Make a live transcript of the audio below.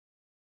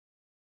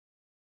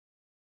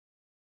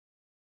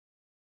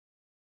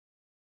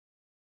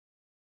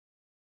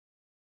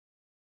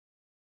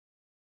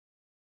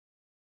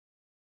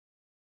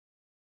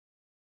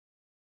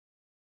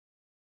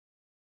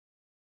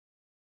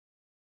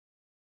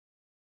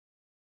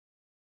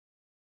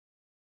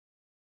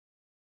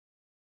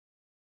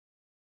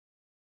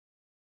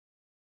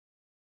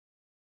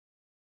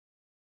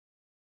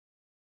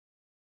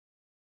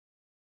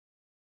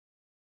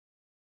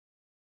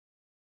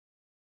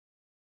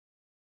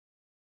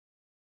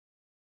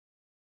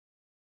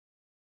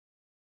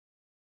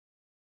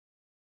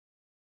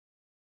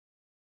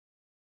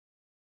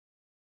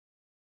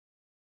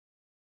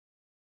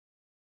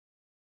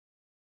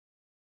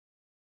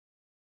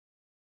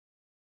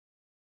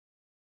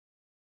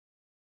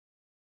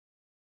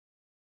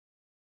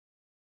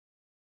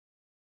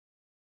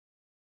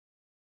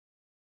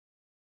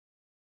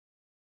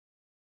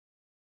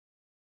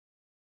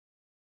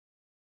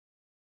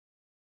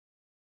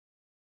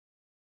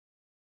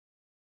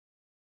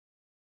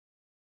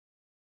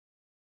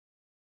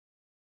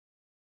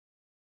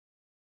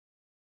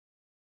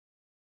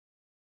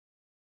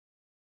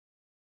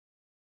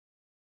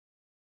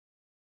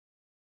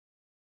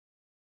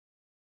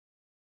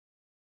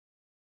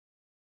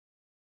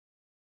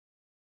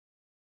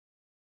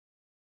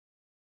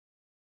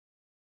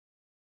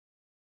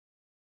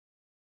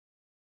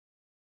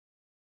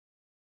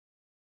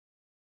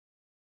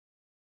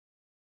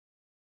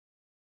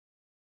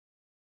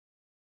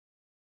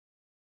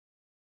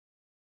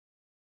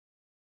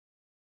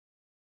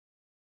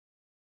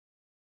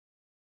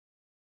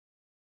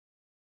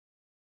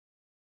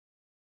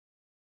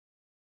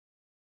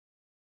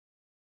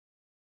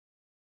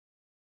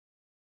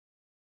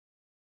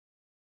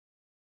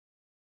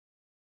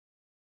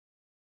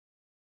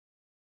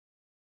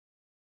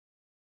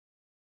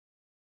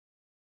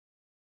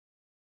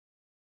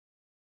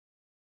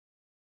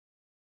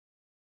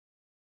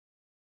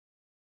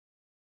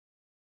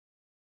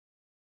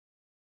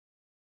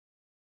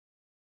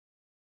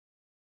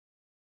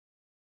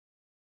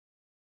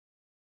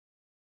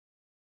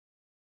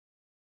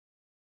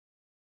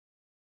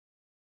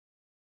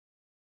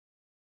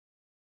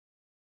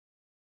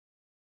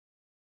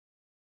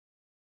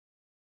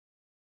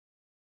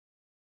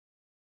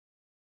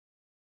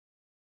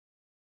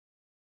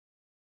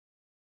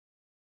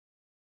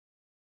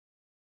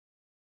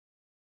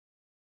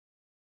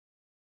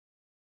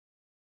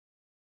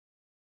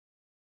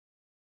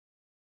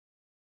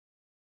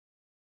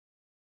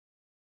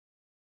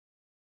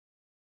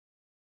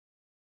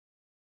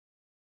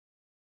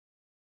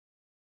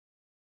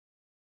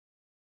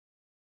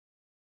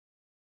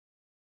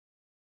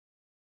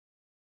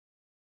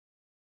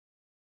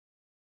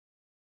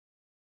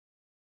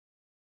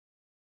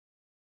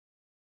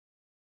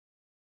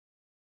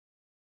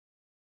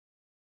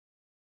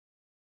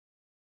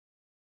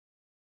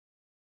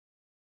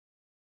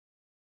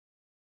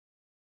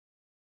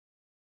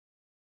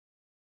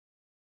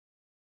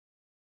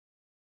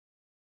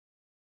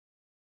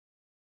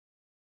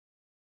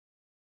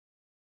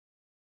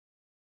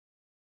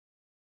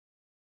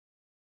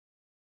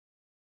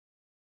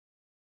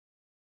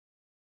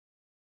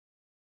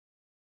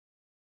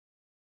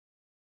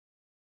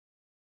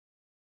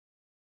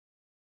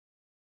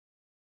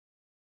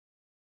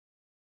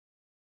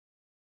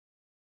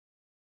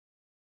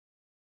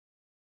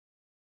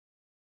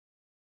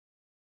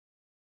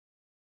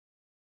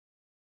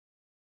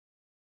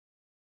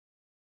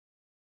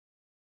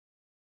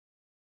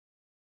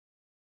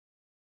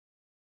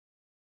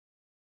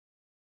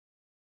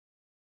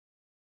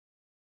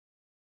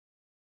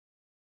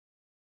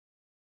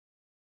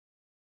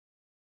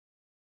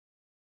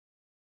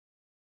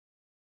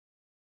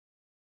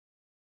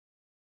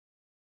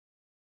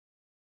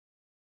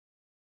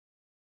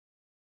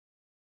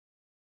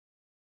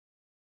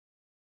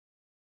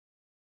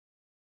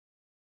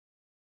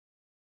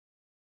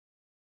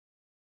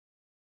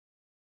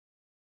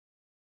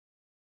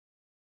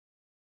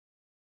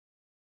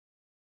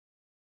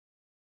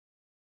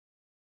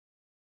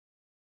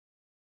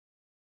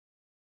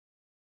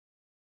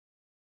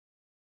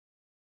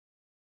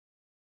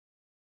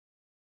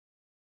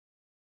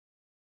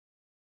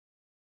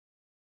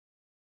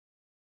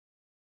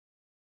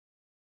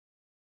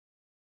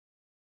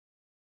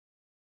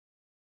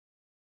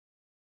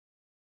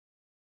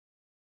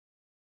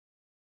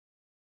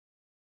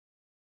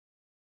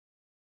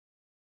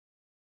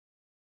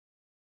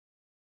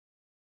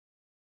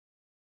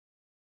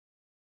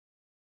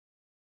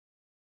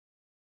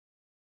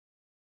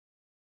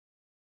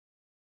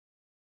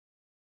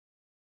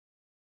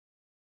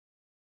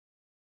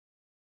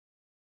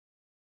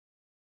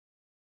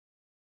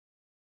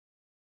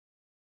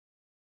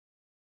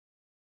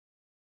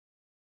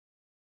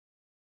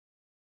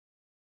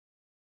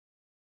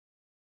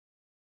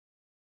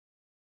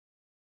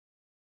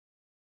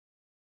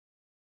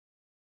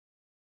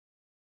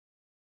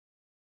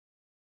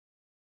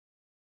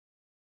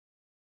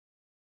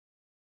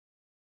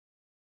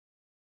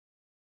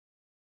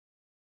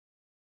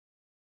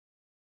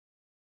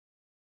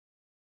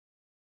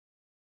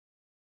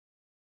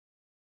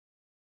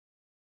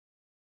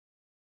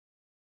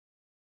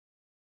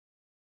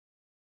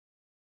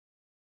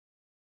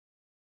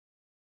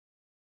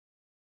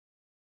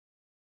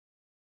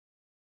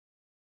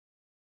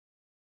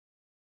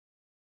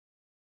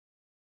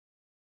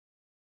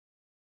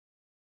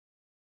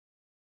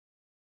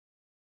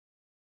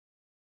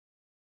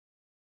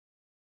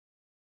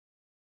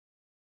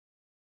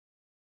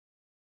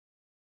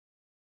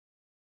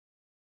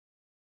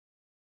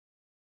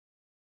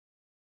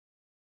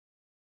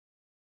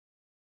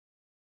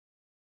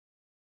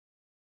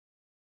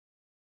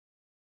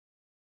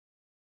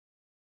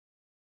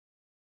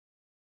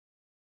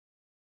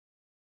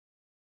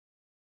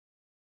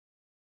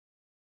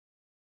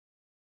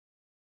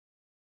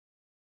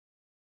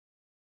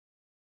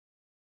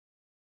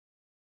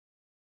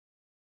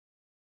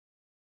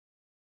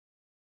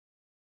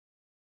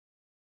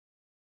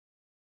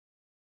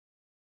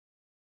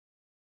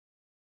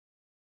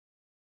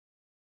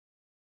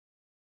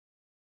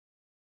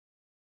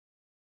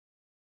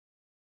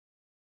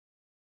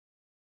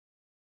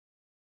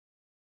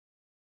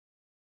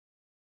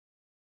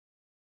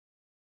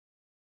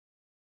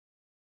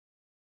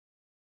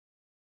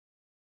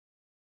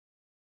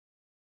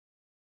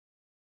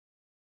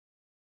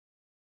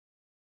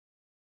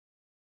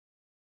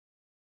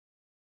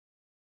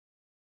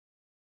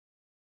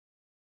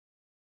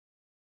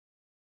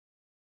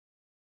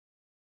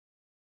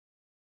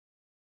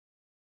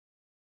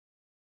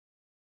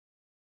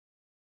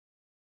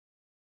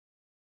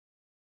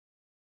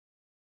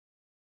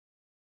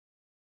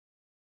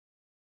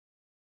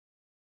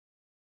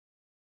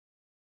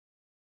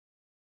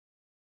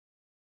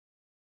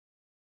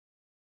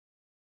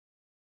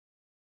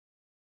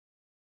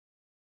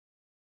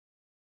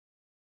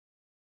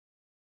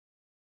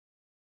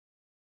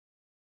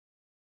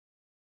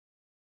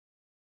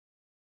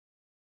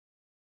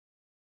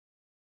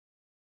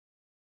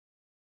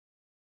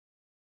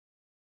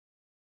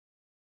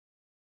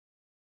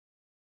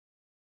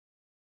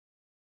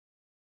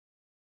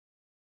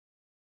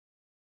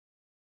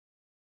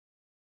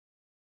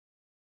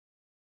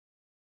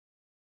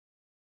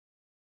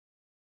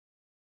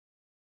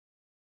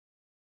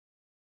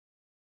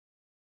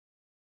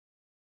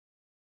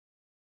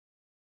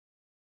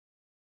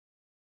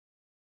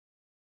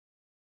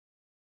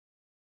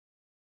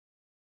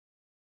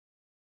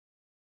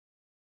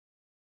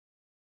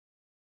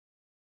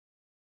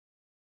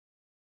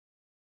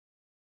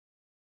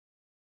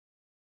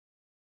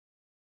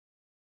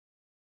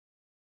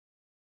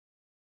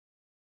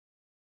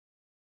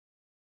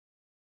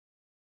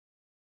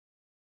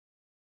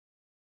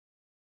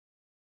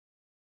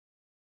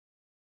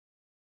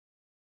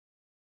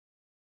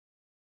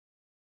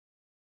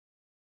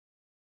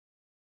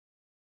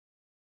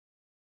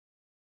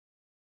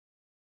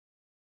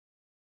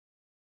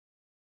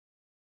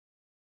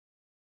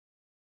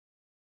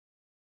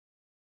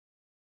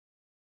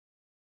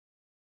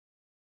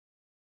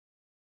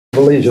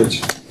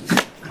allegiance.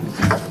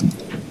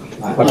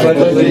 I pledge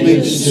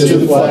allegiance to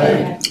the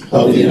flag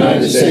of the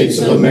United States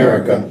of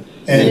America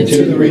and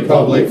to the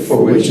republic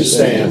for which it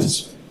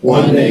stands,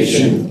 one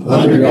nation,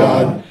 under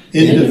God,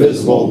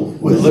 indivisible,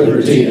 with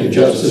liberty and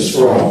justice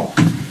for all.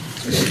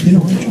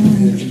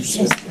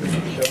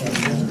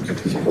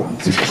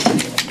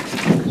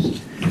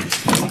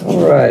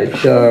 All right.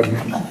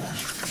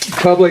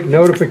 Public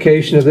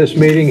notification of this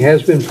meeting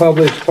has been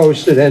published,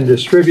 posted, and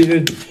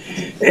distributed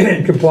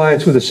in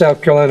compliance with the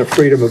South Carolina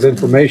Freedom of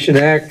Information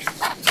Act.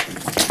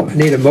 I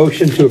need a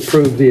motion to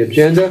approve the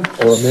agenda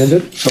or amend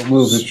it. So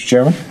moved, Mr.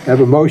 Chairman. I have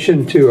a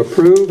motion to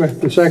approve.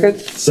 The second?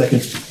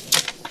 Second.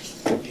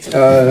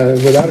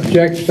 Without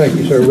objection, thank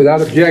you, sir.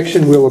 Without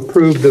objection, we'll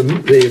approve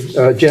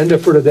the agenda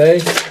for today.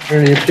 Are there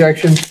any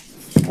objections?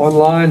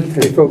 Online?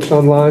 Any folks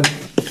online?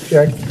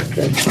 Check.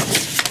 Okay.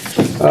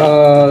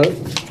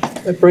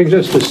 That brings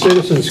us to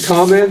citizens'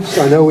 comments.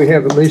 I know we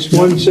have at least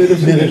one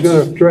citizen who's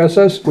going to address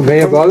us. We may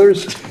have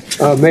others.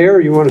 Mayor,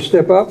 you want to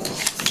step up?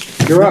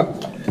 You're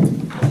up.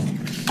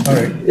 All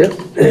right. Yep.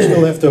 We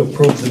still have to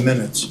approve the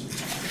minutes.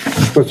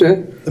 What's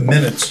that? The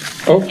minutes.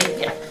 Oh,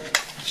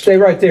 stay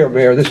right there,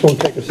 Mayor. This won't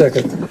take a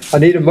second. I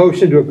need a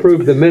motion to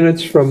approve the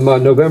minutes from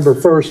November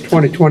 1st,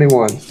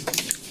 2021.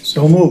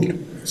 So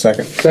moved.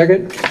 Second.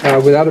 Second.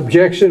 Without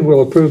objection,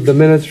 we'll approve the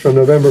minutes from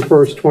November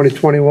 1st,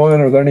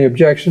 2021. Are there any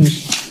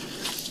objections?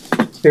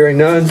 Hearing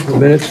none, the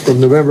minutes from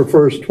November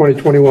 1st,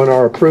 2021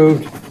 are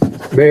approved.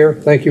 Mayor,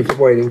 thank you for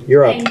waiting.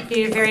 You're up. Thank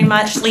you very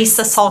much,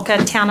 Lisa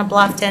Sulka, Town of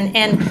Bluffton,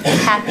 and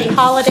happy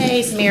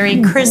holidays,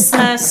 Merry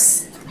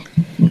Christmas.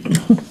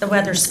 The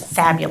weather's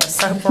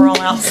fabulous. I hope we're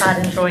all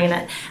outside enjoying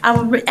it.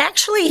 I'm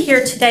actually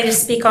here today to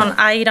speak on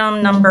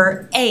item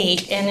number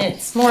 8, and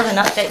it's more of an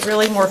update,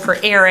 really more for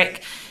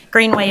Eric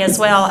Greenway as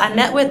well. I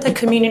met with the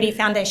Community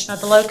Foundation of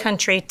the Low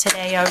Country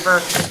today over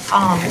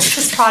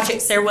just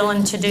projects they're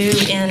willing to do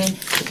in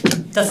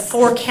the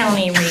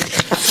 4-county region,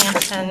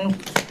 Hampton,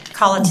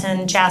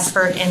 Colleton,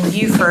 Jasper, and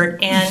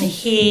Beaufort, and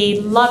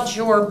he loved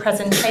your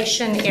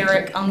presentation,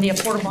 Eric, on the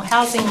Affordable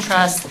Housing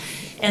Trust,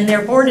 and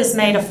their board has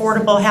made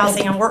affordable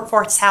housing and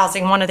workforce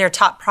housing one of their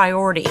top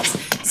priorities.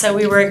 So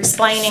we were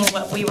explaining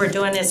what we were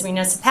doing as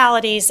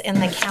municipalities in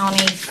the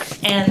county,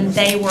 and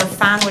they were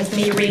fine with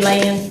me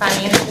relaying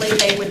financially.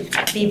 They would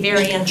be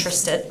very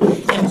interested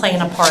in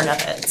playing a part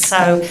of it.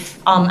 So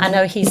I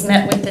know he's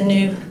met with the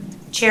new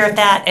chair of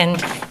that,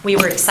 and we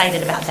were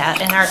excited about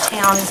that. And our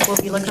town will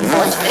be looking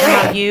forward to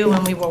the MOU,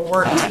 and we will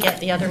work to get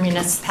the other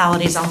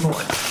municipalities on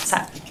board. So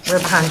we're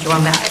behind you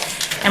on that.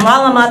 And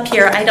while I'm up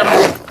here, item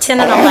 10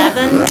 and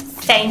 11,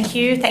 thank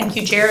you. Thank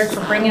you, Jared,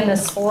 for bringing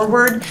this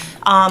forward.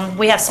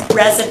 We have some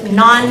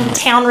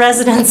non-town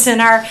residents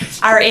in our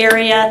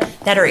area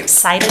that are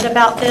excited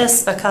about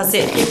this because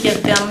it could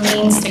give them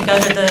means to go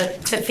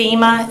to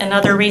FEMA and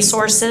other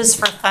resources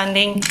for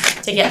funding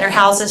to get their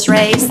houses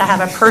raised. I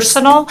have a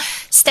personal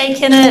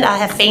stake in it. I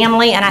have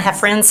family and I have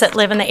friends that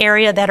live in the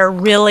area that are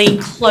really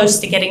close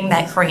to getting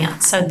that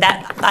grant. So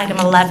that item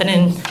 11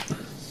 and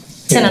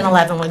 10 and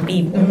 11 would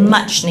be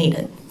much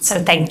needed.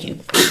 So thank you.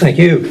 Thank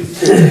you.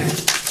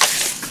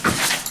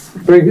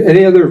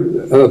 Any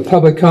other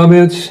public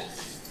comments?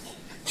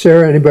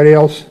 Sarah, anybody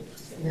else?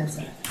 Yes,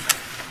 sir.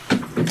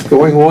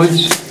 Going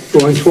once,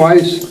 going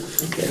twice?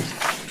 Okay.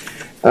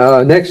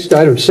 Next,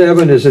 item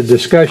 7 is a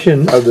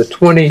discussion of the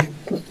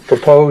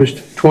proposed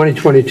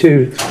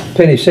 2022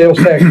 penny sales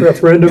tax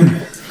referendum.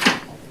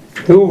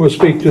 Who will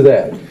speak to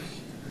that?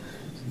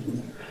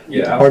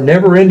 Yeah. Our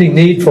never-ending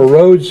need for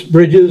roads,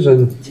 bridges,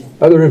 and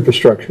other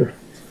infrastructure.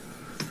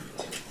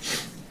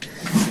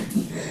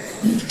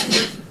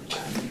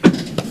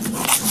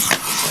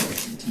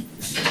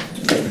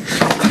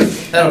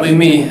 That'll be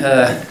me,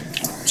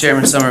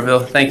 Chairman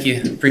Somerville. Thank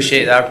you.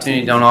 Appreciate the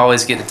opportunity. Don't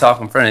always get to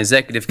talk in front of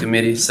executive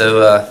committee,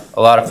 so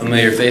a lot of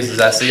familiar faces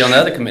I see on the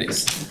other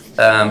committees.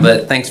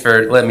 But thanks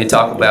for letting me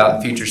talk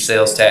about future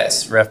sales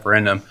tax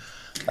referendum.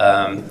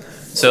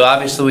 So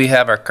obviously we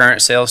have our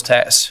current sales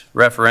tax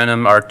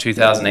referendum, our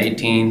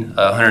 2018,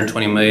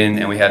 120 million,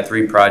 and we have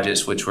 3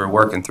 projects which we're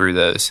working through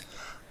those.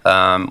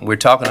 We're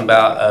talking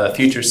about a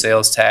future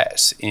sales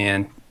tax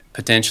in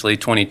potentially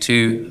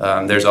 22.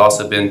 There's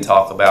also been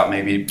talk about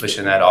maybe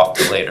pushing that off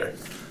to later.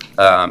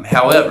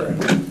 However,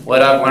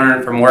 what I've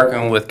learned from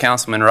working with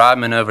Councilman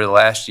Rodman over the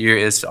last year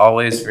is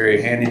always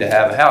very handy to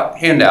have a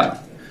handout.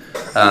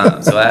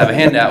 So I have a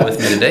handout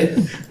with me today.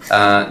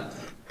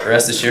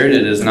 Rest assured,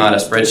 it is not a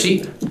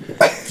spreadsheet.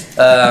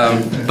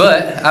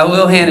 But I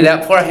will hand it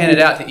out. Before I hand it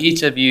out to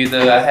each of you,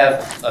 though, I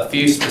have a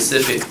few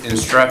specific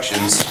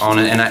instructions on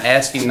it, and I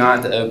ask you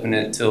not to open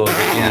it till the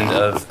end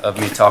of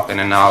me talking,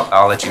 and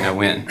I'll let you know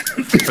when.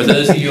 For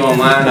those of you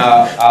online,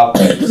 I'll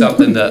put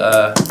something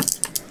to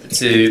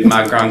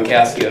my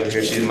Gronkowski over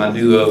here. She's my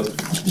duo,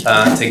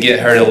 to get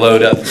her to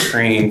load up the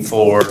screen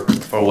for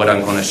what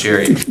I'm going to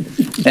share you.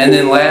 And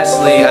then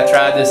lastly, I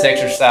tried this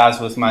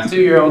exercise with my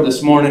 2-year-old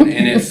this morning,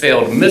 and it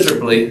failed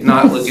miserably,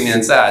 not looking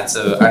inside.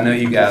 So I know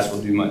you guys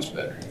will do much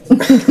better.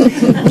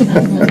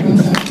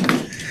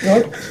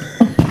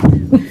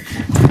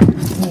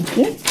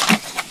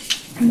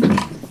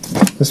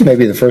 This may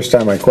be the first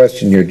time I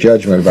question your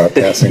judgment about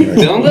passing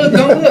this. Don't look,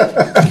 don't look.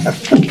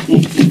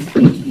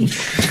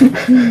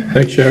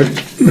 Thanks, Sharon.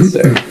 Yes,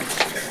 sir.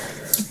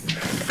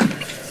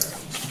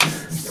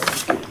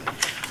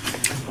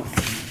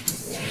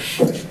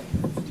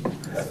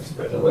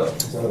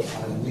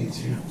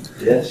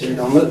 Yes, you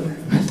don't look.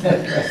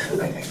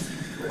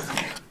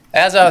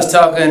 As I was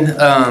talking,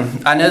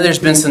 I know there's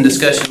been some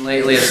discussion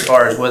lately as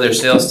far as whether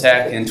sales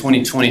tax in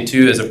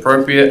 2022 is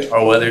appropriate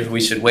or whether we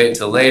should wait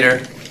till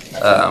later.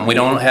 We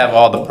don't have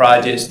all the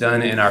projects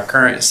done in our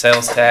current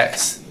sales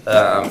tax,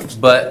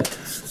 but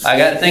I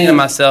got thinking to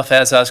myself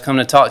as I was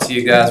coming to talk to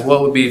you guys,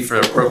 what would be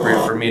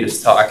appropriate for me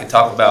to talk? I could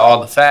talk about all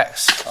the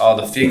facts, all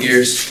the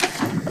figures.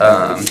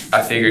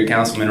 I figured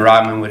Councilman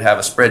Rodman would have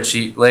a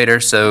spreadsheet later,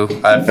 so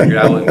I figured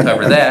I wouldn't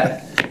cover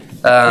that.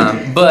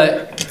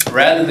 But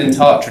rather than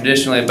talk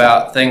traditionally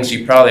about things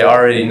you probably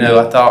already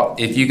know, I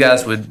thought if you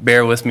guys would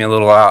bear with me a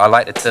little while, I'd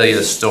like to tell you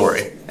the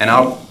story. And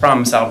I'll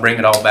promise I'll bring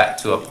it all back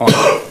to a point.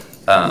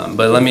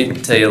 But let me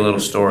tell you a little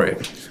story.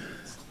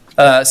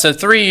 So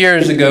 3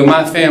 years ago,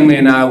 my family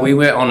and I, we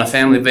went on a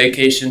family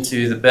vacation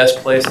to the best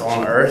place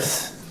on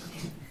earth.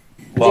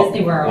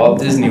 Disney World. Walt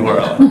Disney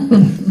World.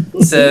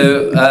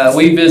 So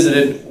we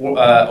visited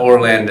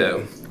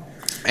Orlando.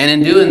 And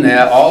in doing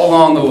that, all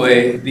along the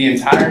way, the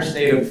entire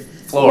state of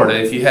Florida,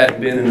 if you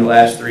hadn't been in the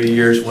last 3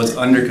 years, was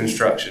under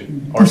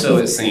construction, or so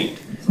it seemed.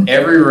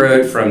 Every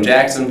road from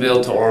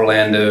Jacksonville to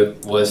Orlando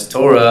was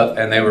tore up,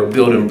 and they were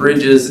building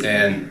bridges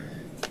and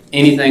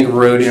anything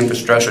road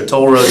infrastructure,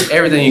 toll roads,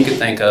 everything you could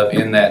think of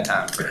in that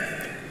time frame.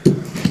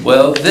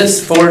 Well,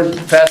 fast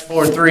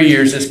forward 3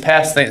 years, this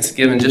past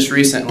Thanksgiving, just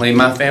recently,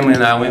 my family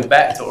and I went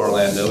back to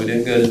Orlando. We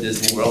didn't go to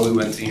Disney World, we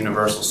went to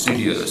Universal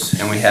Studios,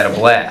 and we had a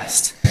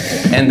blast.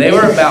 And they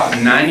were about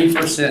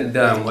 90%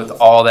 done with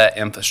all that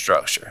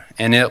infrastructure,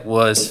 and it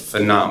was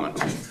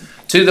phenomenal.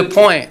 To the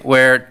point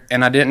where,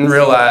 and I didn't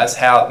realize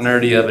how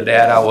nerdy of a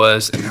dad I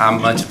was and how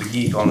much of a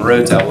geek on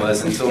roads I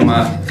was until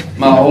my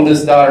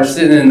oldest daughter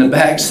sitting in the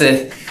back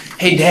said,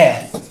 "Hey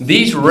Dad,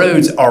 these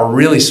roads are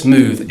really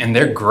smooth and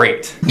they're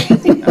great."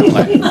 I'm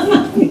like,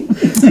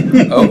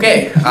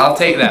 okay, I'll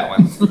take that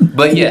one.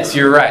 But yes,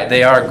 you're right,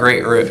 they are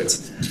great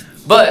roads.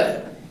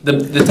 But the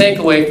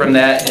takeaway from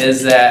that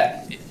is that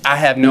I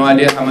have no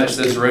idea how much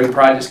those road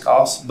projects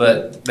cost,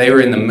 but they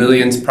were in the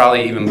millions,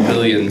 probably even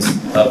billions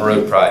of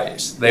road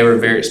projects. They were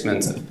very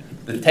expensive.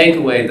 The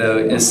takeaway though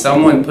is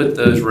someone put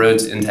those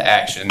roads into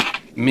action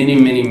many,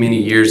 many, many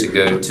years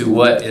ago to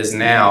what is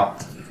now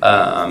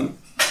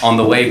on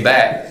the way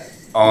back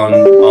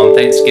on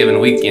Thanksgiving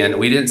weekend.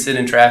 We didn't sit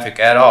in traffic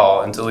at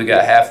all until we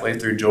got halfway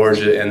through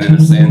Georgia and then a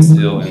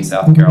standstill in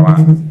South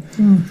Carolina.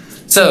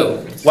 So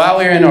while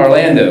we were in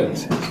Orlando,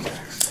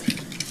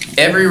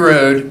 every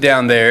road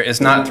down there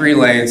is not 3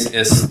 lanes,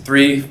 it's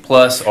 3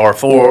 plus or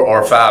 4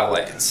 or 5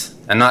 lanes.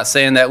 I'm not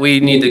saying that we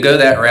need to go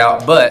that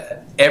route,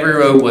 but every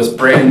road was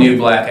brand new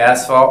black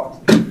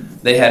asphalt.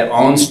 They had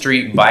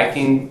on-street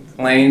biking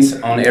lanes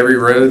on every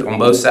road, on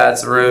both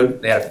sides of the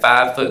road. They had a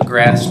 5-foot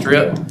grass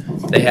strip.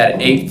 They had an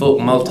 8-foot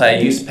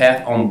multi-use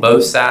path on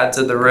both sides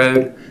of the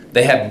road.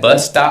 They had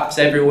bus stops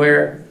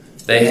everywhere.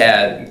 They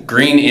had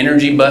green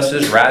energy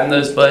buses riding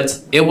those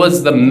buses. It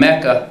was the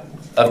mecca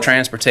of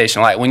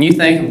transportation. Like when you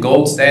think of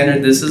gold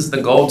standard, this is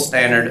the gold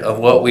standard of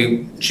what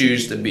we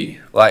choose to be.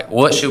 Like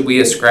what should we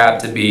ascribe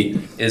to be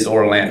is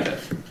Orlando.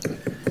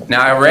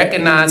 Now I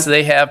recognize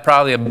they have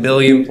probably 1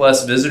 billion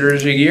plus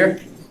visitors a year.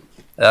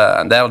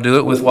 That'll do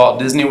it with Walt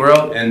Disney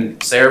World,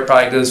 and Sarah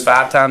probably goes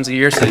 5 times a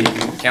year, so you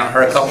can count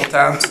her a couple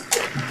times.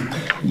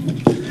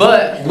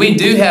 But we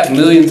do have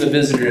millions of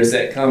visitors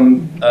that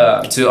come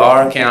to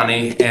our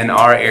county and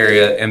our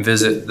area and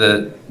visit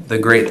the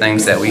great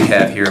things that we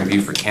have here in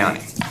Beaufort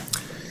County.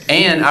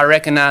 And I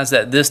recognize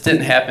that this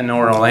didn't happen in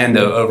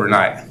Orlando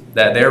overnight,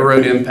 that their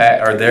road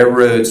impact or their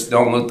roads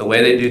don't look the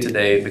way they do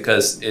today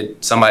because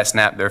somebody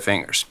snapped their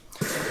fingers.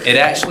 It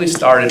actually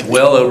started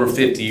well over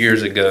 50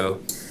 years ago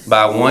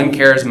by one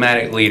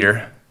charismatic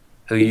leader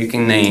who you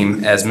can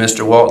name as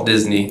Mr. Walt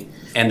Disney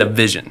and a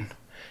vision.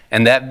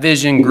 And that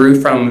vision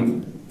grew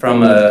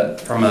from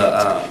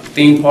a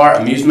theme park,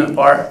 amusement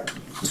park,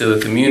 to a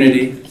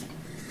community,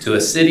 to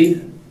a city,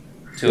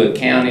 to a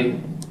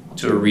county,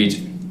 to a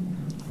region.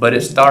 But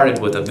it started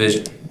with a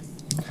vision.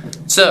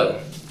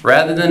 So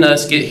rather than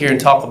us get here and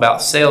talk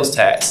about sales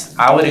tax,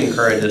 I would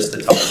encourage us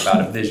to talk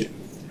about a vision.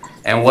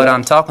 And what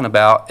I'm talking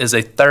about is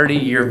a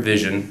 30-year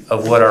vision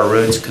of what our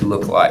roads could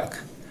look like.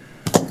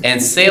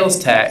 And sales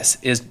tax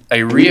is a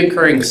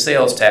reoccurring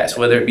sales tax,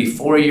 whether it be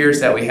 4 years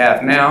that we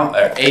have now,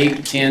 or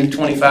 8, 10,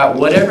 25,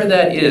 whatever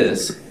that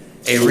is,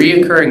 a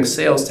reoccurring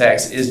sales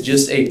tax is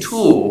just a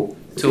tool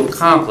to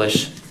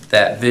accomplish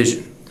that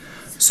vision.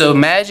 So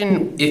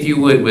imagine, if you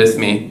would with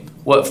me,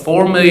 what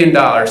 $4 million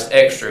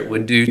extra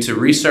would do to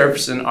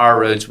resurfacing our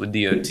roads with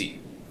DOT.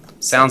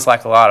 Sounds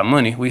like a lot of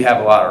money. We have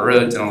a lot of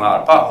roads and a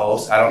lot of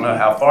potholes. I don't know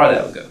how far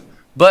that would go.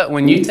 But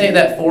when you take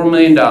that $4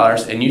 million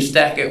and you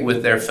stack it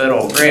with their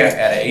federal grant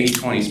at an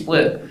 80-20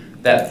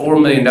 split, that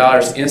 $4 million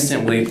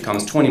instantly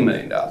becomes $20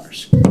 million.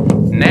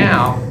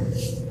 Now,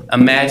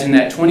 imagine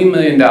that $20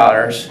 million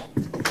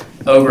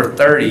over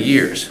 30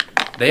 years.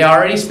 They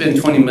already spend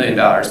 $20 million,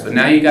 but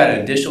now you got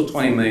an additional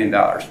 $20 million.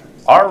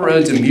 Our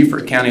roads in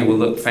Beaufort County would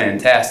look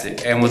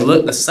fantastic and would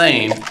look the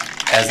same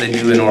as they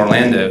do in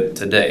Orlando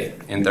today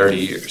in 30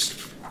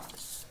 years.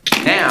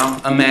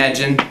 Now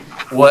imagine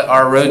what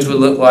our roads would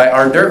look like,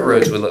 our dirt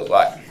roads would look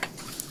like.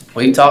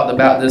 We talked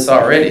about this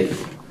already,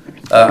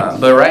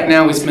 but right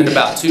now we spend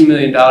about $2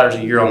 million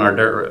a year on our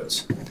dirt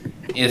roads.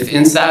 If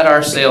inside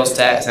our sales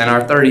tax and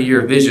our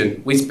 30-year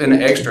vision, we spend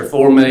an extra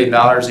 $4 million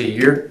a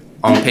year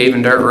on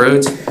paving dirt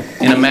roads,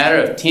 in a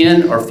matter of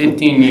 10 or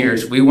 15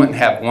 years, we wouldn't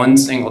have one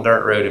single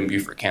dirt road in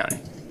Beaufort County.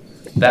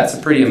 That's a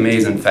pretty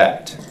amazing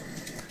fact.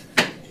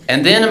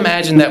 And then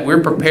imagine that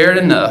we're prepared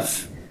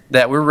enough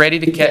that we're ready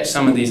to catch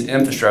some of these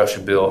infrastructure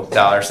bill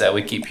dollars that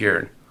we keep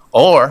hearing,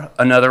 or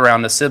another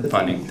round of SIB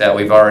funding that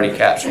we've already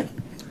captured.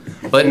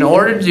 But in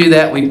order to do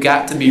that, we've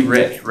got to be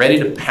ready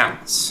to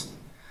pounce.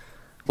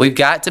 We've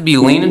got to be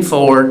leaning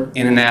forward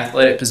in an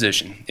athletic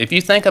position. If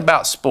you think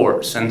about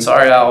sports, and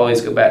sorry I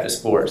always go back to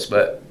sports,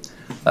 but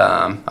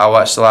I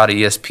watched a lot of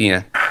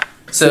ESPN.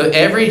 So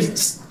every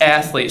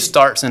athlete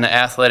starts in an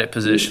athletic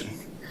position.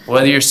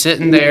 Whether you're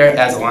sitting there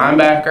as a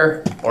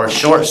linebacker or a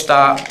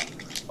shortstop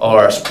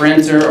or a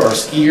sprinter or a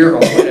skier or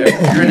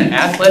whatever, you're in an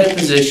athletic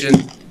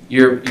position,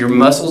 your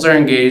muscles are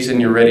engaged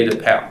and you're ready to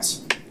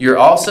pounce. You're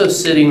also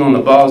sitting on the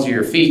balls of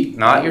your feet,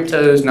 not your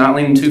toes, not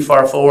leaning too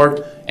far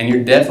forward, and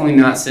you're definitely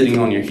not sitting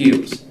on your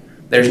heels.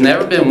 There's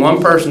never been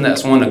one person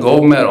that's won a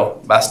gold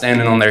medal by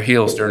standing on their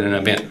heels during an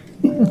event.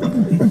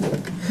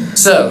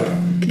 So,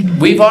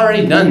 we've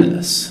already done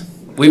this.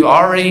 We've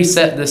already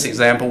set this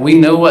example. We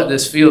know what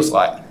this feels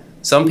like.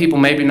 Some people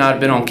maybe not have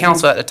been on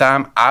council at the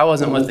time. I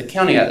wasn't with the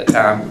county at the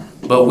time,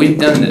 but we've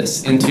done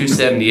this in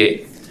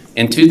 278.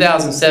 In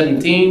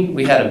 2017,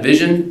 we had a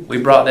vision. We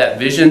brought that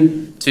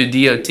vision to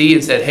DOT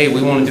and said, hey,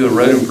 we want to do a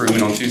road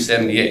improvement on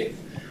 278.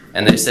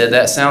 And they said,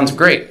 that sounds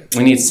great.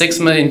 We need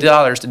 $6 million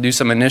to do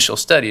some initial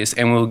studies,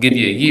 and we'll give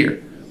you a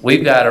year.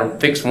 We've got to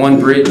fix one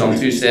bridge on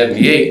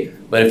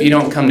 278, but if you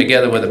don't come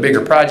together with a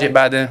bigger project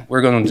by then,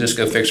 we're going to just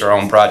go fix our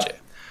own project.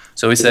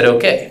 So we said,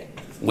 okay.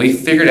 We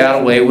figured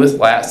out a way with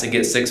LATS to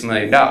get $6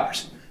 million.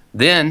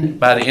 Then,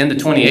 by the end of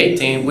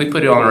 2018, we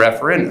put it on a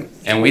referendum.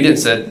 And we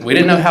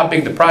didn't know how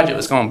big the project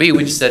was going to be.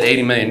 We just said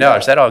 $80 million.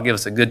 That ought to give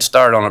us a good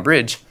start on a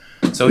bridge.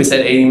 So we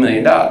said $80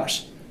 million.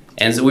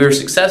 And so we were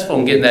successful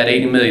in getting that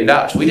 $80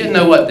 million. We didn't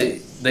know what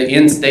the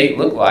end state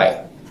looked like,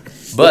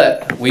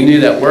 but we knew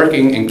that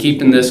working and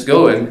keeping this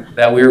going,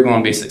 that we were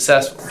going to be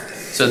successful.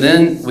 So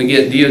then we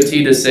get DOT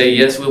to say,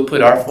 yes, we'll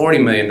put our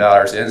 $40 million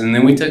in. And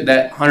then we took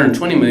that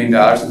 $120 million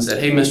and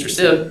said, hey, Mr.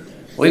 Sib,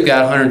 we've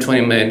got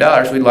 $120 million.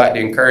 We'd like to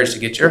encourage to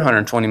get your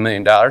 $120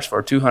 million for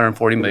a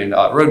 $240 million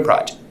road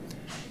project.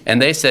 And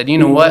they said, you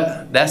know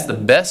what? That's the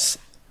best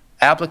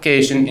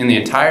application in the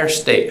entire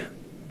state.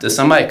 Does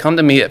somebody come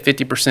to me at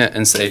 50%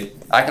 and say,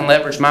 I can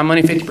leverage my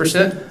money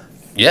 50%?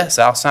 Yes,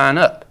 I'll sign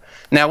up.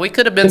 Now, we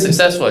could have been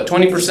successful at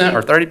 20%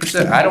 or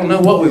 30%. I don't know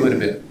what we would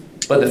have been.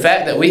 But the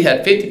fact that we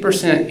had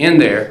 50% in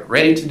there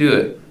ready to do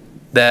it,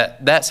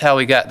 that's how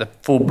we got the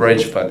full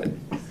bridge funded.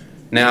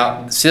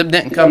 Now, SIB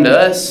didn't come to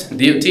us.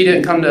 DOT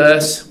didn't come to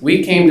us.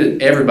 We came to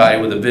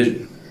everybody with a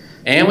vision.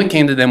 And we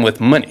came to them with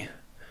money.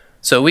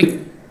 So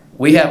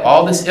we have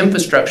all this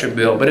infrastructure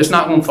bill, but it's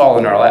not going to fall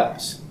in our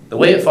laps. The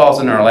way it falls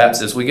in our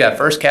laps is we got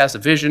first cast a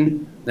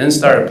vision, then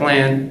start a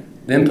plan,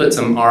 then put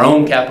our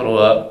own capital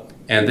up,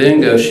 and then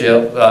go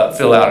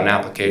fill out an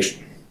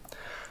application.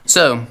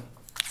 So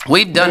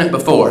we've done it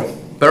before,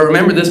 but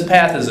remember this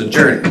path is a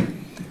journey,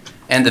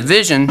 and the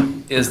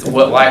vision is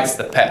what lights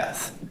the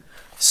path.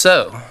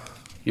 So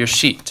your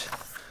sheet.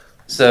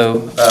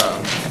 So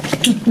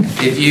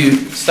if you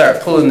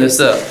start pulling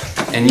this up,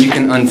 and you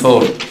can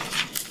unfold it.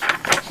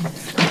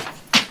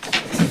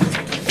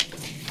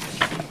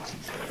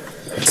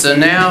 So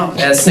now,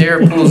 as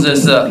Sarah pulls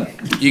this up,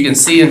 you can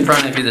see in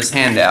front of you this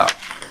handout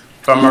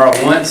from our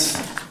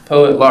once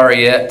poet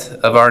laureate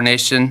of our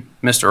nation,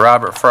 Mr.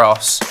 Robert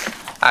Frost.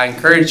 I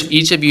encourage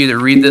each of you to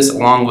read this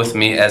along with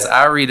me as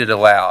I read it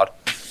aloud,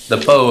 the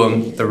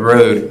poem, The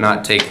Road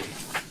Not Taken.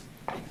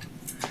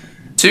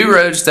 Two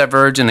roads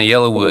diverge in a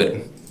yellow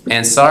wood,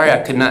 and sorry I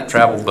could not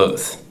travel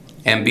both.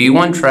 And be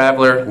one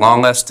traveler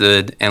long I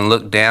stood, and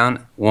looked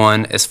down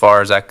one as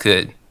far as I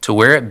could, to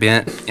where it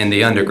bent in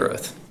the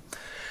undergrowth.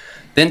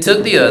 Then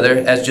took the other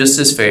as just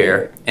as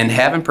fair, and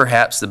having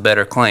perhaps the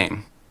better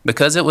claim,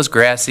 because it was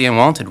grassy and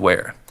wanted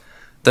wear,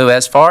 though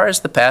as far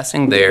as the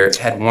passing there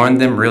had warned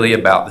them really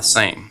about the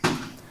same.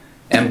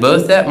 And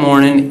both that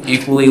morning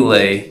equally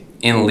lay,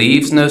 in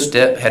leaves no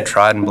step had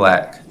trodden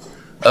black.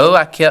 Oh,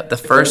 I kept the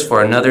first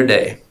for another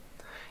day.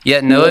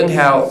 Yet knowing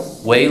how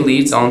way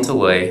leads on to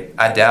way,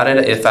 I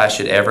doubted if I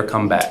should ever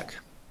come back.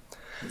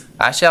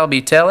 I shall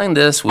be telling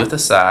this with a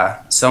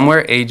sigh,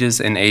 somewhere ages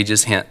and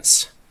ages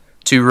hence.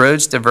 Two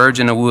roads diverge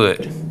in a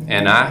wood,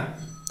 and I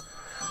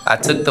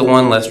took the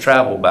one less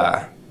traveled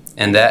by,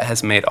 and that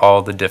has made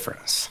all the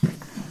difference.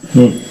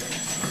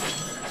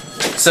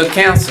 So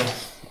council,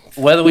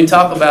 whether we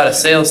talk about a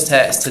sales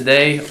tax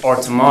today or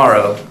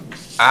tomorrow,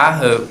 I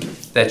hope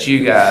that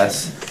you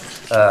guys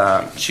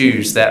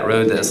choose that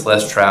road that's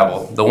less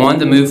traveled, the one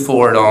to move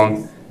forward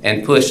on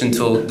and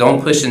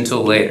don't push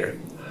until later.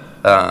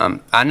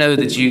 I know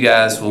that you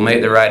guys will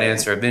make the right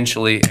answer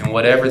eventually, and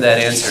whatever that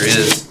answer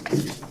is,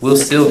 we'll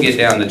still get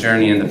down the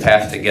journey and the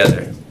path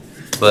together.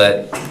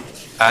 But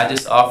I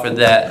just offer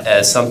that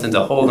as something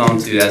to hold on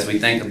to as we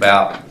think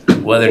about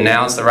whether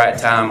now is the right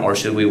time or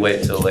should we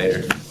wait till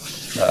later.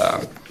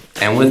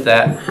 And with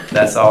that,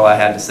 that's all I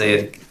had to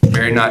say.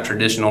 Very not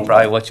traditional,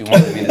 probably what you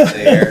wanted me to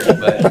say, Eric,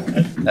 but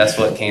that's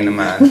what came to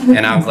mind.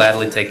 And I'll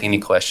gladly take any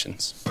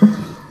questions.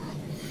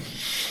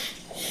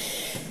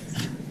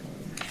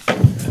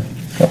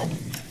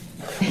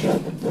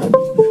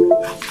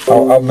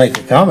 I'll make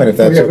a comment if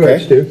that's okay.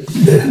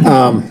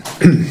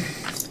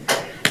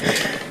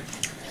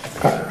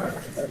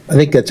 I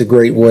think that's a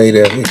great way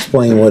to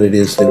explain what it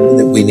is that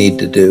we need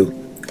to do.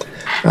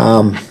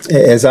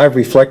 As I've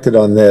reflected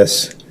on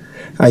this,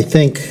 I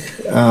think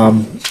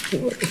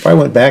if I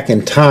went back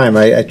in time,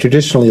 I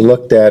traditionally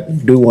looked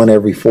at do one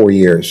every 4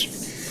 years.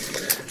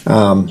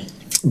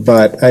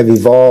 But I've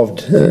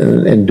evolved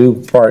in due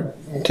part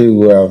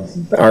to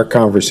our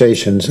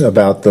conversations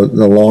about the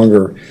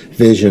longer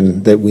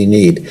vision that we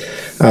need.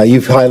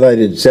 You've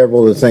highlighted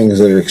several of the things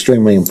that are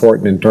extremely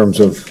important in terms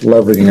of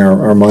leveraging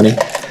our money.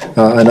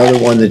 Another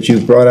one that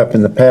you've brought up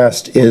in the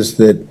past is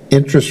that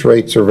interest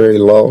rates are very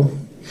low.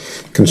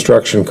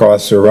 Construction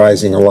costs are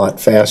rising a lot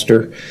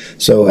faster.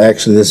 So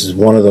actually this is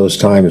one of those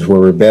times where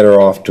we're better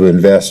off to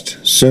invest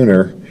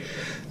sooner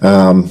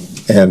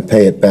and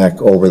pay it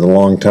back over the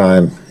long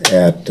time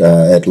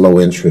at low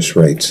interest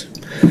rates.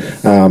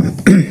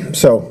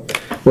 So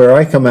where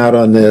I come out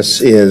on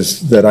this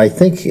is that I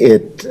think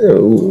it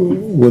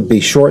would be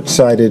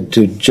short-sighted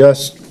to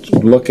just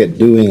look at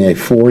doing a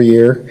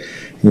 4-year.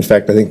 In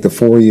fact, I think the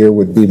 4-year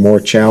would be more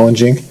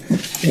challenging,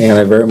 and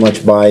I very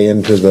much buy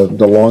into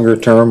the longer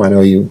term. I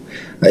know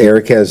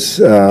Eric has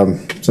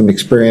some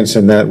experience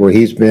in that where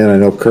he's been. I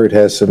know Kurt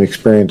has some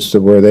experience to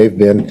where they've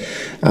been,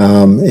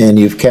 and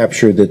you've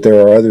captured that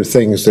there are other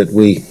things that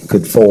we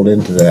could fold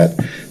into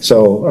that.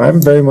 So I'm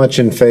very much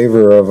in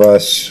favor of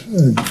us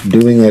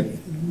doing it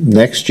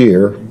next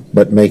year,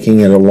 but making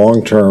it a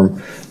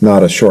long-term,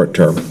 not a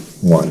short-term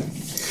one.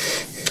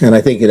 And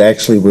I think it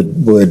actually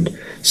would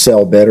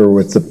sell better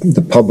with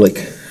the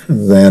public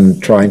than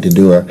trying to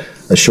do a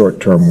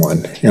short-term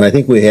one. And I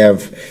think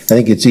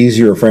it's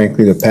easier,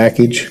 frankly, to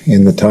package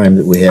in the time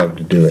that we have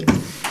to do it.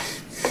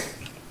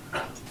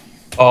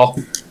 Oh,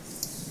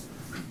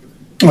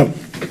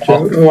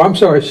 I'm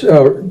sorry.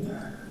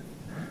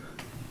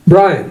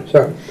 Brian,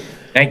 sorry.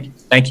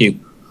 Thank you.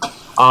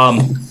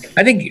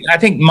 I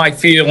think my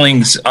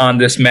feelings on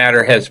this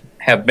matter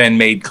have been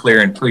made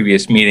clear in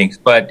previous meetings,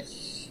 but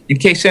in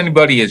case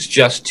anybody is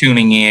just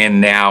tuning in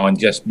now and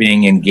just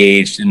being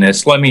engaged in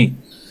this, let me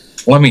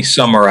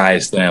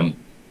summarize them.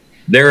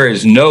 There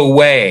is no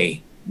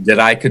way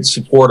that I could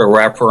support a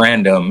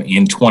referendum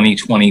in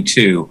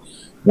 2022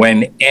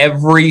 when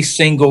every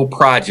single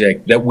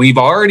project that we've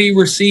already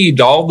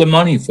received all the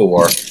money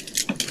for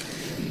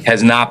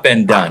has not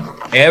been done.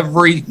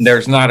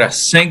 There's not a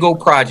single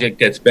project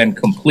that's been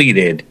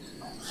completed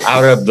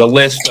out of the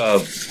list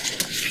of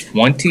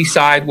 20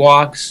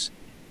 sidewalks,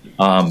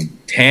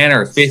 10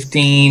 or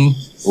 15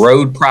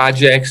 road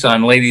projects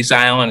on Ladies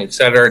Island, et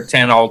cetera,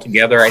 10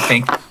 altogether, I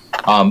think,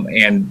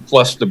 and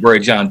plus the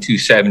bridge on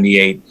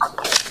 278.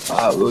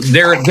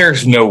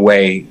 There's no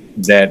way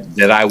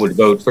that I would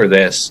vote for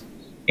this,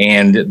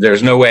 and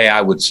there's no way I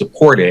would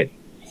support it.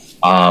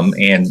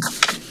 And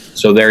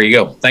so there you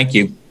go. Thank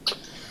you.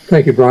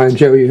 Thank you, Brian.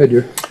 Joe, you had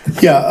your...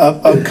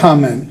 Yeah, a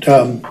comment.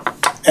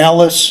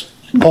 Alice,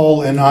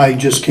 Paul, and I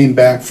just came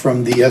back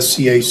from the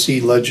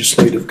SCAC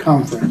Legislative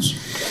Conference,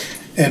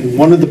 and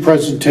one of the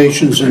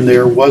presentations in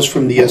there was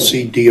from the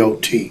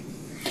SCDOT.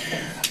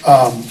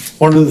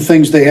 One of the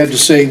things they had to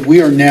say,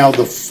 we are now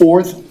the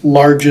 4th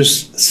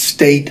largest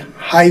state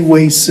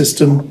highway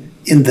system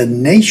in the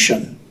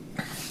nation,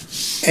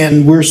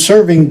 and we're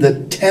serving the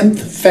 10th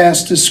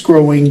fastest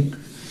growing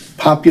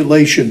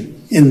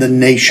population in the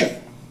nation.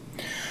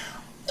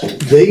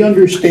 They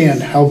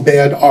understand how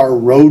bad our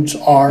roads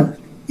are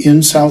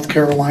in South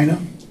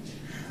Carolina,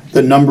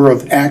 the number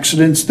of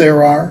accidents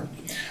there are.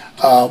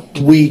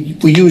 We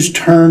use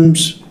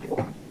terms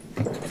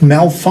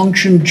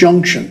malfunction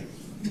junction.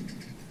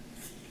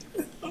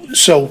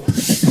 So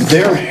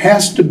there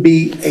has to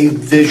be a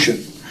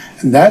vision,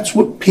 and that's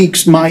what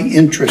piques my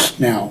interest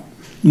now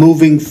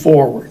moving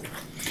forward.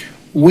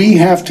 We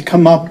have to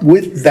come up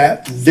with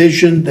that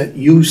vision that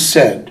you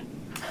said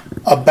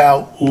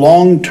about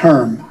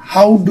long-term.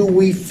 How do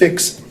we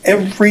fix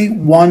every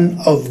one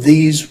of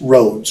these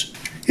roads?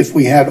 If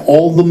we had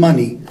all the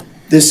money,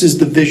 this is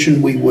the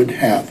vision we would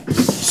have.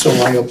 So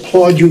I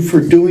applaud you for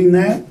doing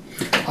that.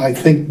 I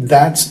think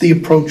that's the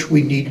approach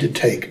we need to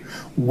take.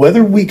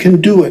 Whether we can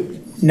do it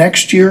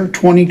next year,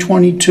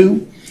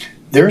 2022,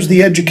 there's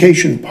the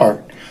education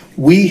part.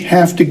 We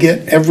have to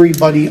get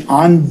everybody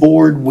on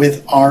board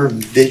with our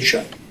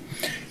vision.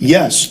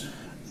 Yes,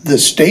 the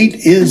state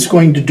is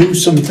going to do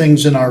some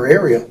things in our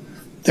area,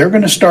 They're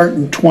going to start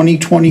in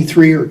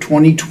 2023 or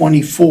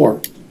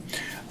 2024,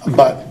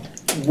 but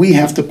we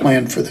have to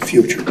plan for the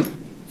future.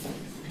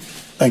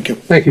 Thank you.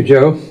 Thank you,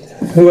 Joe.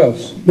 Who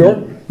else?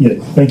 York? Yeah,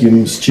 thank you,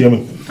 Mr.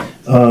 Chairman.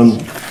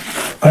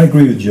 I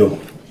agree with Joe,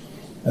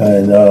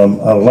 and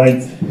I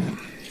like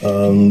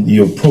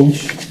your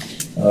approach.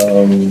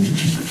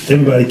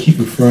 Everybody keep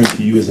referring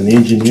to you as an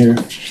engineer.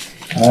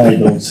 I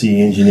don't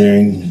see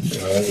engineering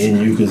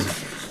in you, because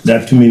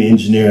not too many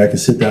engineers I can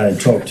sit down and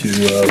talk to. You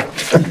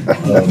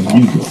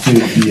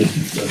could be a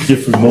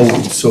different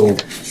mode. So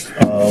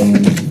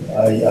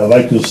I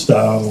like your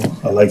style.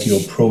 I like your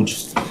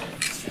approach.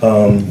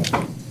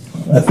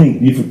 I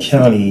think Beaufort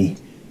County,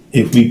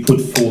 if we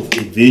put forth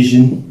a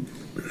vision,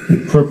 a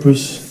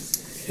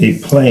purpose, a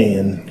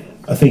plan,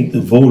 I think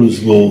the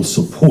voters will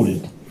support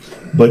it.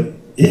 But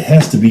it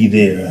has to be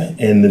there,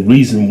 and the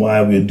reason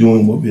why we're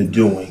doing what we're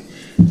doing.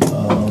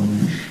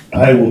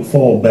 I will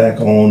fall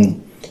back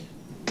on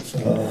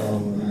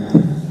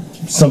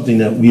something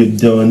that we have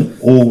done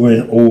over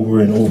and over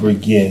and over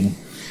again,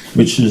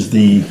 which is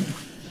the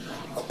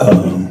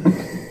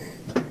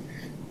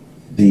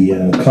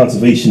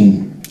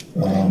conservation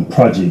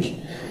project,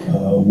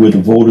 where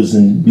the voters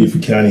in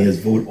Beaufort County has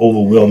voted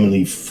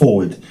overwhelmingly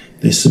for it.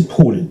 They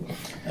support it.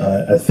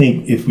 I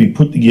think if we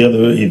put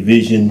together a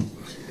vision,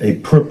 a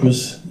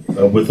purpose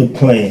with a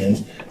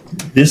plan,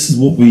 this is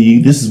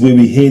where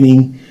we're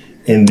heading,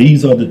 and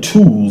these are the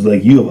tools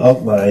like you have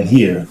outlined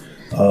here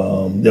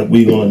that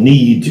we're going to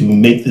need to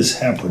make this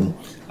happen.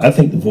 I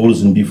think the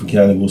voters in Beaufort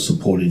County will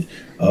support it.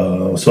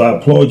 So I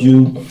applaud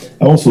you.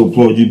 I also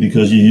applaud you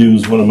because you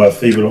used one of my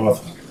favorite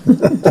authors.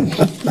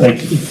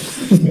 Thank you.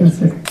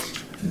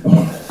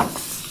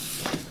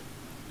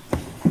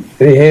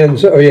 Any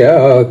hands? Oh,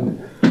 yeah.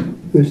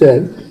 Who's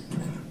that?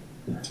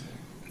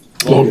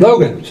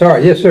 Logan.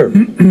 Sorry. Yes, sir.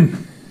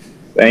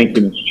 Thank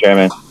you, Mr.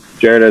 Chairman.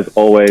 Jared, as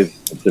always,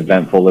 it's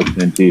eventful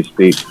listening to you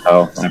speak,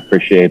 so I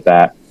appreciate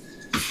that.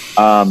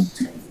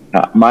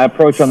 My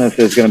approach on this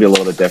is going to be a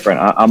little bit different.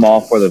 I'm all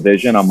for the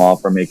vision. I'm all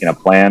for making a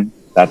plan.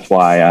 That's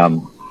why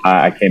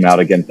I came out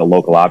against the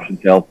local option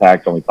sales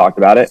tax when we talked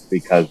about it,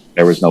 because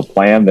there was no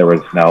plan. There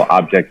was no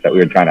objects that we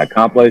were trying to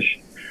accomplish.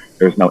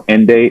 There was no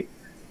end date.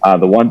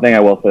 The one thing I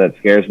will say that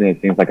scares me,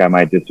 it seems like I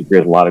might disagree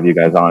with a lot of you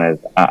guys on, is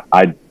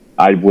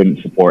I wouldn't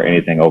support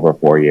anything over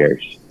 4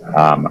 years.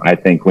 I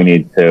think we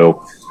need to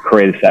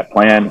create a set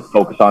plan,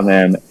 focus on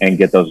them, and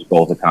get those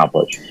goals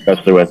accomplished,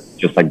 especially with,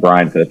 just like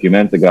Brian said a few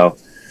minutes ago,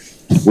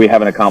 we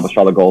haven't accomplished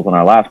all the goals on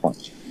our last one.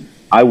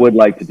 I would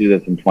like to do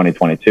this in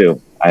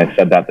 2022. I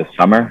said that this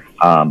summer.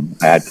 I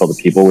had told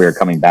the people we were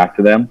coming back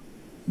to them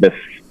this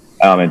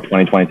in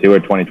 2022 or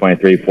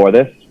 2023 for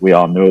this. We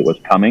all knew it was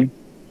coming.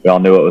 We all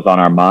knew it was on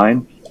our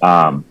minds.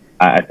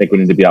 I think we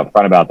need to be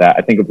upfront about that.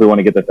 I think if we want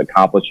to get this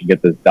accomplished and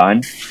get this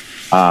done,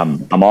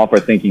 I'm all for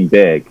thinking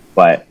big,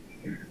 but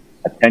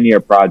a 10-year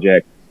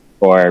project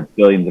for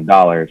billions of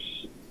dollars,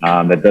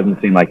 that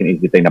doesn't seem like an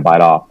easy thing to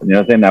bite off. And the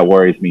other thing that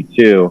worries me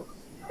too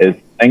is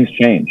things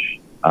change.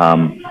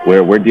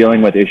 We're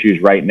dealing with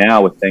issues right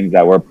now with things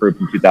that were approved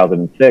in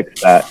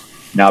 2006 that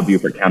now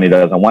Beaufort County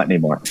doesn't want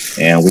anymore.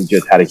 And we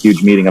just had a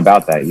huge meeting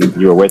about that.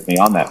 You were with me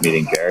on that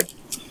meeting, Jared.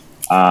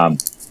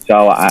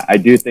 So I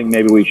do think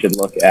maybe we should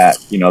look at,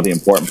 the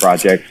important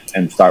projects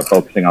and start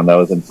focusing on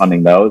those and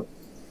funding those.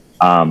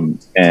 And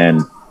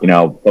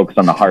focus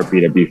on the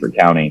heartbeat of Beaufort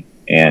County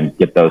and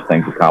get those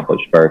things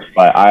accomplished first.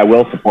 But I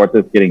will support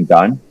this getting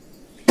done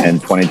in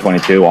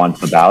 2022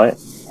 onto the ballot.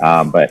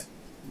 But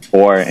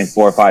in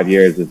 4 or 5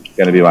 years is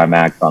going to be my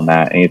max on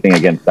that. Anything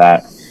against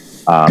that,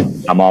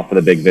 I'm all for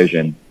the big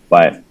vision,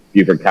 but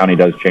Beaufort County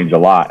does change a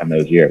lot in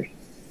those years.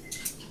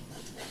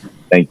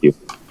 Thank you.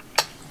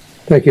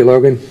 Thank you,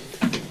 Logan.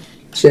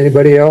 Is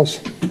anybody else?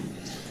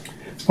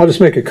 I'll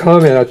just make a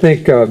comment. I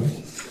think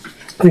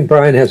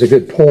Brian has a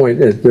good point.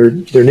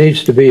 There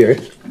needs to be a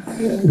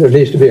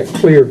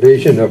clear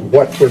vision of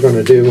what we're going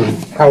to do and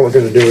how we're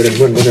going to do it and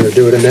when we're going to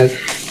do it, and that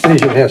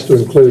vision has to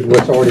include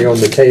what's already on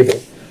the table.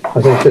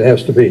 I think it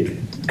has to be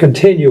a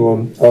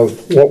continuum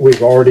of what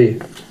we've already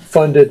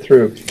funded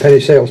through penny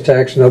sales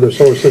tax and other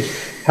sources,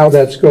 how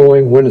that's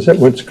going,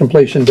 when's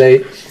completion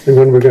date, and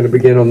when we're going to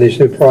begin on these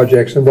new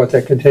projects and what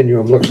that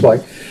continuum looks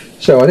like.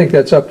 So I think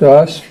that's up to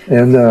us,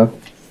 and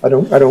I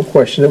don't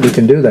question that we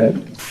can do that.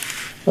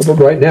 But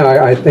right now,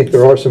 I think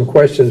there are some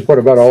questions. What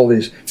about all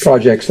these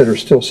projects that are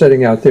still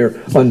sitting out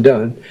there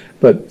undone?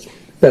 But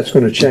that's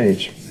going to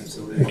change.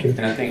 Absolutely. Thank you.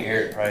 And I think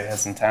Eric probably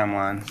has some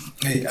timeline.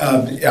 Hey,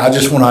 I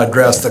just want to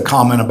address the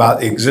comment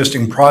about the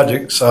existing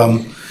projects.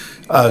 So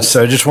I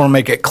just want to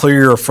make it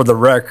clear for the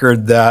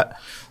record that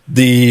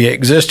the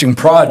existing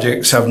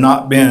projects have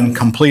not been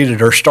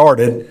completed or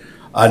started,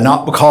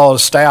 not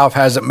because staff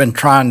hasn't been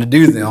trying to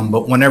do them,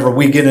 but whenever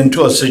we get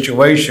into a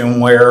situation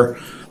where,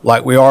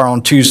 like we are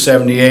on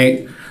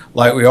 278,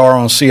 like we are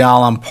on Sea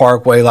Island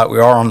Parkway, like we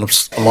are on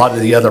a lot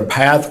of the other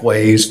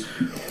pathways,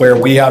 where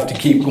we have to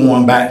keep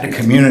going back to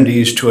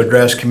communities to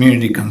address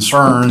community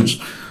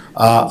concerns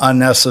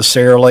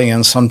unnecessarily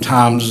and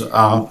sometimes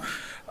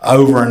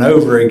over and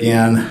over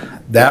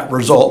again, that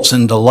results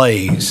in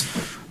delays.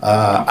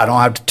 I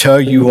don't have to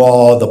tell you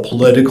all the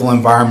political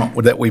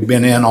environment that we've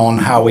been in on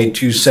Highway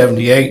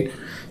 278,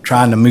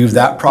 trying to move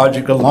that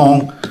project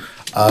along.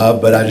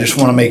 But I just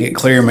want to make it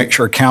clear, make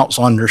sure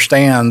council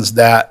understands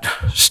that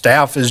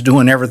staff is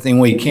doing everything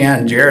we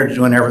can, Jared's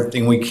doing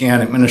everything we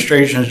can,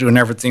 administration is doing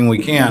everything we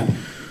can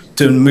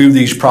to move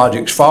these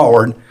projects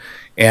forward.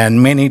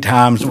 And many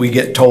times we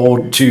get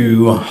told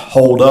to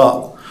hold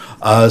up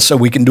so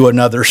we can do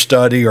another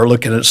study or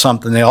look at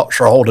something else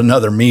or hold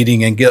another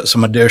meeting and get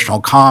some additional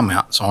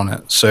comments on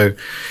it. So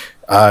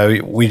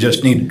we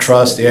just need to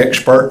trust the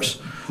experts.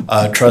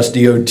 Trust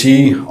DOT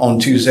on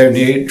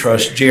 278,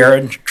 trust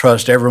Jared,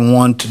 trust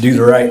everyone to do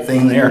the right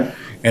thing there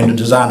and to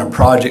design a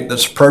project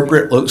that's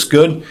appropriate, looks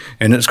good,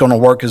 and it's going to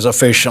work as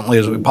efficiently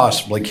as we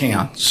possibly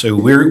can. So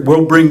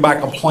we'll bring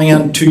back a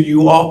plan to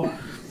you all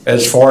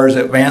as far as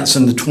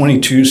advancing the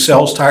 22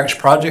 sales tax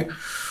project,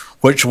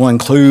 which will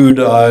include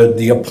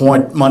the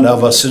appointment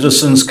of a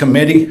citizens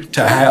committee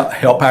to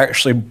help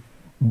actually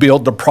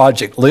build the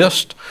project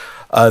list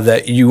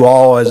that you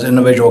all as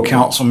individual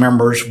council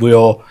members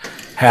will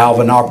have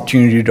an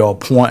opportunity to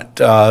appoint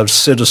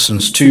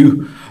citizens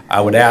to. I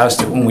would ask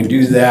that when we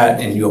do that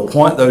and you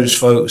appoint those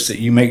folks, that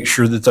you make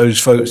sure that those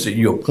folks that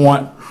you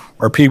appoint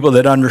are people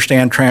that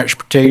understand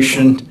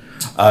transportation,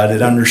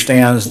 that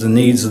understands the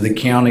needs of the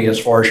county as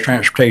far as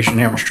transportation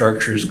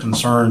infrastructure is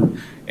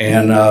concerned,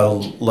 and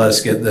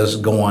let's get this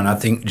going. I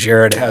think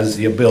Jared has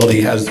the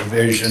ability, has the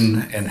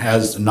vision, and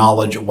has the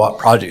knowledge of what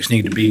projects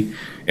need to be,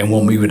 and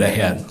we'll move it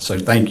ahead. So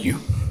thank you.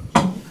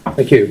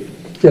 Thank you.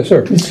 Yes,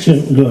 sir. Mr.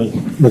 Chairman, go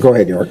ahead. Go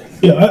ahead, York.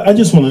 Yeah, I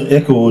just want to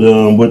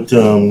echo what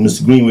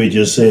Mr. Greenway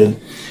just said,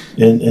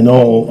 and in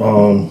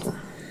all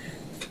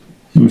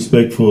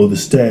respect for the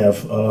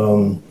staff.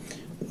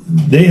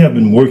 They have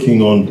been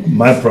working on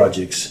my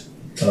projects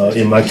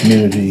in my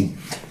community.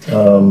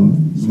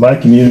 My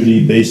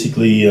community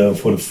basically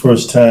for the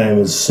first time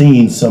has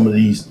seen some of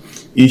these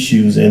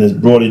issues and has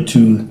brought it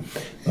to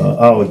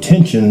our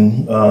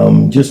attention.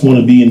 Just want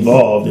to be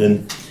involved,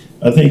 and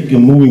I think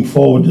moving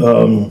forward,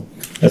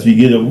 as we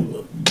get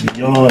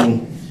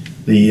beyond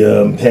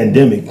the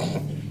pandemic,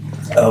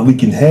 we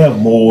can have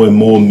more and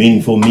more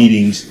meaningful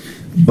meetings.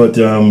 But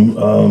a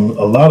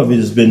lot of it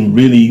has been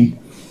really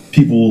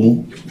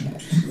people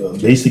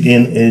basically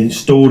and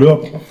stored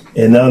up,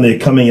 and now they're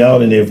coming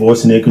out and they're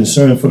voicing their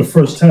concern for the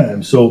first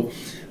time. So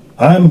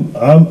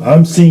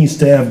I'm seeing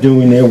staff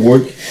doing their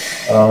work.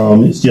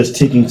 It's just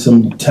taking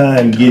some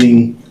time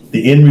getting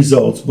the end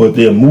results, but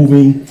they're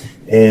moving.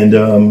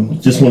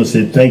 And just want to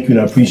say thank you,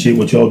 and I appreciate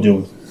what y'all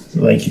doing.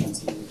 Thank you.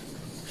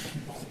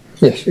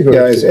 Yes.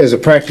 Yeah, as a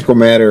practical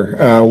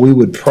matter, we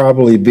would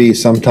probably be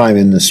sometime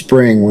in the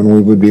spring when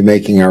we would be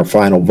making our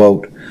final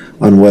vote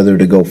on whether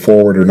to go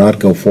forward or not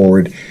go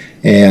forward.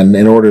 And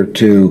in order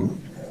to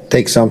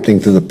take something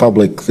to the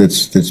public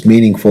that's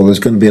meaningful, there's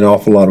going to be an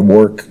awful lot of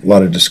work, a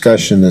lot of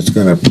discussion that's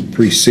going to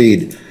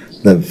precede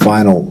the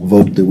final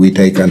vote that we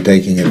take on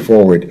taking it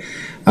forward.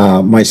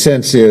 My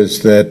sense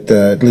is that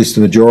at least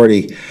the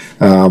majority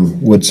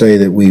would say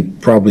that we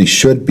probably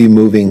should be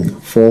moving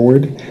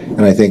forward,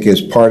 and I think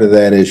as part of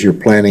that, as you're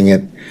planning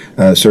it,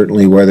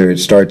 certainly whether it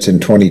starts in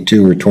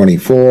 22 or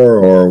 24,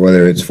 or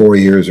whether it's 4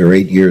 years or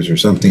 8 years or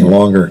something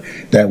longer,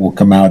 that will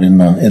come out in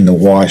the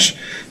wash.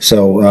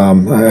 So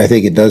I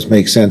think it does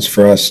make sense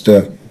for us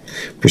to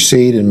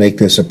proceed and make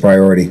this a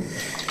priority.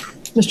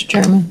 Mr.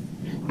 Chairman.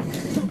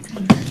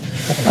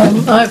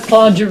 I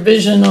applaud your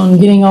vision on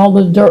getting all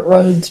the dirt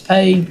roads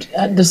paved.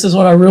 This is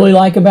what I really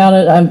like about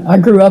it. I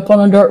grew up on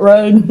a dirt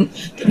road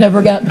that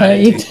never got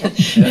paved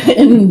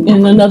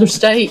in another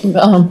state.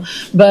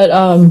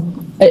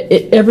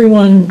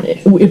 Everyone,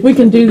 if we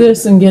can do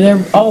this and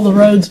get all the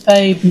roads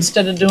paved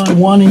instead of doing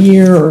one a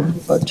year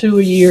or two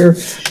a year,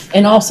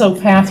 and also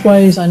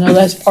pathways, I know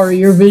that's part of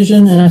your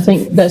vision, and I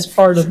think that's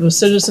part of the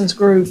citizens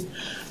group.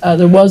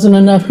 There wasn't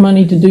enough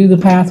money to do the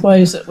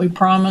pathways that we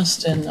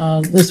promised,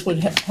 and this would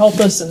help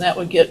us, and that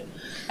would get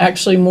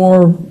actually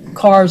more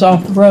cars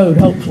off the road,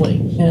 hopefully,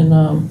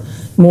 and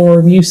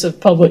more use of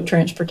public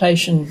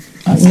transportation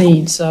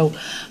needs. So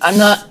I'm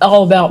not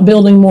all about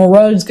building more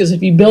roads, because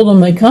if you build them,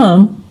 they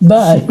come,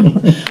 but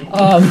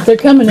they're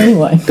coming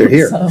anyway. They're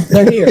here. So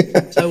they're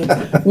here. So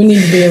we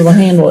need to be able to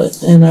handle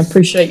it, and I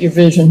appreciate your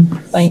vision.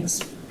 Thanks.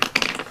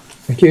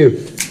 Thank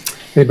you.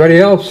 Anybody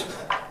else?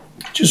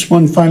 Just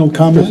one final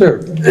comment. Yes, sir.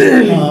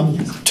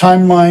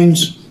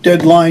 Timelines,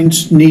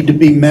 deadlines need to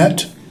be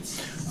met.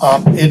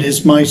 It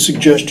is my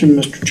suggestion,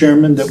 Mr.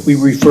 Chairman, that we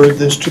refer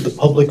this to the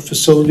Public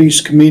Facilities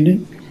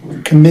Committee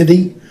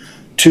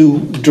to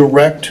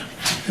direct,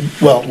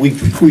 well,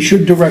 we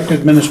should direct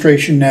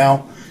administration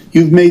now.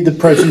 You've made the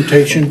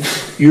presentation.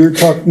 You're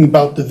talking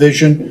about the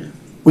vision.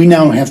 We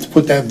now have to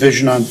put that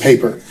vision on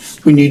paper.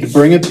 We need to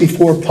bring it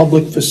before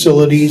Public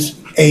Facilities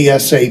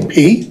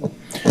ASAP,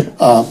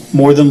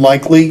 more than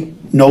likely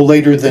no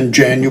later than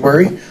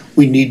January.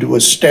 We need to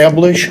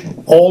establish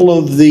all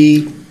of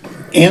the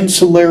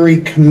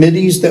ancillary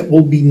committees that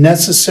will be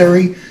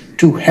necessary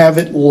to have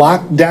it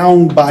locked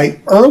down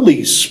by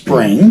early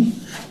spring,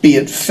 be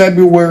it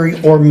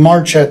February or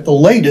March at the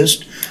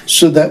latest,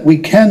 so that we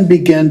can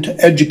begin to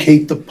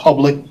educate the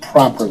public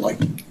properly.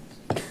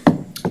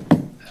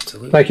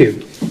 Absolutely. Thank you.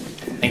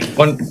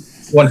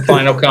 One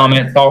final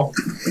comment, Paul.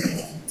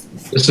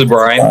 This is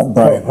Brian.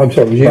 Brian. I'm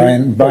sorry, was you?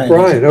 Brian.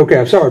 Brian, okay,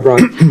 I'm sorry,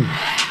 Brian.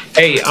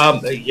 Hey,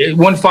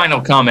 one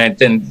final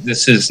comment, and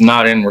this is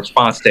not in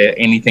response to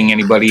anything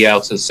anybody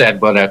else has said,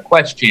 but a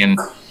question,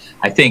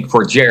 I think,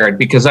 for Jared,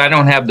 because I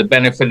don't have the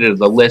benefit of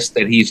the list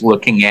that he's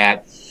looking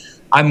at.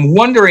 I'm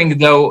wondering,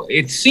 though,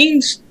 it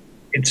seems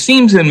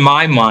in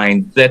my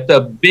mind that the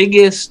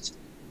biggest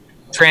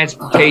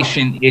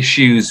transportation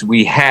issues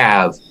we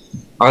have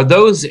are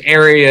those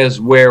areas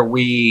where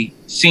we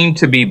seem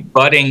to be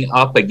butting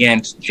up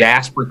against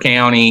Jasper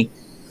County,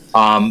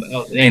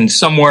 and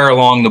somewhere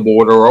along the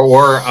border,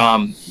 or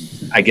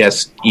I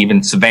guess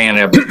even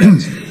Savannah, but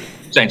that's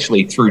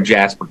essentially through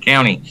Jasper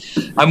County.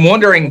 I'm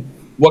wondering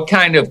what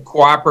kind of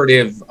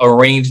cooperative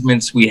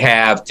arrangements we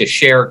have to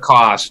share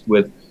cost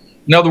with,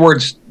 in other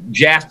words,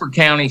 Jasper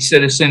County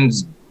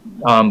citizens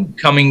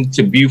coming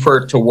to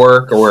Beaufort to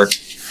work, or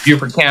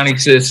Beaufort County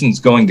citizens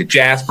going to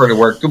Jasper to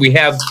work. Do we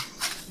have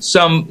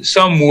some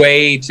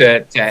way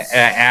to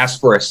ask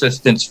for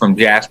assistance from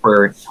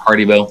Jasper,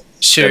 Hardyville?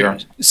 Sure.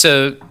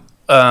 So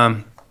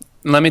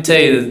let me tell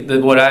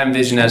you what I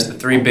envision as the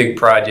three big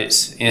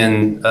projects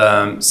in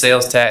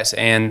sales tax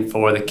and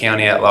for the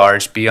county at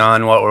large,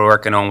 beyond what we're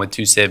working on with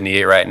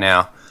 278 right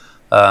now.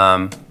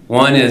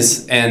 One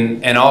is,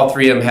 and all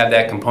three of them have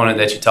that component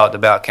that you talked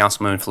about,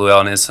 Councilman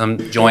Fluell, and is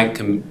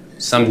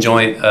some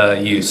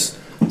joint use.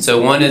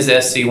 So one is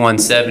SC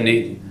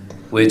 170,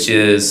 which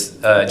is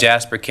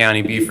Jasper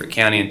County, Beaufort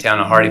County, and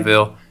Town of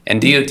Hardyville,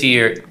 and DOT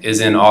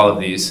is in all of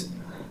these.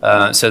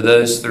 So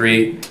those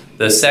three.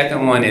 The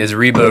second one is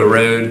Rebo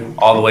Road,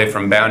 all the way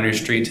from Boundary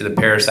Street to the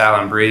Paris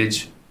Island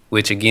Bridge,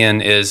 which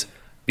again is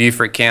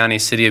Beaufort County,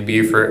 City of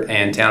Beaufort,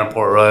 and Town of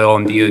Port Royal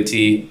and DOT.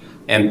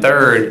 And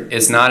third,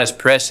 it's not as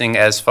pressing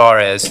as far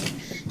as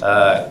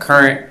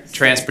current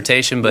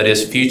transportation, but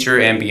is future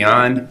and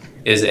beyond,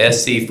 is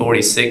SC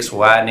 46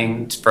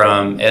 widening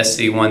from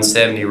SC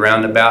 170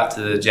 roundabout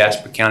to the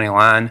Jasper County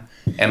line.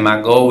 And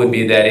my goal would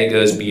be that it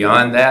goes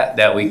beyond that,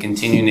 that we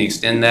continue to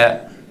extend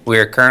that. We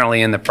are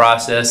currently in the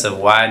process of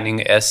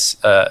widening US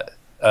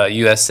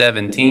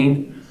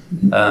 17.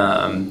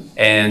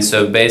 And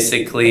so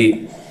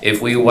basically, if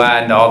we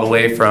widened all the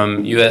way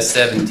from US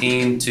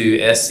 17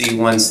 to SC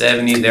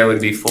 170, there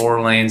would be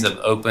 4 lanes of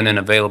open and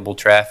available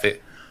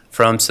traffic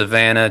from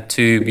Savannah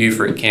to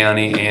Beaufort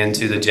County and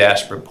to the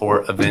Jasper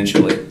Port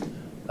eventually.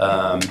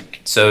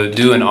 So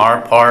doing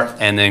our part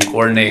and then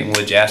coordinating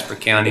with Jasper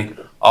County,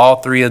 all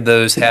three of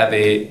those have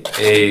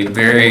a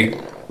very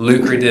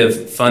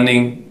lucrative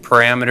funding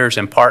parameters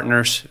and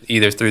partners,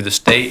 either through the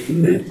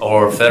state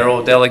or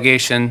federal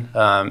delegation.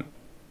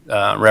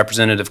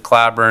 Representative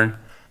Clyburn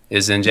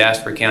is in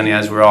Jasper County,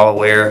 as we're all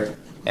aware,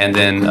 and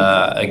then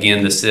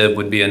again the SIB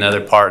would be another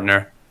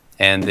partner,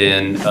 and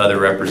then other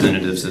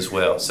representatives as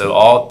well. So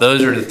all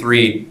those are the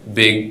three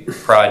big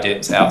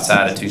projects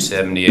outside of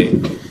 278.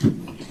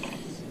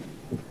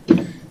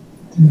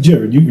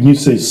 Jared, when you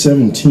say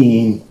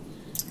 17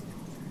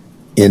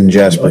 in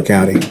Jasper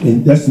County,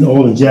 and that's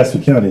all in Jasper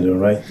County, though,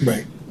 right?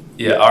 Right.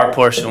 Yeah, our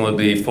portion would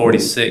be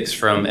 46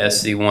 from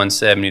SC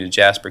 170 to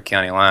Jasper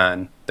County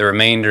line. The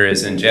remainder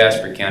is in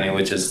Jasper County,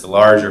 which is the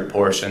larger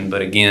portion.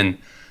 But again,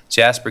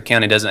 Jasper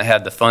County doesn't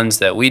have the funds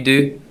that we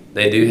do.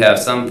 They do have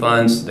some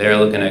funds. They're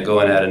looking at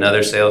going at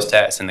another sales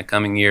tax in the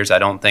coming years. I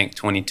don't think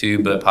 22,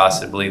 but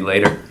possibly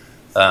later.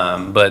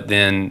 But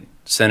then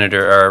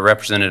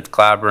Representative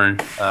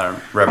Clyburn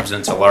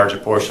represents a larger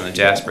portion of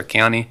Jasper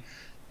County.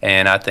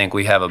 And I think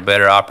we have a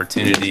better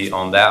opportunity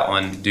on that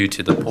one due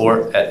to the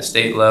port at the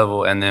state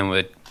level, and then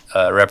with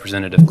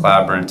Representative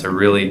Clyburn to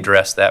really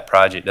dress that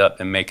project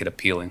up and make it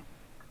appealing.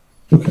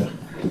 Okay.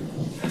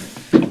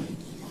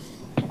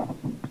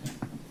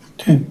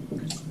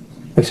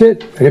 That's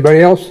it.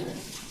 Anybody else?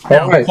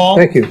 All right, Paul,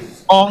 thank you.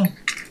 Paul,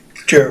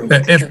 Gerald.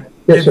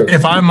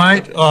 If I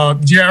might,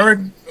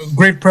 Jared,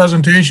 great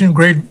presentation,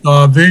 great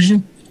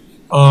vision.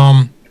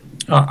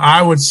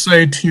 I would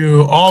say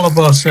to all of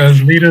us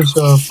as leaders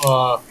of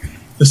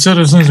the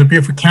citizens of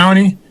Beaufort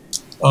County,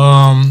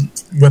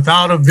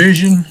 without a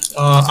vision,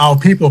 our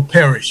people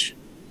perish.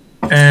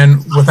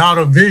 And without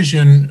a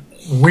vision,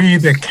 we,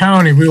 the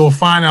county, we will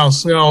find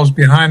ourselves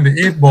behind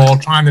the 8 ball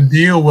trying to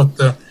deal with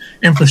the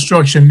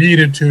infrastructure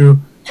needed to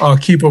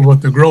keep up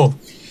with the growth.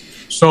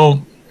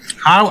 So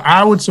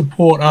I would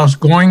support us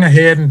going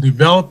ahead and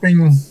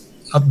developing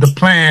the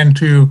plan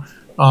to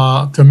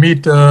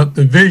meet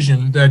the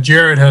vision that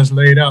Jared has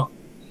laid out.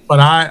 But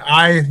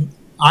I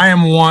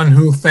am one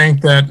who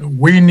think that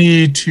we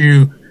need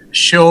to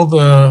show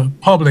the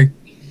public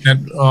that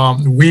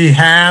we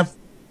have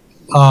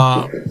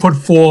put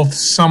forth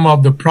some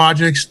of the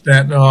projects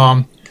that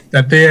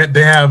that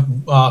they have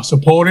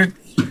supported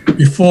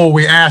before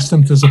we ask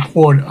them to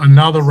support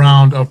another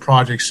round of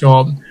projects.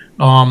 So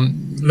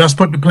let's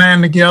put the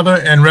plan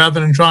together, and rather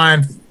than try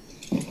and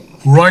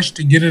rush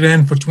to get it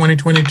in for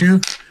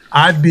 2022,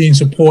 I'd be in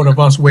support of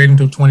us waiting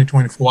until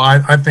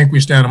 2024. I think we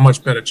stand a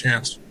much better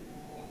chance.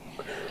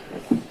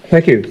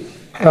 Thank you.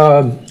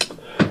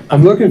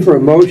 I'm looking for a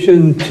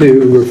motion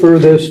to refer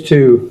this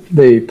to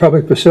the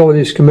Public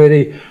Facilities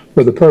Committee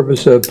for the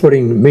purpose of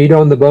putting meat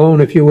on the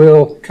bone, if you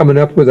will, coming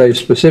up with a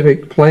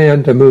specific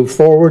plan to move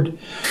forward.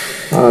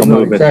 I'm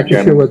not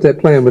exactly sure what that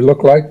plan would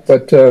look like,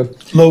 but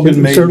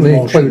Logan made certainly the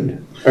motion.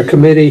 include a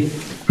committee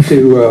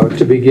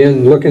to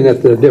begin looking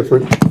at the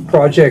different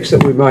projects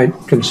that we might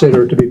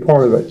consider to be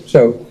part of it.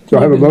 So, do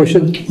I have a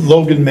motion?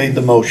 Logan made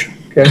the motion.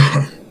 Okay.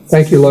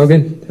 Thank you,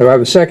 Logan. Do I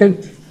have a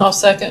second? I'll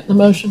second the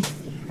motion.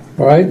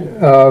 All right.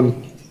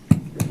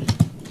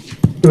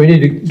 Do we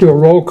need to do a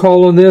roll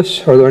call on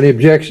this? Are there any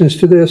objections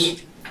to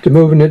this, to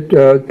moving it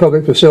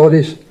public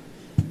facilities?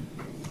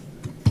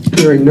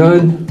 Hearing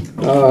none.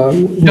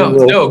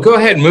 No, go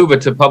ahead and move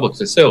it to public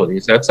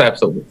facilities. That's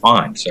absolutely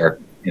fine, sir,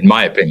 in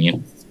my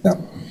opinion. Yeah.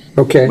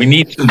 Okay. We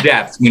need some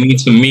depth. We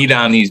need some meat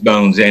on these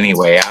bones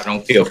anyway. I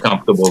don't feel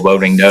comfortable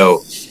voting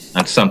no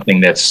on something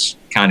that's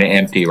kind of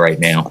empty right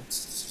now.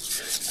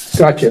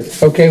 Gotcha.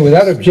 Okay,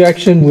 without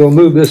objection, we'll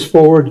move this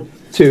forward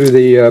to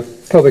the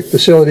Public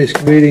Facilities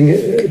Committee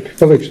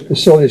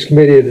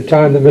at a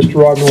time that Mr.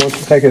 Rodman wants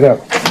to take it up,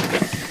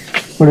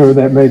 whenever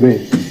that may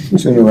be.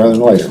 Sooner rather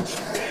than later.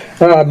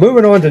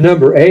 Moving on to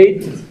number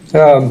 8.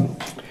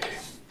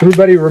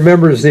 Everybody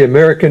remembers the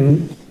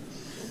American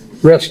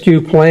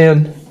Rescue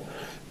Plan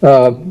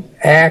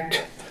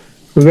Act.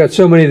 We've got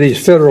so many of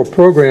these federal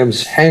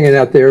programs hanging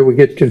out there, we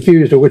get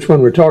confused of which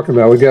one we're talking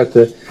about. We've got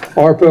the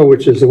ARPA,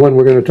 which is the one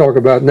we're going to talk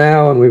about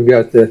now, and we've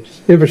got the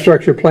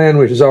infrastructure plan,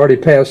 which has already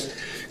passed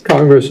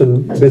Congress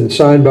and been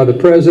signed by the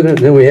president.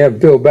 And then we have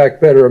Build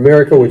Back Better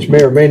America, which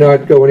may or may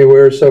not go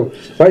anywhere. So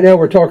right now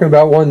we're talking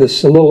about one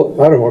that's a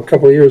little, I don't know, a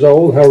couple of years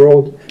old, however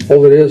old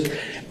it is.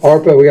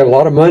 ARPA, we got a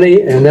lot of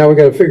money, and now we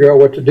got to figure out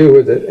what to do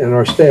with it. And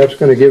our staff's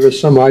going to give us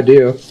some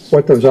idea of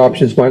what those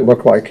options might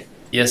look like.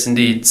 Yes,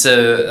 indeed.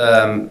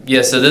 So,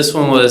 so this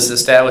one was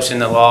established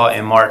into law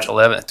in March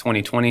 11th,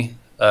 2020.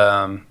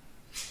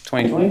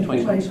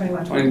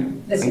 2021.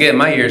 I'm getting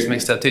my years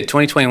mixed up too.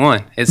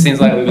 2021. It seems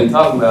like we've been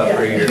talking about it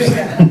for years.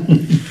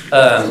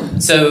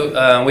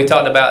 We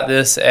talked about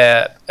this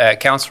at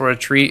council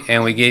retreat,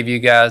 and we gave you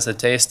guys a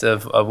taste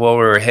of where we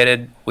were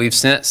headed. We've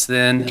since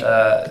then,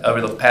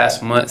 over the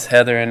past month,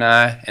 Heather and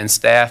I and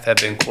staff have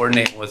been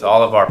coordinating with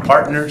all of our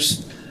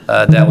partners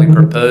that we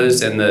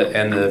proposed and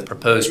the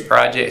proposed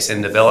projects,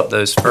 and develop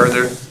those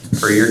further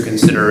for your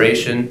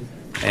consideration.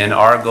 And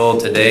our goal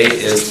today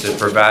is to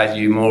provide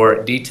you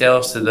more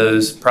details to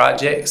those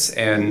projects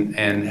and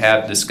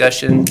have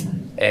discussion,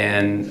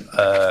 and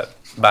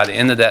by the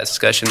end of that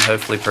discussion,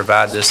 hopefully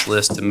provide this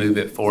list to move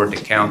it forward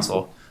to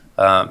council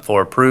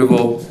for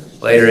approval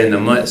later in the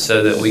month,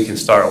 so that we can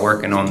start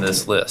working on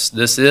this list.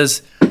 This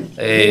is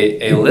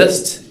a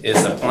list,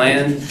 it's a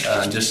plan,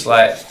 just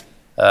like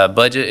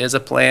budget is a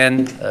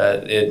plan.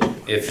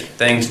 If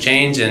things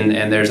change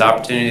and there's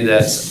opportunity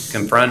that's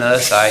confront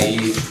us,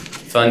 i.e.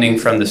 funding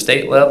from the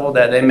state level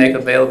that they make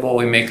available,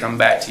 we may come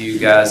back to you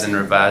guys and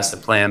revise the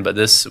plan. But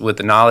this, with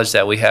the knowledge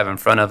that we have in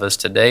front of us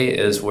today,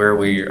 is where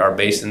we are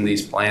basing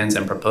these plans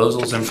and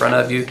proposals in front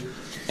of you.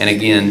 And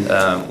again,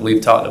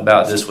 we've talked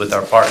about this with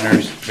our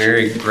partners,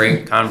 very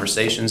great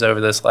conversations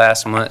over this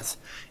last month.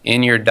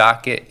 In your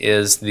docket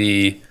is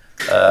the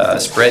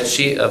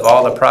spreadsheet of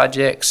all the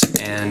projects,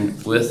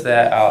 and with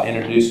that, I'll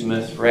introduce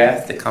Ms.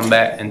 Rath to come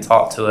back and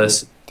talk to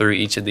us through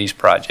each of these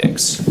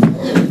projects.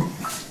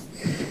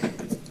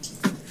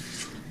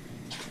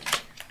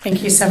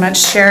 Thank you so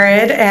much,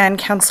 Jared and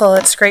Council.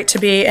 It's great to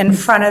be in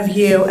front of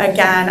you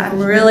again. I'm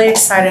really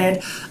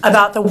excited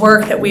about the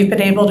work that we've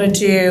been able to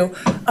do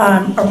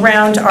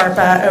around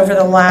ARPA over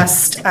the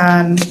last,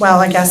 well,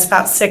 I guess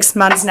about 6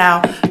 months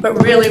now.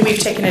 But really, we've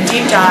taken a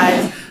deep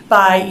dive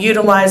by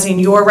utilizing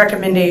your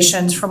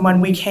recommendations from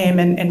when we came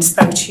and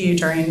spoke to you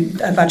during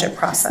a budget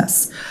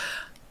process.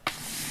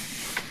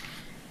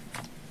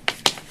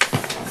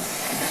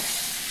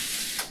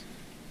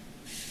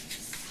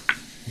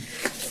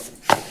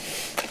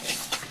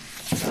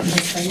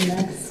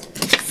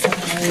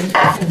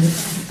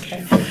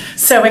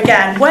 So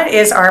again, what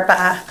is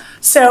ARPA?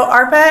 So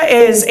ARPA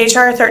is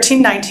HR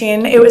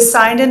 1319. It was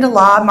signed into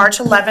law March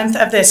 11th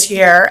of this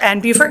year, and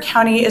Beaufort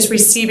County is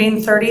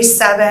receiving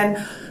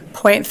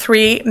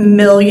 $37.3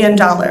 million.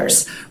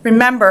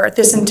 Remember,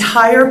 this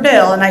entire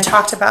bill, and I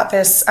talked about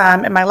this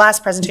in my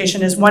last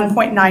presentation, is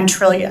 $1.9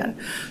 trillion.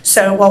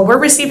 So while we're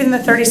receiving the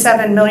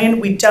 $37 million,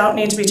 we don't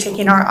need to be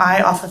taking our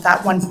eye off of that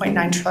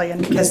 $1.9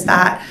 trillion, because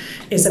that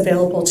is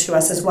available to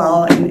us as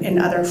well in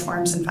other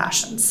forms and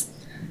fashions.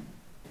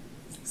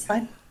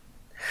 Slide.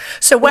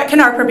 So what can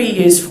ARPA be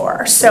used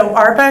for? So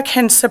ARPA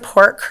can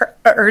support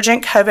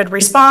urgent COVID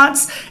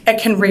response. It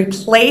can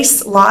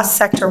replace lost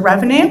sector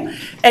revenue.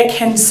 It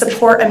can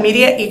support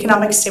immediate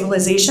economic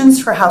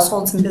stabilizations for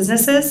households and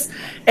businesses.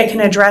 It can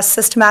address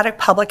systematic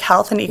public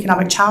health and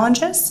economic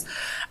challenges.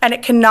 And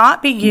it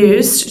cannot be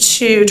used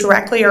to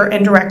directly or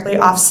indirectly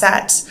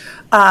offset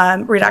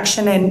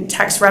reduction in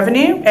tax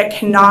revenue. It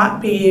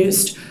cannot be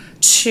used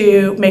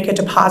to make a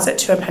deposit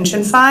to a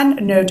pension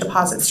fund, no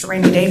deposits to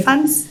rainy day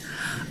funds.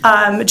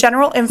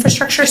 General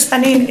infrastructure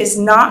spending is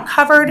not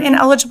covered in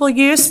eligible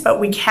use, but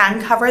we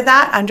can cover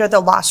that under the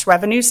lost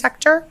revenue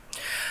sector.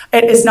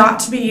 It is not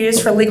to be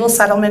used for legal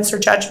settlements or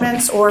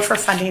judgments or for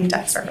funding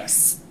debt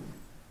service.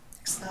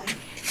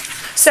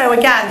 So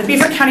again, the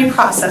Beaufort County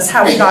process,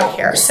 how we got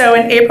here. So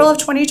in April of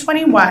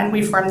 2021,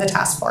 we formed the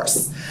task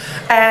force.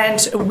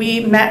 And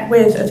we met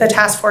with the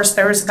task force.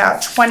 There was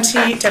about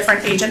 20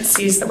 different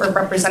agencies that were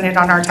represented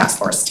on our task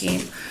force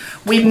team.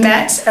 We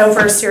met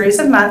over a series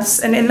of months,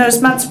 and in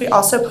those months, we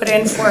also put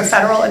in for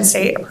federal and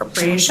state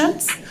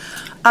appropriations.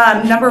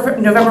 November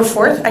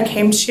 4th, I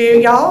came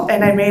to y'all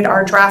and I made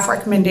our draft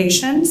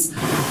recommendations,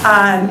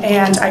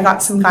 and I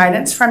got some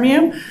guidance from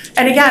you.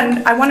 And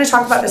again, I want to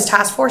talk about this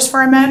task force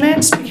for a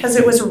moment because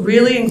it was a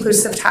really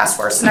inclusive task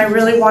force, and I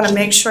really want to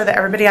make sure that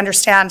everybody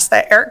understands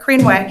that Eric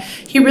Greenway,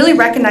 he really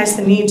recognized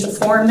the need to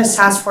form this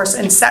task force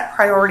and set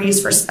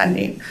priorities for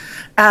spending.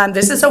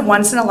 This is a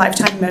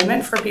once-in-a-lifetime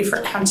moment for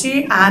Beaufort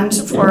County and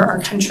for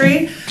our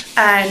country,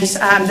 and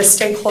the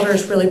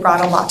stakeholders really brought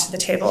a lot to the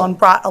table and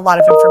brought a lot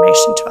of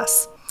information to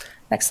us.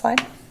 Next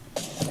slide.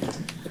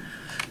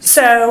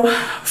 So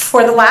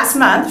for the last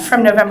month,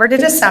 from November to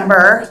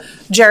December,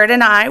 Jared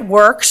and I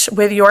worked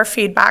with your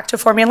feedback to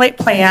formulate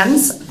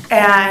plans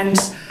and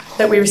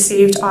that we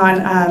received on,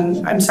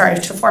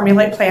 to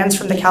formulate plans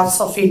from the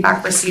council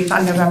feedback received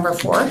on November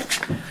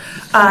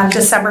 4th.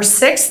 December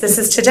 6th, this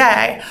is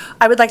today,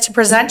 I would like to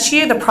present to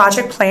you the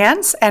project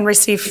plans and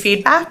receive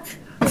feedback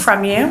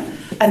from you.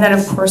 And then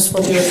of course,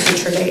 we'll do a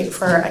future date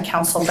for a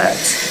council vote.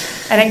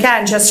 And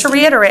again, just to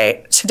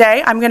reiterate,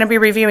 today I'm going to be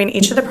reviewing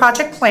each of the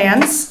project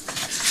plans,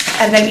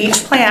 and then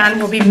each plan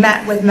will be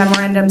met with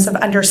memorandums of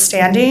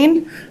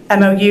understanding,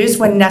 MOUs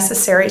when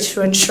necessary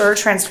to ensure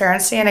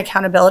transparency and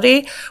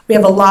accountability. We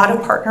have a lot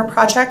of partner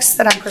projects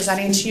that I'm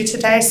presenting to you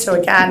today, so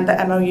again, the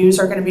MOUs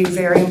are going to be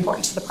very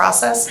important to the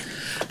process.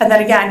 And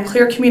then again,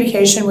 clear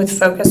communication with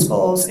focus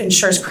goals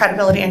ensures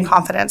credibility and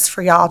confidence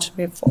for y'all to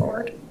move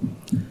forward.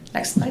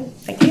 Next slide,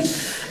 thank you.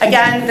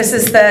 Again, this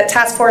is the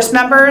task force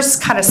members,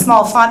 kind of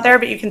small font there,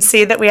 but you can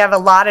see that we have a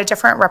lot of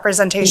different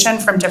representation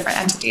from different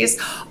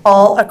entities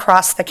all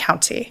across the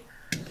county.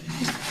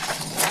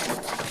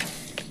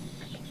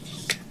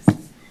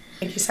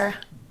 Thank you, Sarah.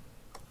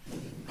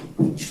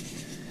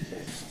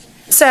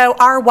 So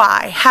our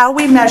why, how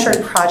we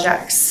measured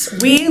projects.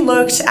 We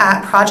looked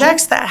at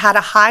projects that had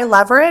a high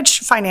leverage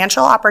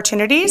financial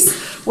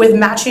opportunities with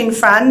matching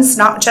funds,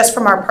 not just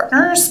from our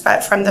partners,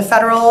 but from the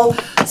federal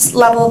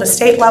level, the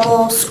state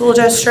level, school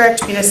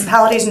district,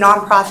 municipalities,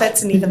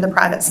 nonprofits, and even the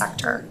private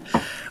sector.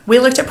 We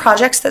looked at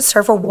projects that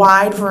serve a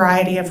wide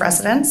variety of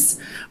residents.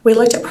 We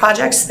looked at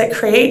projects that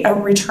create a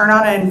return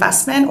on an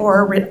investment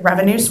or a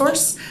revenue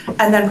source,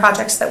 and then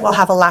projects that will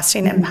have a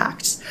lasting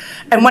impact.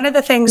 And one of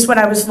the things when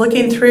I was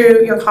looking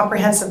through your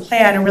comprehensive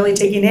plan and really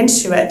digging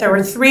into it, there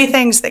were three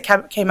things that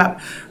came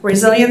up: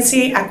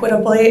 resiliency,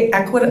 equitable,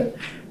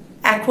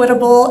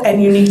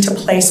 and unique to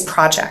place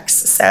projects.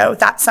 So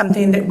that's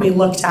something that we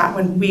looked at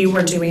when we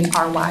were doing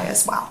our why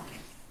as well.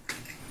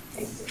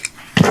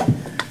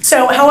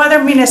 So how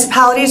other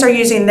municipalities are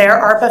using their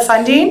ARPA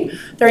funding,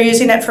 they're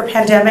using it for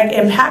pandemic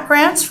impact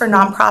grants for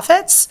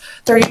nonprofits.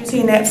 They're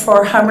using it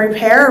for home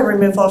repair or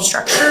removal of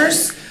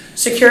structures,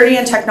 security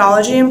and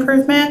technology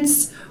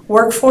improvements,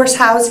 workforce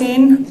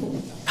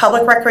housing,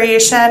 public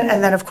recreation,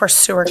 and then of course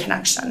sewer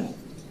connection.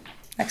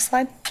 Next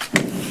slide.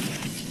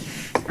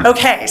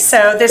 Okay,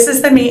 so this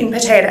is the meat and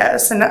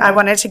potatoes, and I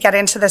wanted to get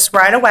into this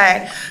right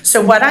away.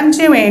 So what I'm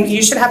doing,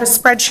 you should have a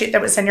spreadsheet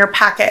that was in your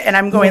packet, and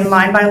I'm going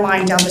line by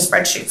line down the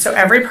spreadsheet. So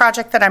every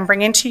project that I'm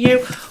bringing to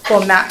you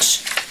will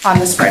match on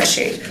the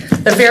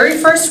spreadsheet. The very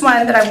first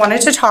one that I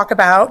wanted to talk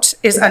about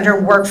is under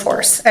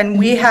workforce, and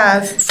we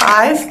have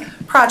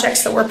 5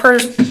 projects that we're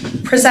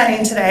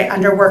presenting today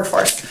under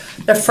workforce.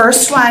 The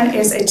first one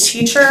is a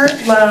teacher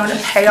loan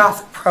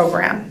payoff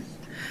program,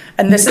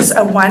 and this is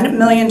a $1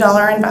 million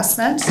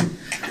investment.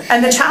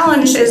 And the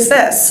challenge is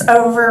this: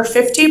 over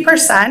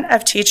 50%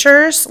 of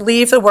teachers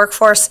leave the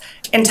workforce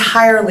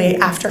entirely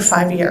after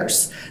 5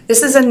 years.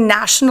 This is a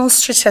national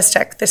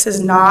statistic. This is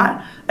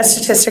not a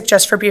statistic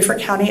just for Beaufort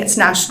County, it's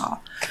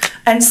national.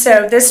 And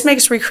so this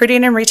makes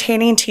recruiting and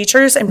retaining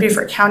teachers in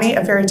Beaufort County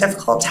a very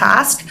difficult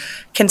task,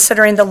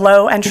 considering the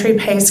low entry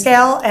pay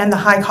scale and the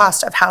high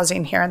cost of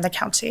housing here in the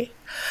county.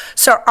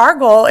 So our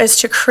goal is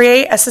to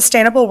create a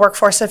sustainable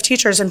workforce of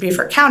teachers in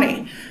Beaufort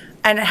County.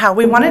 And how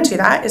we want to do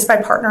that is by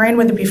partnering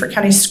with the Beaufort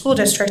County School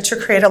District to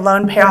create a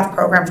loan payoff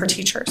program for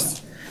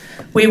teachers.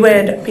 We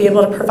would be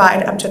able to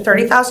provide up to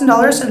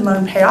 $30,000 in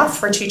loan payoff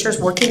for teachers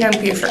working in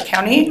Beaufort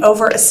County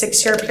over a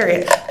 6-year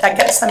period. That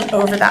gets them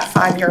over that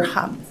 5-year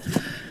hump.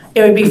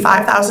 It would be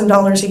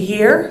 $5,000 a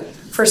year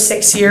for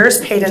 6 years,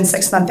 paid in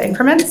 6-month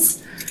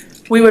increments.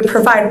 We would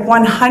provide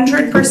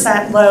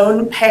 100%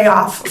 loan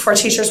payoff for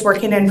teachers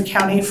working in the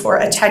county for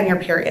a 10-year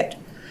period.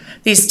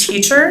 These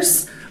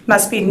teachers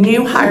must be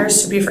new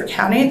hires to Beaufort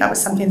County. That was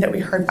something that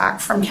we heard back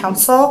from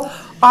council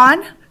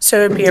on.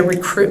 So it would be a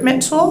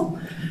recruitment tool.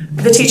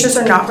 The teachers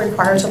are not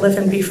required to live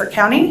in Beaufort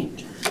County,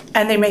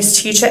 and they may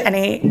teach at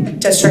any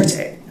district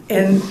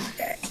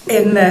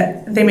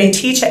they may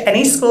teach at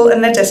any school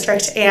in the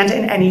district and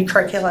in any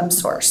curriculum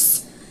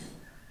source.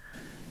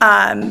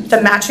 The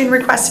matching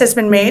request has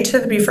been made to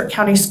the Beaufort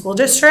County School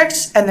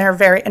District, and they're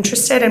very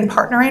interested in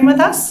partnering with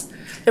us.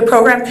 The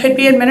program could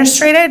be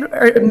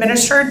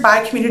administered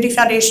by Community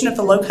Foundation of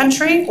the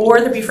Lowcountry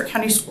or the Beaufort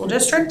County School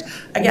District.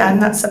 Again,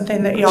 that's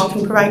something that y'all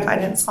can provide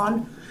guidance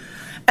on.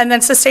 And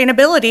then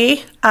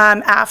sustainability,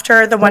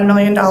 after the $1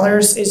 million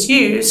is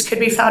used, could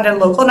be found in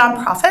local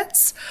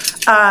nonprofits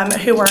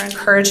who are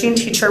encouraging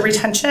teacher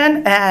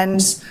retention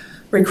and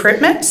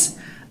recruitment,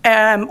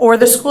 or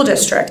the school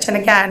district. And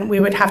again, we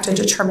would have to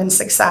determine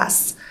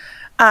success.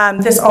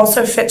 This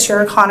also fits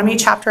your economy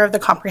chapter of the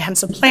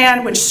comprehensive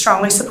plan, which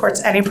strongly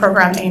supports any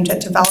program aimed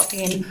at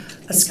developing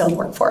a skilled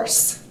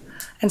workforce.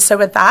 And so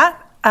with that,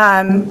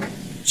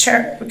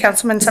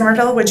 Councilman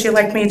Somerville, would you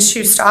like me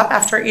to stop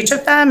after each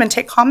of them and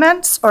take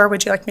comments, or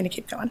would you like me to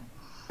keep going?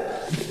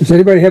 Does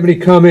anybody have any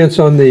comments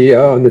on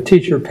the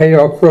teacher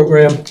payoff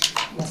program?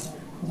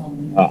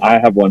 I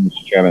have one,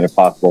 Mr. Chairman, if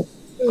possible.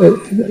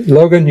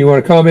 Logan, you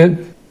want to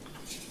comment?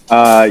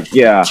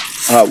 Yeah.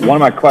 One of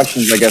my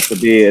questions, I guess,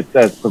 would be, it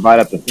says provide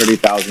up to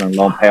 $30,000 in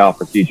loan payoff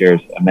for teachers,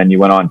 and then you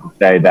went on to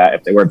say that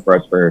if they worked for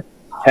us for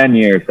 10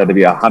 years, that would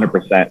be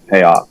 100%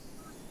 payoff.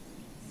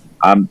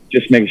 I'm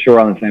just making sure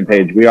we're on the same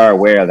page. We are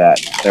aware that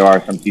there are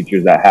some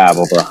teachers that have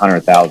over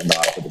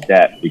 $100,000 of the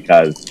debt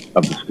because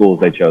of the schools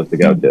they chose to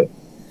go to.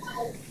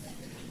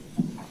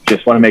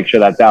 Just want to make sure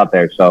that's out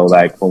there. So,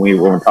 like, when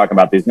we're talking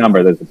about these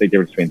numbers, there's a big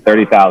difference between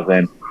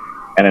 30,000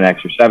 and an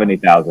extra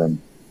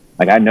 70,000.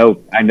 Like, I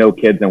know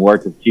kids and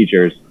worked with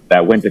teachers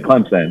that went to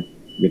Clemson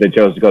because they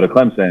chose to go to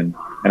Clemson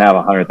and have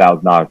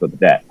 $100,000 of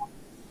debt.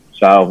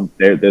 So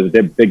there's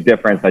a big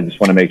difference. I just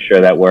want to make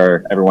sure that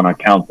everyone on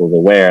council is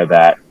aware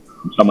that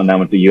someone that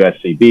went to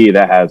USCB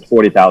that has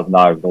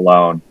 $40,000 of the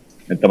loan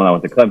and someone that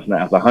went to Clemson that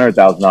has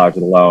 $100,000 of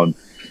the loan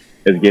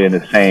is getting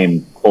the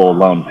same full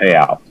loan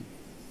payout.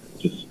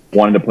 Just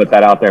wanted to put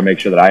that out there, make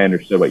sure that I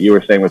understood what you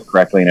were saying was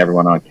correctly and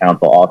everyone on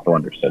council also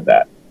understood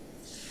that.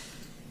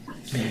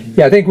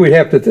 Yeah, I think we'd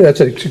have to,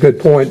 that's a good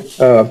point,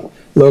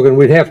 Logan.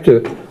 We'd have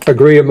to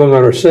agree among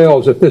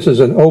ourselves if this is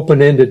an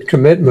open-ended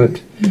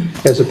commitment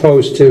as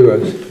opposed to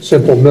a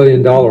simple $1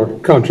 million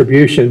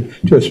contribution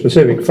to a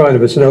specific fund.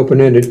 If it's an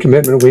open-ended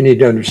commitment, we need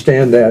to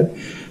understand that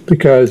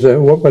because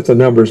what the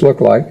numbers look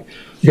like.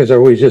 Because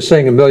are we just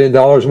saying $1 million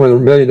when the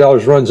 $1 million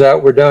runs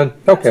out, we're done?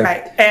 Okay.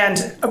 That's right.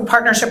 And a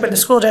partnership with the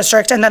school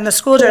district, and then the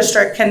school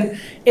district can,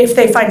 if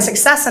they find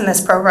success in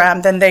this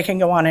program, then they can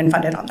go on and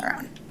fund it on their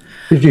own.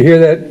 Did you hear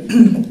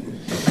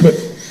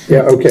that?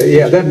 Yeah, okay,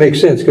 yeah, that makes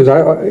sense, because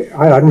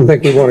I don't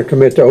think we want to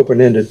commit to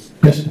open-ended.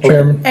 Mr.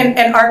 Chairman.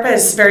 And ARPA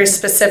is very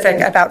specific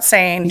about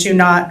saying do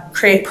not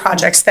create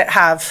projects that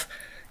have,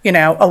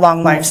 a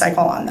long life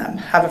cycle on them,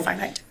 have a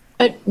finite.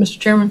 Mr.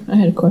 Chairman, I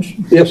had a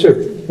question. Yes, sir.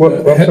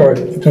 I'm sorry.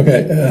 It's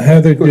okay.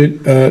 Heather,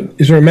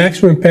 is there a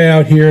maximum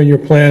payout here in your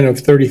plan of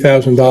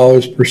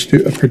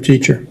 $30,000 per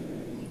teacher?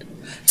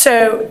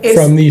 So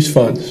from these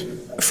funds?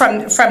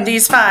 From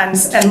these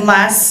funds,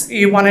 unless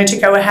you wanted to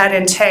go ahead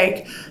and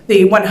take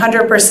the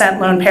 100%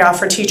 loan payoff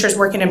for teachers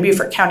working in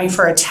Beaufort County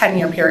for a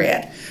 10-year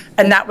period.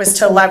 And that was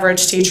to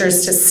leverage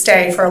teachers to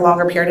stay for a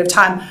longer period of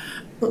time.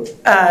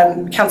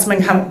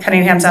 Councilman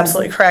Cunningham's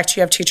absolutely correct.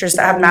 You have teachers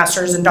that have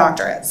masters and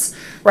doctorates,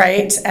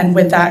 right? And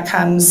with that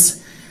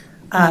comes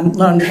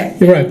loan pay.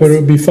 You're right, but it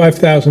would be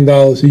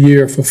 $5,000 a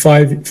year for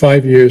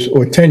five years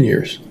or 10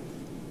 years.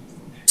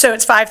 So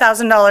it's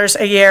 $5,000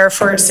 a year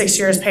for 6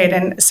 years paid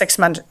in 6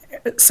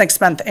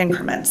 month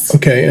increments.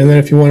 Okay, and then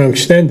if you want to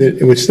extend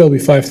it, it would still be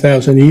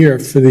 $5,000 a year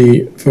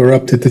for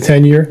up to the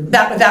 10-year.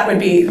 That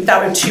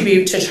would to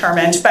be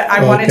determined, but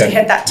I wanted to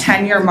hit that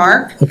 10-year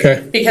mark.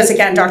 Okay. Because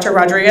again, Dr.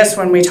 Rodriguez,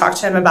 when we talked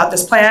to him about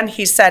this plan,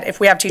 he said if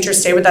we have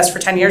teachers stay with us for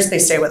 10 years, they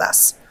stay with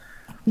us.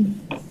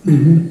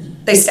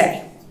 Mm-hmm. They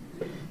stay.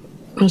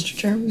 Mr.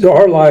 Chairman. So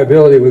our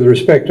liability with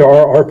respect to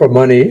our ARPA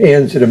money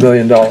ends at $1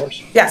 million.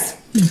 Yes.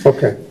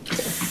 Okay.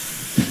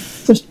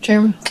 Mr.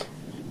 Chairman.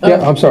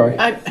 Yeah, I'm sorry.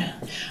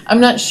 I'm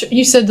not sure.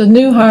 You said the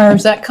new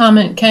hires. That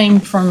comment came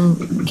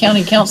from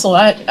County Council.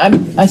 I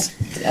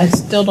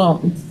still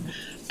don't.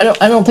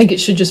 I don't think it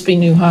should just be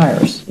new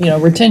hires.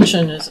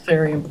 Retention is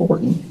very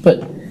important.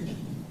 But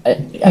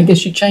I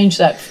guess you changed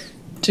that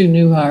to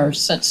new hires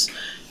since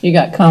you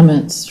got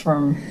comments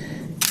from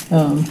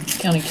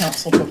County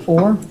Council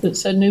before that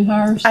said new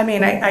hires. I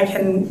mean,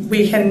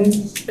 we can.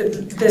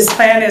 This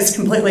plan is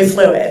completely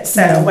fluid.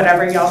 So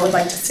whatever y'all would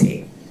like to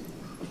see.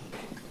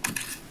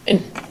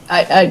 And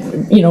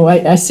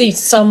I see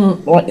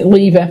some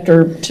leave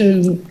after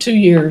two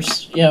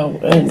years,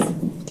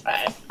 and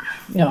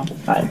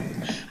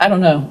I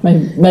don't know.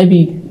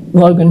 Maybe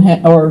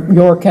Logan or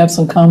York have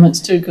some comments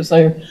too, because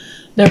they're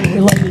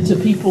related to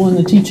people in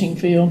the teaching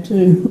field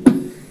too.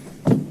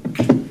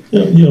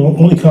 Yeah,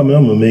 only comment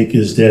I'm gonna make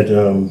is that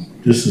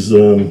this is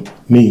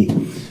me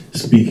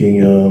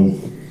speaking.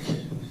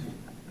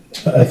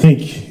 I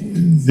think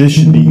this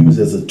should be used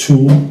as a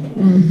tool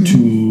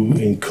to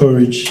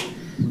encourage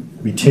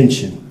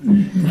retention.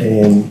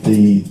 And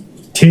the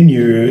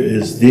tenure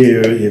is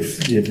there.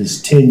 If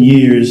it's 10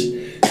 years,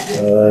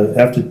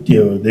 after,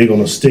 they're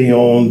going to stay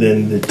on,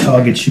 then the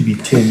target should be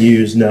 10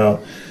 years. Now,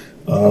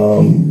 a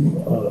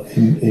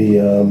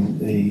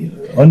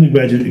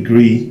undergraduate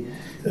degree,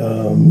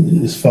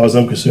 as far as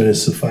I'm concerned,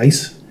 is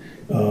suffice.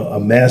 A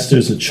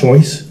master's a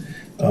choice,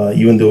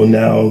 even though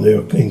now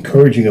they're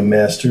encouraging a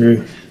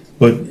master.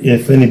 But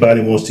if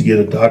anybody wants to get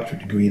a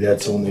doctorate degree,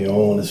 that's on their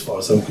own, as far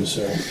as I'm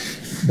concerned.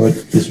 But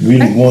it's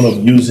really one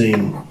of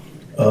using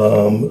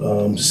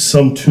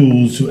some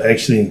tools to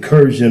actually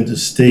encourage them to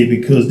stay,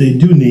 because they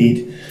do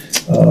need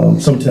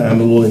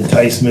sometimes a little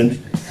enticement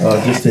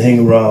just to hang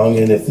around.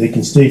 And if they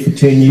can stay for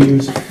 10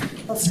 years,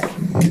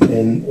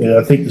 and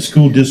I think the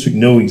school district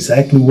know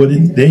exactly what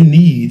they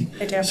need.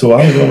 They do. So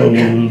I'm going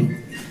to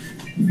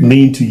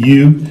lean to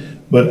you,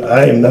 but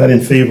I am not in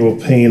favor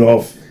of paying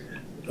off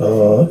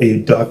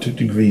a doctorate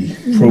degree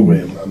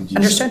program. I'm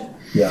just, Understood.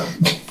 Yeah.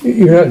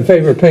 You're not in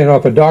favor of paying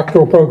off a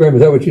doctoral program,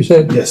 is that what you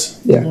said?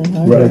 Yes. Yeah,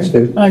 right,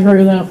 Steve. I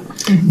agree with that.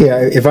 Yeah,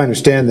 if I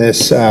understand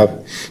this,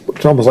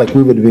 it's almost like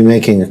we would be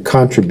making a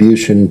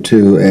contribution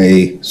to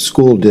a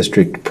school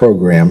district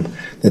program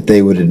that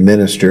they would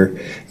administer,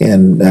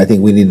 and I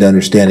think we need to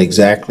understand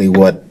exactly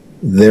what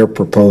they're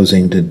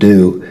proposing to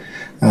do.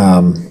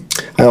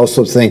 I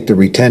also think the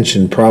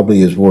retention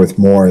probably is worth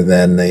more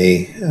than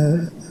the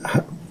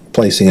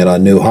placing it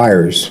on new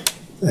hires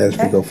as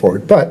we go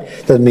forward. But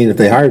it doesn't mean if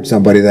they hired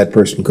somebody, that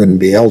person couldn't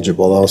be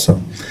eligible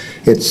also.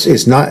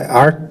 It's not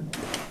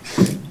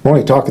we're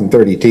only talking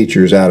 30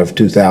 teachers out of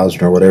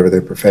 2,000 or whatever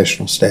their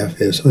professional staff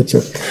is. So it's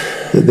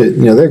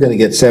they're going to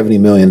get $70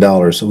 million,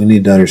 so we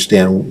need to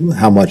understand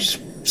how much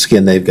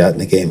skin they've got in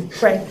the game.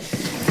 Right.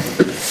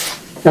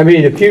 I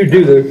mean, if you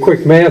do the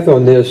quick math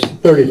on this,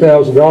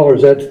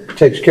 $30,000, that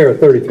takes care of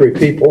 33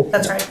 people.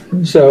 That's right.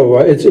 So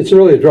it's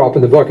really a drop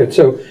in the bucket.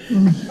 So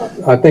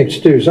I think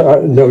Stu's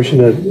notion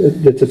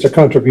that it's a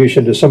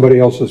contribution to somebody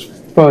else's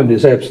fund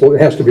is absolutely,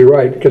 has to be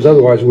right, because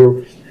otherwise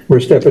we're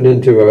stepping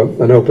into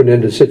an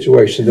open-ended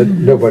situation that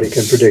nobody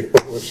can predict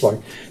what it looks like.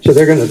 So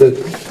they're going to,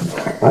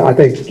 I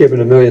think giving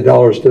 $1 million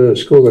to the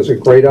school is a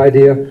great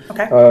idea.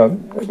 Okay.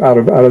 Out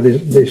of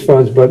these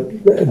funds,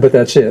 but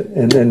that's it.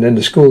 And then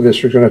the school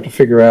district's going to have to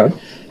figure out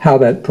how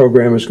that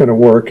program is going to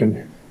work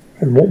and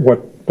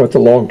what the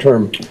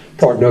long-term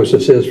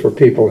prognosis is for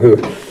people who,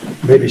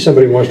 maybe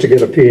somebody wants to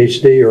get a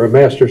PhD or a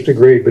master's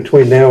degree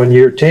between now and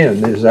year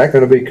 10. Is that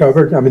going to be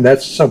covered? I mean,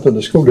 that's something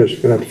the school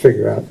district's going to have to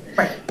figure out.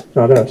 Right.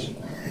 Not us.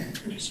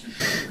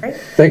 Great.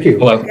 Thank you.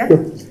 Hello. Yeah.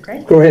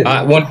 Great. Go ahead.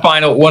 One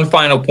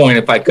final point,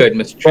 if I could,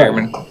 Mr.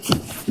 Chairman.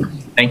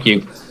 Thank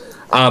you.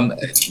 I'm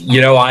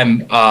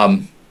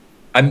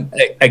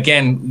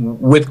again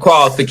with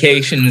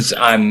qualifications.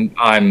 I'm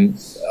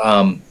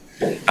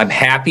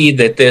happy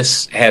that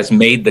this has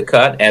made the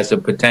cut as a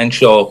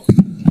potential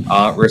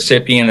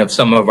recipient of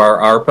some of our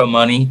ARPA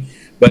money.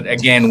 But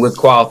again, with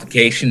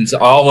qualifications,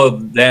 all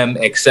of them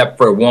except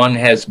for one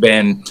has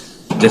been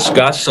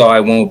discussed, so I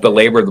won't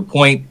belabor the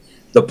point.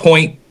 The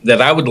point that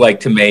I would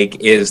like to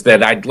make is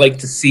that I'd like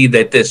to see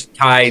that this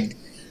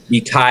be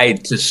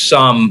tied to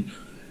some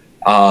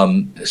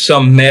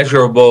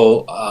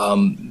measurable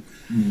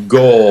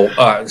goal,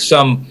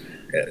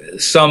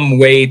 some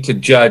way to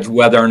judge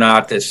whether or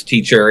not this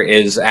teacher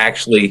is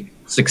actually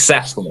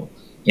successful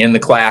in the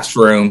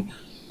classroom,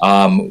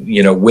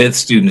 with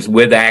students,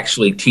 with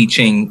actually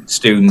teaching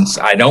students.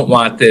 I don't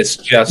want this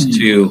just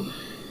to,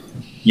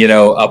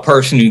 a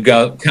person who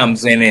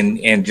comes in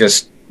and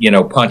just,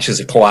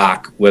 punches a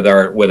clock with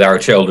our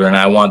children.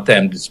 I want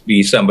them to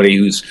be somebody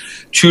who's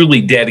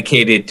truly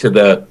dedicated to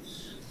the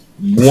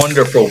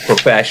wonderful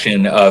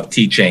profession of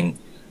teaching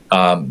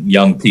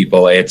young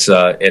people. It's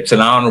an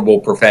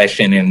honorable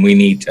profession, and we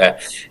need to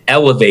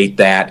elevate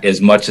that as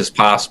much as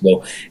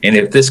possible. And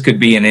if this could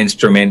be an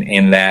instrument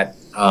in that,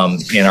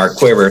 in our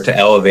quiver to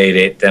elevate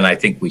it, then I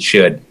think we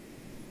should.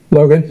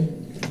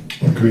 Logan?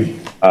 Agree.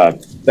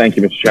 Thank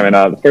you, Mr. Chairman.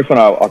 The first one,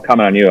 I'll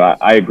comment on you.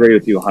 I agree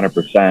with you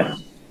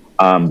 100%.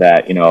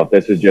 That, if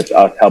this is just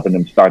us helping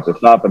them start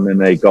this up and then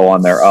they go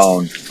on their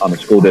own on the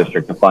school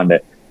district to fund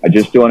it. I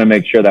just do want to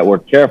make sure that we're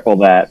careful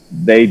that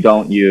they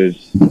don't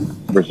use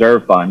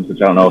reserve funds,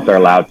 which I don't know if they're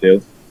allowed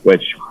to,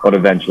 which would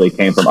eventually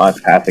came from us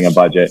passing a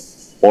budget,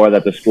 or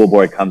that the school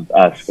board comes to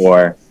us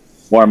for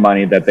more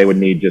money that they would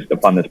need just to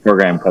fund this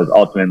program, because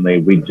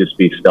ultimately we'd just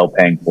be still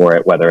paying for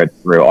it, whether it's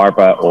through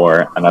ARPA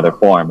or another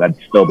form. That'd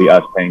still be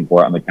us paying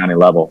for it on the county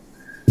level.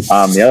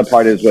 The other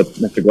part is with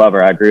Mr.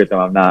 Glover. I agree with him.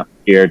 I'm not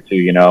here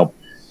to,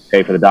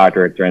 pay for the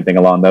doctorates or anything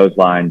along those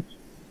lines.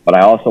 But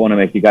I also want to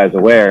make you guys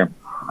aware,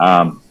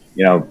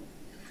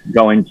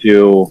 going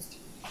to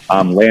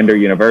Lander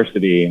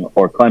University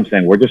or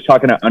Clemson, we're just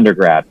talking to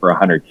undergrad for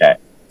 $100K.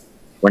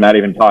 We're not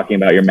even talking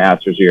about your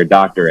master's or your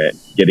doctorate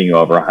getting you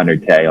over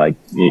 $100K. Like,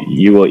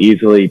 you will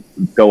easily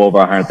go over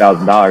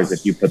 $100,000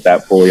 if you put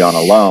that fully on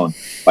a loan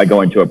by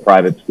going to a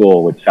private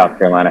school, which South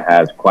Carolina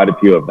has quite a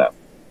few of them.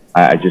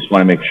 I just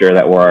want to make sure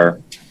that we're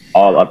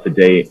all up to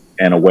date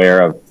and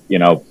aware of, you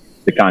know,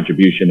 the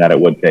contribution that it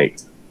would take.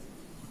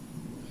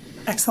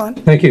 Excellent.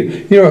 Thank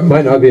you. You know, it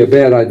might not be a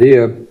bad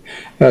idea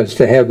is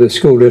to have the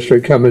school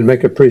district come and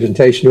make a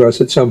presentation to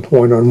us at some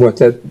point on what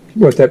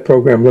that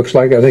program looks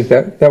like. I think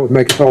that would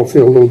make us all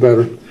feel a little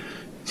better.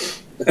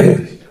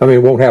 I mean,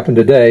 it won't happen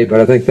today,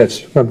 but I think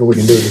that's something we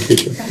can do in the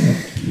future.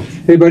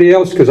 Anybody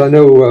else? Because I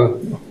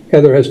know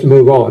Heather has to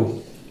move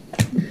on.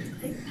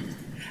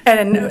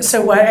 And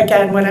so what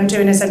I'm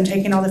doing is I'm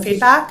taking all the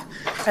feedback,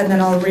 and then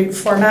I'll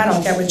reformat,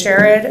 I'll get with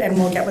Jared, and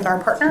we'll get with our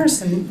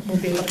partners, and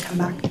we'll be able to come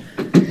back.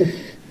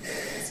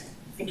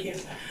 Thank you.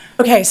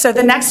 Okay, so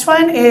the next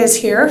one is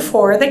here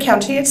for the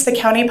county. It's the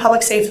County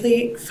Public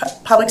Safety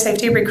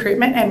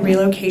Recruitment and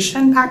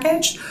Relocation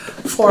Package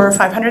for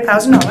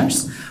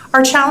 $500,000.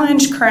 Our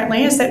challenge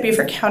currently is that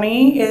Beaufort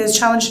County is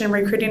challenged in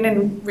recruiting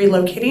and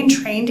relocating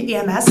trained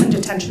EMS and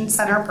detention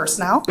center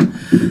personnel.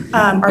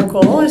 Our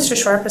goal is to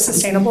shore up a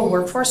sustainable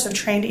workforce of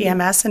trained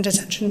EMS and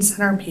detention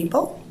center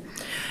people.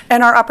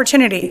 And our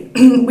opportunity,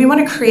 we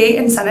want to create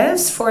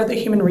incentives for the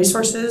Human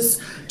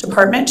Resources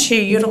Department to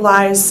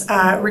utilize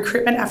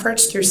recruitment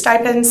efforts through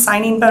stipends,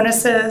 signing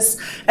bonuses,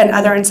 and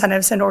other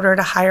incentives in order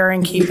to hire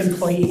and keep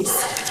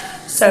employees.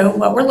 So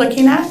what we're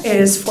looking at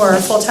is for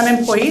full-time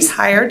employees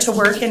hired to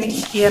work in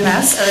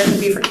EMS or in the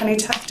Beaufort County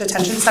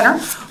Detention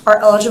Center are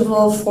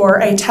eligible for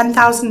a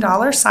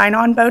 $10,000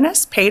 sign-on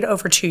bonus paid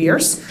over 2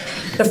 years.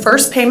 The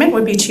first payment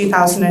would be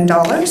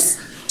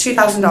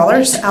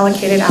 $2,000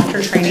 allocated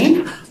after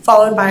training,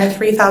 followed by a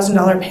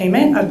 $3,000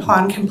 payment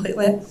upon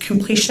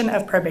completion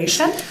of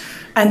probation,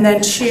 and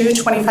then two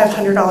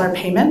 $2,500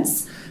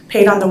 payments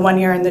paid on the 1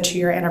 year and the 2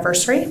 year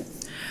anniversary.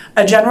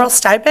 A general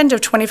stipend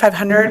of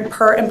 $2,500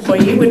 per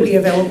employee would be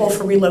available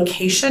for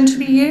relocation to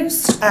be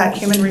used at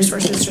Human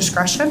Resources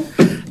discretion.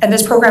 And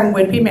this program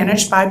would be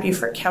managed by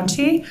Beaufort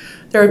County.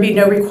 There would be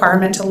no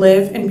requirement to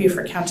live in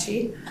Beaufort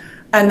County.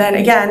 And then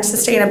again,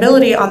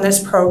 sustainability on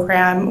this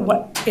program,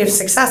 if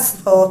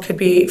successful, could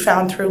be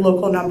found through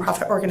local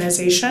nonprofit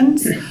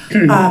organizations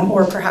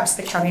or perhaps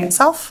the county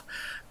itself.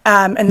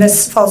 And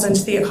this falls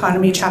into the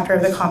economy chapter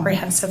of the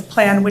comprehensive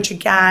plan, which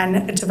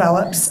again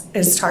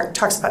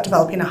talks about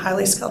developing a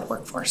highly skilled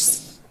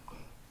workforce.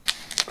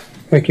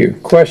 Thank you.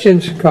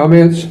 Questions,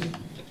 comments?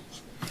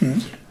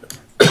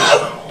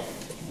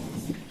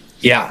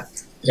 Yeah.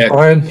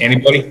 Brian?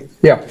 Anybody?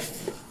 Yeah.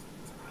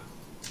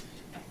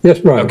 Yes,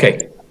 Brian.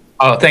 Okay.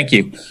 Oh, thank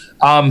you.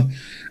 I'm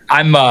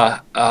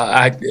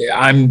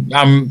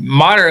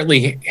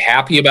moderately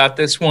happy about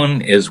this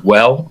one as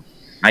well.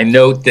 I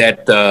note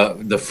that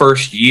the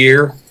first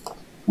year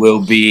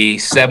will be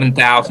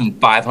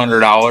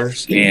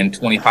 $7,500 and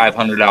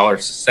 $2,500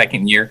 the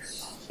second year.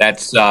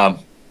 That's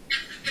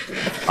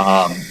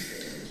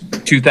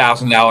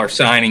 $2,000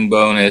 signing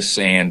bonus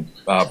and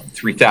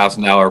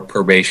 $3,000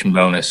 probation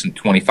bonus and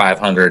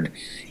 $2,500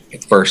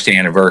 first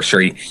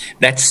anniversary.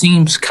 That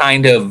seems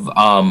kind of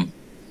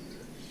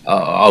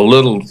a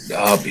little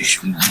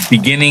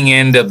beginning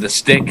end of the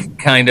stick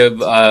kind of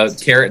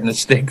carrot and the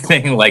stick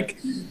thing. Like,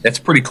 that's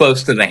pretty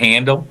close to the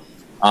handle.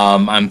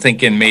 I'm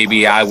thinking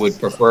maybe I would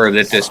prefer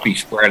that this be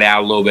spread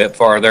out a little bit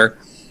farther.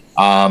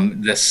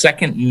 The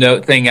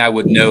second thing I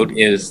would note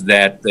is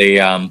that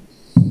the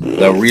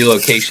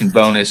relocation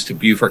bonus to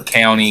Beaufort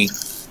County,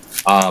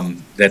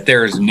 that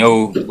there is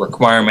no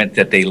requirement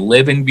that they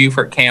live in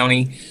Beaufort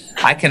County.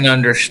 I can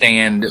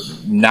understand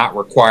not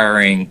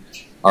requiring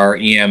our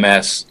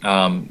EMS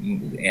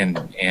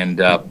and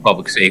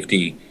public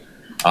safety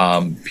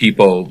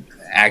people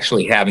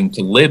actually having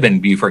to live in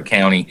Beaufort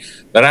County,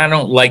 but I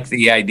don't like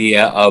the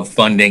idea of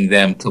funding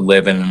them to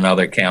live in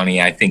another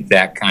county. I think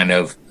that kind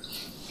of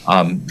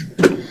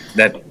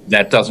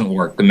that doesn't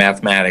work. The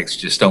mathematics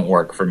just don't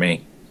work for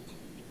me.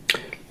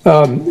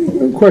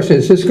 Question: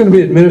 is this going to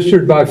be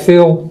administered by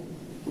Phil's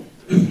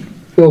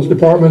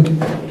department?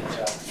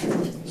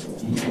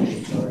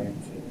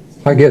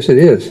 I guess it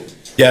is.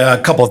 Yeah,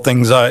 a couple of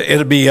things. It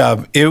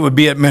would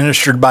be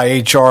administered by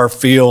HR,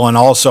 Phil, and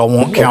also I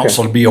want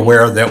council to be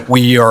aware that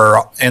we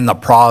are in the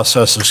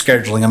process of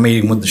scheduling a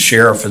meeting with the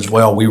sheriff as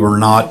well. We were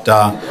not.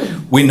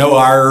 We know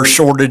our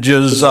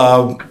shortages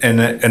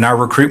and our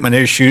recruitment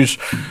issues.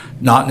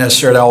 Not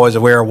necessarily always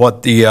aware of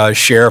what the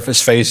sheriff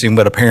is facing,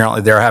 but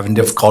apparently they're having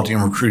difficulty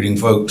in recruiting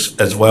folks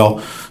as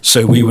well.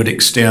 So we would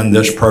extend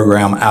this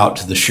program out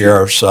to the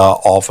sheriff's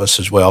office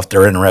as well if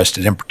they're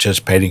interested in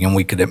participating, and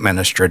we could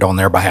administer it on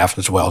their behalf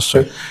as well.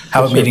 So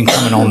have a meeting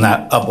coming on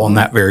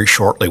that very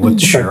shortly with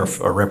the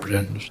sheriff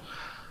representatives.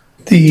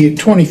 The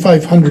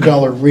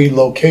 $2,500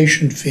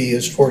 relocation fee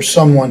is for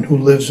someone who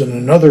lives in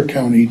another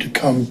county to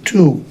come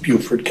to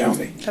Beaufort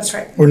County. That's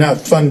right. We're not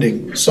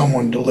funding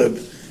someone to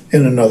live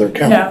in another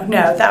county.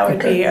 No, that would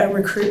be a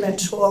recruitment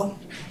tool.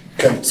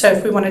 Okay. So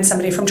if we wanted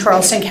somebody from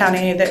Charleston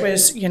County that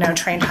was,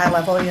 trained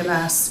high-level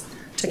EMS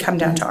to come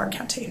down to our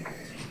county.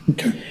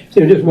 Okay.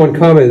 So just one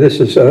comment. This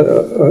is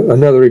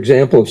another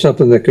example of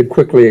something that could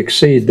quickly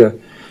exceed the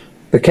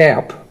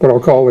cap, what I'll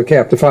call the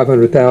cap, the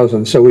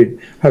 500,000. So we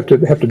have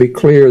to be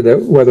clear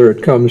that whether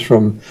it comes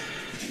from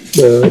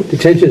the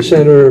detention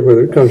center,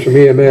 whether it comes from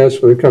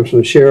EMS, whether it comes from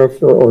the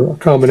sheriff, or a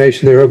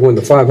combination thereof, when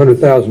the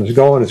 500,000 is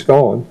gone, it's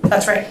gone.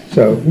 That's right.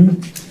 So,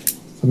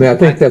 I mean, I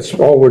think that's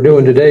all we're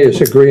doing today is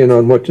agreeing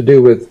on what to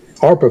do with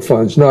ARPA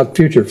funds, not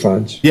future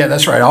funds. Yeah,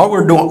 that's right. All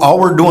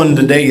we're doing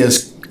today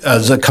is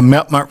a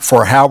commitment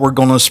for how we're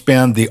going to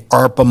spend the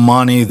ARPA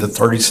money, the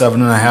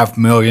 $37.5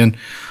 million.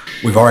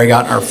 We've already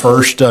gotten our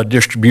first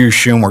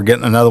distribution. We're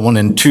getting another one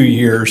in 2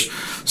 years.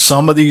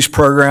 Some of these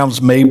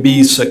programs may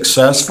be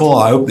successful.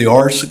 I hope they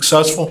are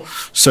successful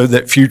so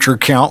that future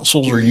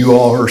councils or you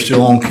all who are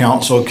still on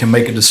council can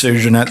make a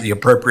decision at the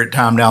appropriate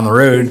time down the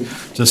road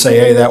to say,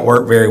 hey, that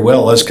worked very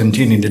well. Let's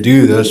continue to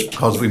do this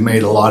because we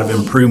made a lot of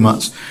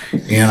improvements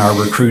in our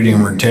recruiting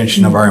and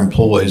retention of our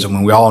employees. I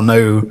mean, we all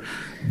know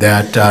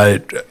that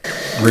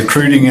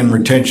recruiting and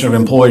retention of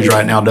employees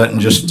right now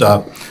doesn't just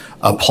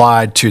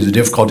apply to the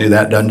difficulty of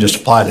that, doesn't just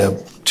apply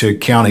to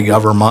county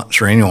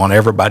governments or anyone.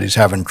 Everybody's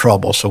having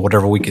trouble. So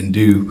whatever we can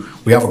do,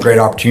 we have a great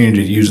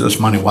opportunity to use this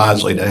money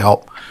wisely to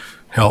help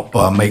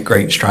make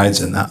great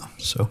strides in that.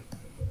 So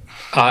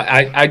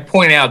I'd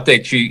point out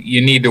that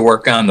you need to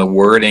work on the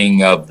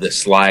wording of the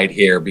slide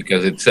here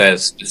because it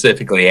says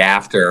specifically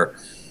after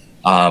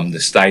the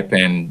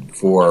stipend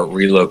for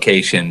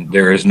relocation,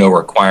 there is no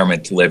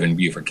requirement to live in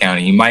Beaufort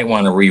County. You might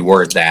want to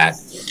reword that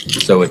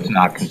so it's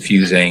not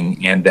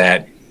confusing and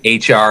that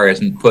HR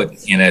isn't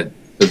put in a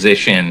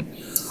position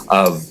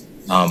of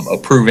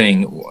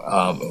approving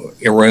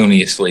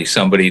erroneously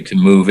somebody to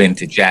move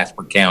into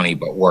Jasper County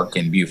but work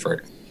in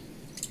Beaufort.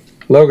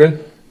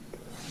 Logan?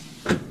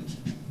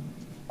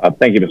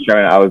 Thank you, Mr.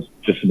 Chairman. I was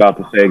just about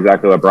to say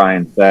exactly what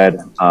Brian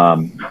said.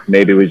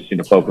 Maybe we just need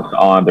to focus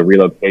on the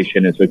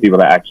relocation and so people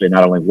that actually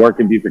not only work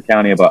in Beaufort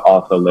County, but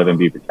also live in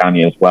Beaufort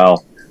County as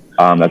well.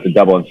 That's a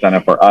double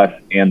incentive for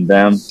us and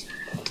them.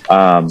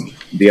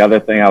 The other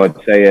thing I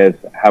would say is,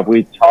 have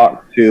we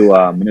talked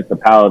to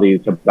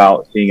municipalities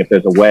about seeing if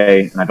there's a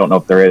way, and I don't know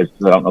if there is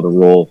because I don't know the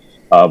rules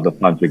of the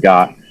funds we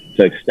got,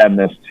 to extend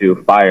this to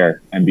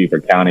fire in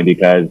Beaufort County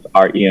because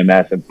our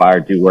EMS and fire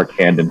do work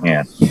hand in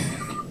hand.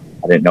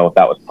 I didn't know if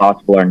that was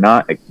possible or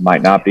not. It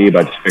might not be,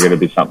 but I just figured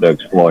it'd be something to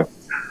explore.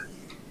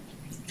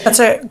 That's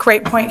a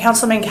great point,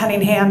 Councilman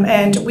Cunningham.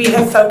 And we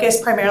have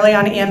focused primarily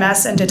on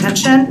EMS and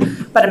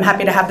detention, but I'm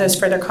happy to have those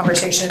further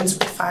conversations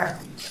with fire.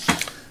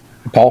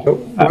 Paul?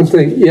 One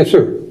thing, yes,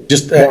 sir.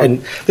 Just, and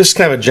this is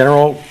kind of a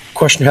general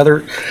question,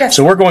 Heather. Yes.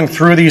 So we're going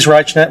through these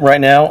right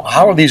now.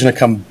 How are these going to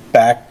come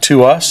back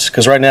to us?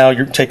 Because right now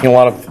you're taking a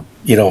lot of,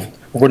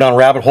 we're down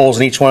rabbit holes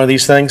in each one of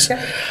these things.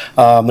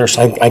 Yeah. There's,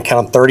 I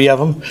count 30 of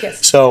them.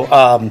 Yes. So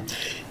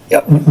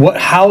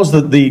how's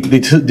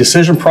the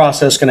decision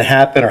process going to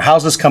happen, or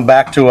how's this come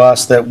back to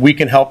us that we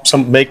can help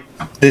make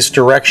this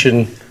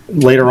direction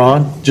later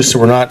on, just so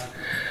we're not.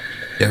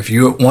 If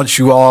once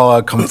you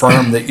all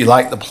confirm that you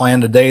like the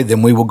plan today,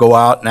 then we will go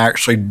out and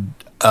actually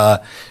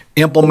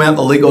implement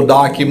the legal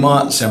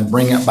documents and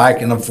bring it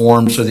back in the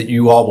form so that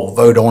you all will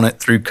vote on it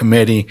through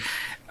committee,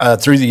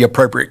 through the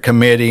appropriate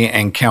committee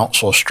and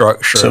council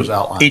structure as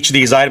outlined. Each of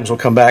these items will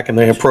come back in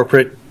the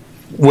appropriate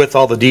with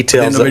all the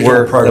details that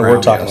we're talking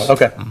about.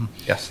 Okay. Mm-hmm.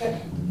 Yes.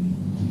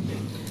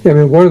 I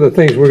mean, one of the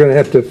things we're going to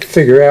have to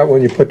figure out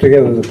when you put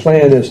together the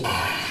plan is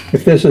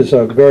if this is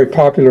a very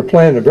popular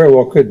plan, it very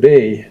well could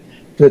be,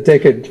 that they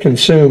could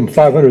consume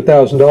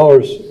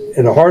 $500,000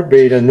 in a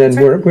heartbeat, and then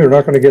we're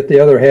not going to get the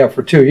other half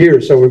for 2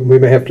 years, so we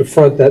may have to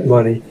front that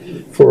money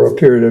for a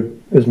period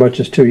of as much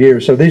as 2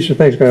 years. So these are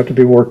things going to have to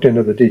be worked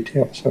into the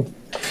details.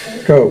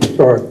 So,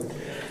 sorry.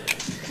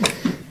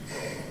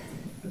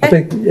 I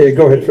think,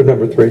 go ahead for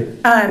number 3.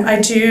 I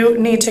do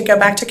need to go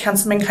back to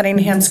Councilman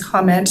Cunningham's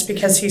comment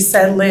because he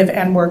said live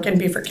and work in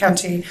Beaufort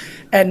County,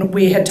 and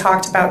we had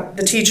talked about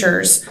the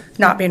teachers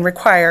not being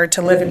required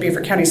to live in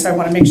Beaufort County, so I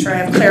want to make sure I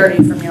have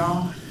clarity from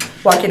y'all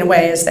walking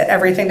away is that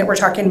everything that we're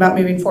talking about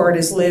moving forward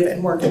is live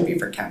and work in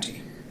Beaufort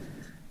County.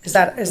 Is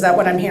that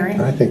what I'm hearing?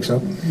 I think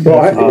so.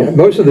 Well,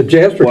 most of the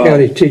Jasper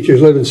County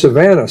teachers live in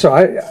Savannah, so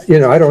I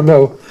don't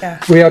know. Yeah.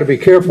 We ought to be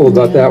careful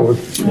about that one.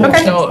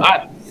 Okay. So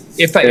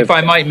if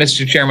I might,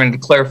 Mr. Chairman, to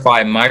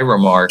clarify my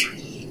remark,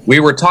 we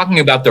were talking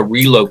about the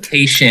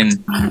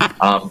relocation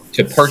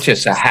to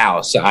purchase a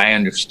house. I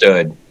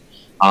understood.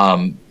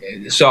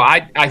 So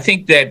I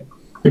think that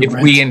if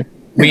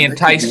we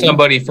entice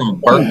somebody from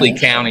Berkeley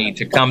County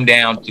to come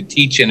down to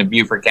teach in a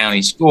Beaufort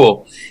County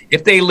school,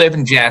 if they live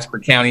in Jasper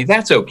County,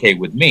 that's okay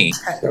with me.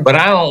 But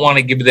I don't want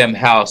to give them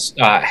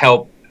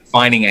help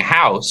finding a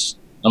house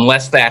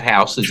unless that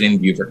house is in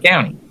Beaufort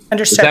County.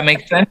 Understood. Does that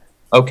make sense?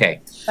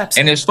 Okay.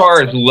 Absolutely. And as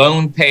far as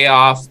loan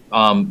payoff,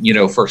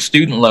 for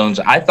student loans,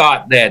 I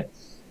thought that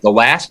the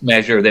last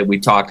measure that we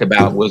talked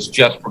about was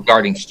just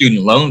regarding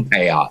student loan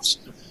payoffs.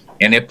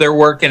 And if they're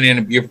working in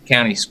a Beaufort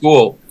County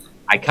school,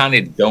 I kind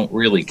of don't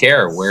really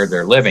care where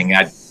they're living.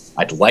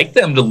 I'd like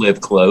them to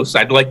live close.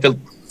 I'd like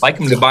them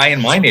to buy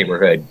in my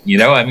neighborhood. We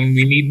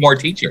need more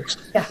teachers.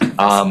 Yeah.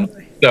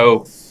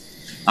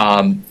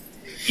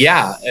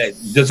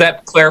 Does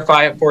that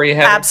clarify it for you,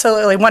 Heather?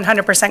 Absolutely,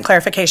 100%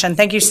 clarification.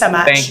 Thank you so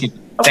much.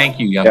 Thank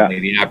you, young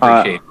lady. I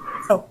appreciate it.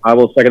 I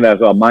will second that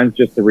as well. Mine's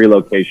just the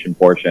relocation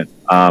portion.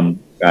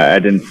 I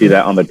didn't see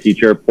that on the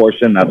teacher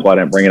portion. That's why I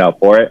didn't bring it out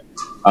for it.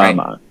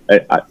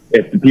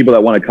 If the people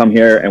that want to come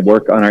here and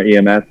work on our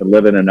EMS and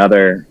live in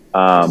another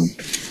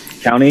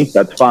county,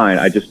 that's fine.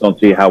 I just don't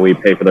see how we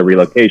pay for the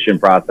relocation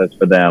process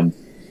for them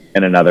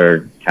in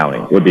another county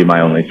would be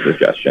my only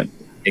suggestion.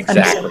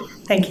 Exactly.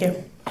 Thank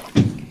you.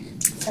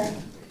 Okay.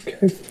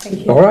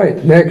 Thank you. All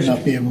right, next.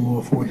 Not be able to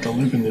afford to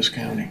live in this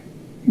county.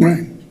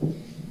 Right.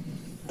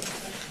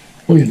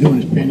 All you're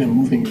doing is paying them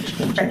moving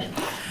expenses.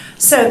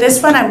 So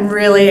this one I'm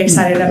really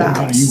excited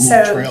about.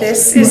 So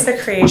this is the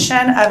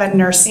creation of a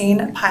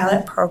nursing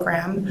pilot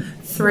program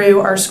through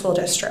our school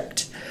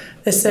district.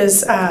 This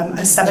is a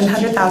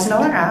 $700,000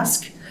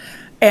 ask.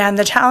 And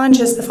the challenge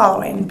is the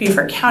following.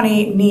 Beaufort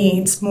County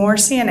needs more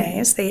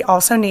CNAs. They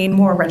also need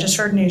more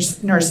registered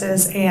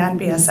nurses and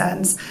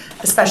BSNs,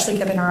 especially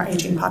given our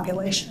aging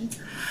population.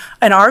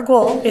 And our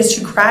goal is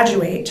to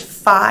graduate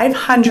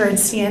 500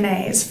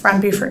 CNAs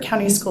from Beaufort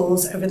County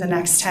schools over the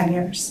next 10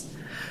 years.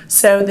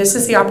 So this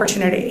is the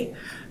opportunity.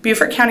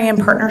 Beaufort County, in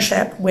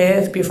partnership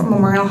with Beaufort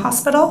Memorial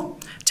Hospital,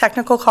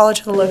 Technical College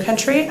of the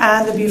Lowcountry,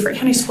 and the Beaufort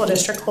County School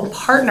District will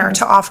partner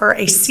to offer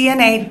a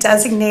CNA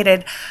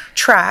designated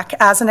track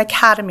as an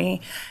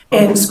academy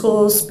in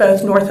schools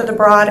both north of the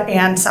Broad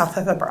and south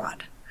of the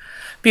Broad.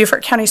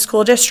 Beaufort County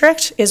School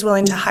District is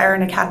willing to hire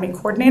an academy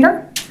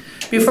coordinator.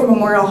 Beaufort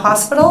Memorial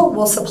Hospital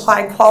will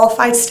supply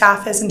qualified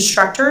staff as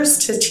instructors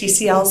to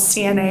TCL's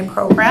CNA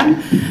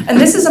program. And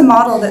this is a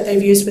model that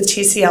they've used with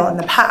TCL in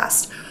the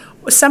past.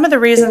 Some of the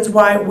reasons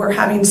why we're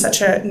having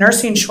such a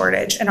nursing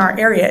shortage in our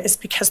area is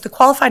because the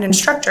qualified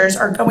instructors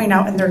are going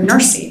out and they're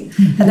nursing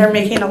and they're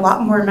making a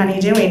lot more money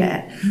doing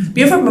it.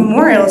 Beaufort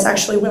Memorial is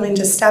actually willing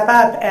to step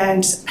up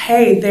and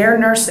pay their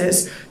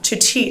nurses to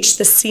teach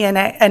the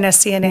CNA and a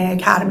CNA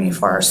academy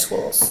for our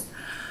schools.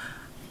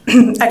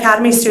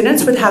 Academy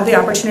students would have the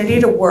opportunity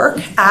to work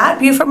at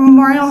Beaufort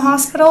Memorial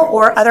Hospital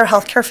or other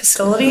healthcare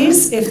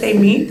facilities if they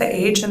meet the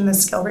age and the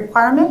skill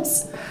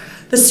requirements.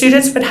 The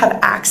students would have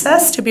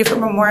access to Beaufort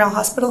Memorial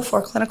Hospital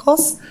for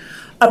clinicals.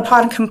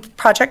 Upon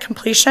project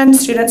completion,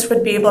 students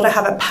would be able to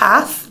have a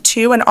path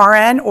to an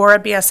RN or a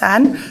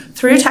BSN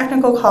through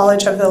Technical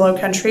College of the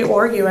Lowcountry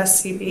or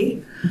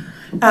USCB.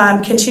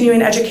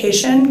 Continuing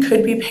education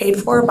could be paid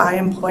for by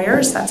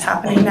employers. That's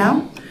happening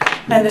now.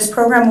 And this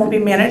program will be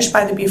managed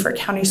by the Beaufort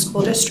County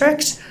School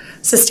District.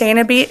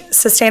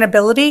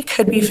 Sustainability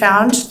could be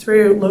found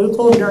through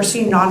local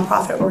nursing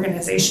nonprofit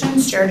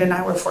organizations. Jared and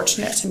I were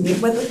fortunate to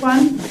meet with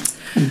one.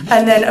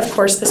 And then, of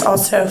course, this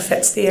also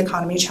fits the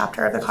economy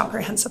chapter of the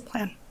comprehensive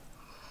plan.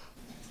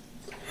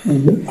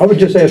 I would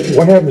just ask,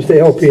 what happens to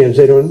LPNs?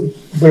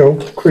 We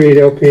don't create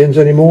LPNs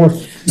anymore?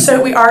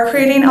 So we are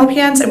creating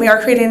LPNs and we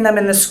are creating them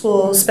in the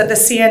schools, but the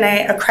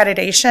CNA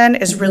accreditation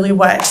is really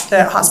what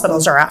the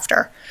hospitals are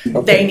after.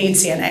 Okay. They need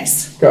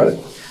CNAs. Got it.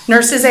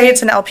 Nurses,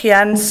 aides, and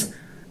LPNs,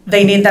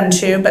 they need them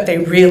too, but they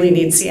really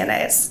need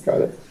CNAs.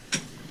 Got it.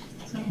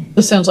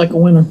 This sounds like a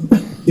winner.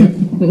 Yeah.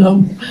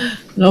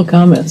 No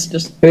comments.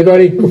 Just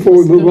anybody before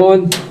we move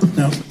on?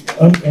 No.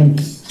 I'm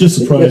just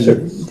surprised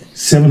that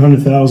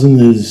 700,000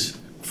 is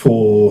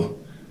for.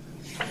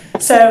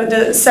 So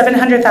the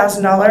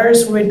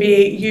 $700,000 would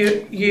be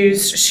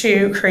used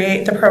to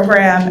create the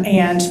program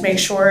and make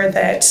sure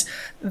that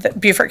the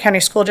Beaufort County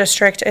School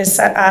District is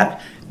set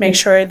up, make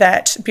sure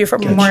that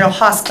Beaufort Memorial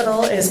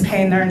Hospital is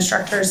paying their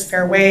instructors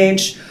fair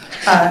wage,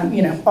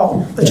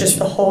 just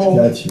the whole.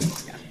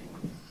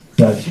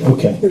 Gotcha.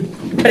 Okay.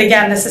 But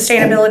again, the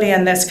sustainability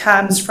in this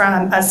comes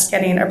from us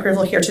getting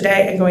approval here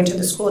today and going to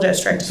the school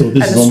district. So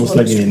this is almost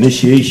like an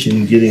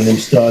initiation, getting them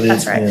started.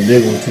 That's right. And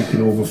they're going to take it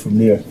over from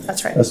there.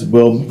 That's right. That's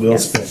well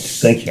spent.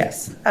 Thank you.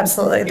 Yes,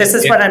 absolutely. This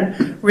is what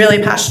I'm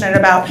really passionate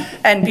about.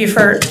 And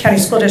Beaufort County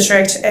School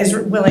District is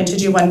willing to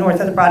do one north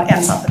of the Broad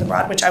and south of the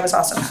Broad, which I was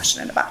also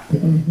passionate about.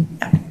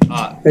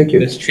 Yeah. Thank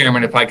you. Mr.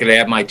 Chairman, if I could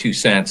add my 2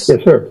 cents.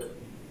 Yes, sir.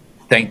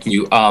 Thank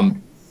you.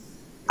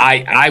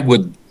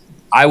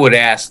 I would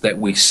ask that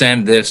we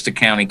send this to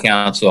County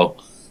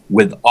Council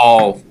with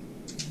all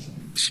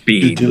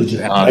speed.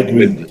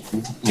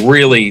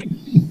 Really,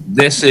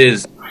 this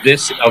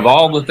of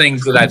all the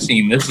things that I've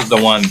seen, this is the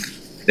one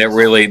that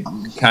really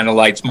kind of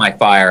lights my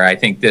fire. I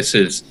think this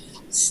is,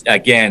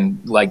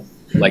 again, like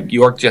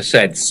York just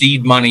said,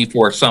 seed money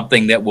for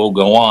something that will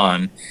go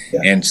on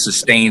and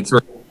sustain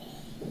through.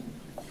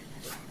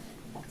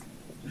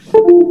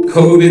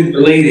 COVID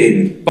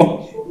related.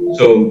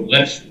 So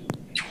let's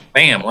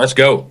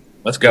go.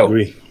 Let's go.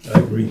 I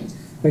agree.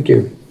 Thank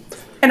you.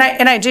 And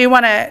I do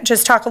want to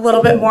just talk a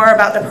little bit more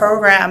about the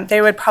program.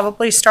 They would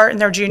probably start in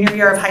their junior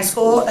year of high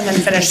school and then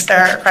finish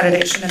their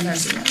accreditation in their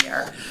senior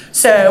year.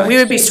 So we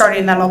would be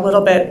starting them a little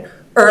bit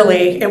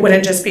early. It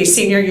wouldn't just be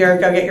senior year,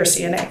 go get your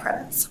CNA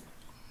credits.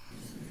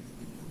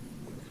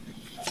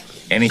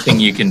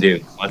 Anything you can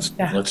do.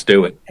 Let's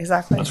do it.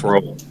 Exactly. Let's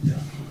roll.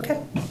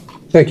 Okay.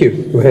 Thank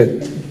you. Go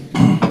ahead.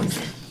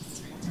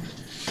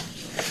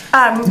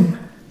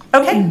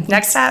 Okay,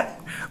 next up.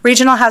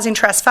 Regional Housing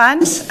Trust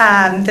Fund.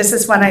 This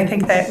is one I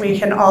think that we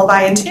can all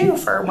buy into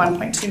for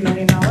 $1.2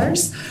 million.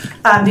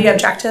 The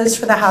objectives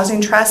for the Housing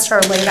Trust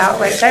are laid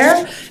out right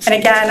there. And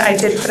again, I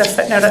did put a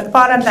footnote at the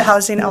bottom. The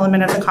housing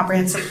element of the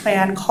comprehensive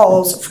plan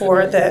calls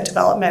for the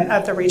development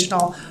of the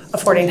Regional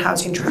Affording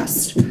Housing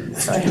Trust.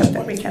 So I hope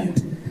that we can.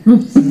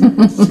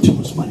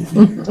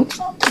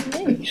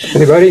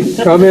 Anybody,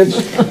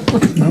 comments?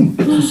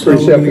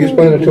 Pretty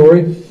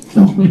self-explanatory.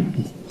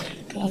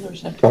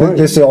 Right.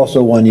 This is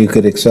also one you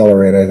could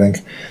accelerate, I think.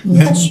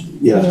 Yes.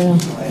 Yeah.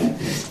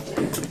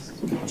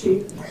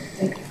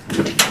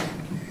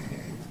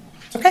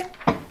 Okay.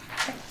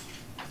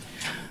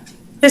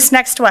 This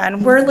next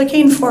one, we're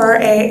looking for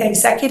an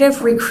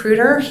executive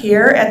recruiter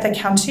here at the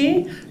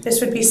county.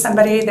 This would be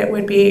somebody that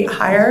would be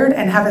hired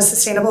and have a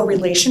sustainable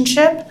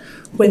relationship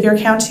with your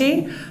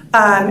county.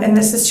 And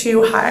this is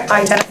to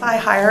identify,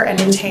 hire,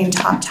 and retain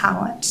top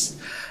talent.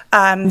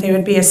 They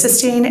would be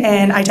assisting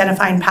in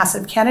identifying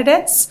passive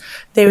candidates.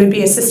 They would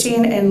be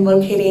assisting in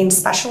locating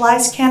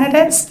specialized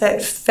candidates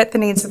that fit the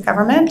needs of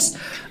government,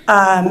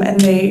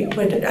 and they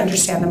would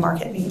understand the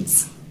market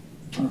needs.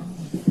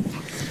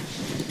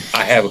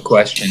 I have a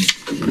question.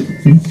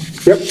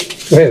 Yep,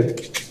 go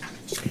ahead.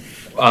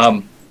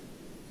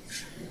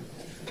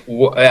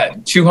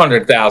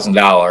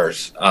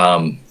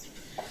 $200,000,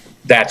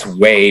 that's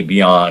way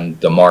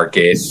beyond the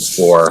market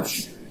for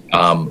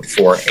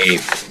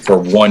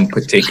one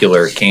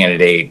particular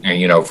candidate,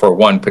 and for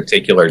one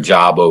particular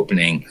job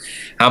opening.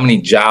 How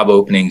many job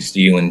openings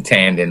do you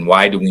intend, and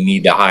why do we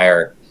need to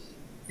hire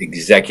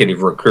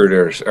executive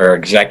recruiters or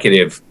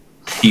executive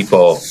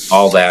people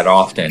all that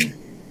often?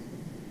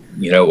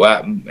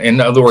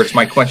 In other words,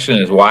 my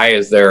question is, why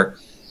is there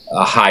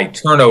a high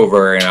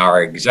turnover in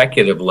our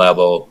executive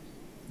level,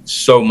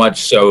 so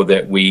much so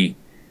that we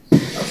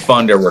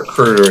fund a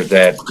recruiter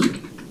that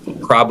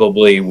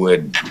probably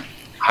would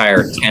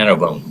hire 10 of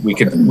them? We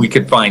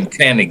could find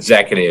 10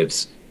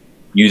 executives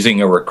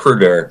using a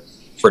recruiter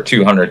for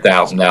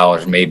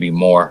 $200,000, maybe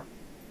more.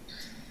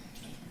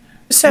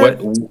 So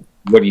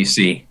what do you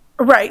see?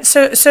 Right.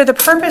 So the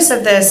purpose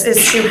of this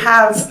is to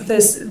have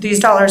these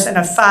dollars in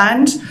a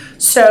fund.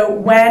 So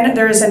when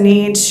there is a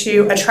need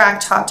to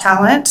attract top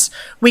talent,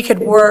 we could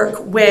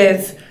work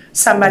with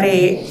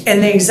somebody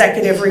in the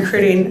executive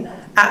recruiting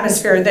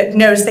atmosphere that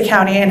knows the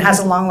county and has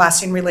a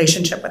long-lasting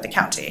relationship with the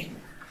county.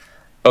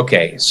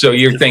 Okay, so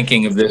you're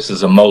thinking of this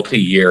as a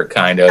multi-year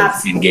kind of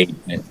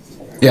engagement.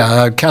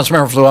 Yeah,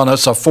 Councilmember Flewell,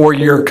 it's a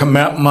 4-year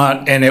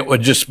commitment, and it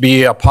would just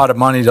be a pot of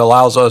money that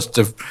allows us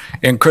to,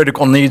 in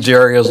critical needs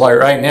areas, like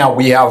right now,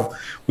 we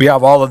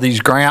have all of these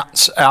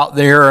grants out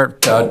there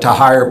to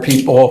hire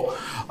people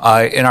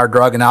in our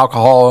drug and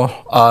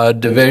alcohol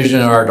division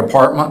of our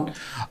department.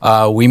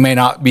 We may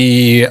not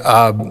be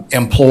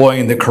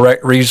employing the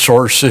correct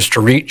resources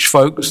to reach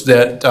folks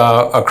that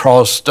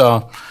across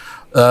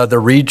the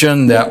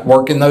region that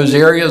work in those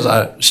areas.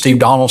 Steve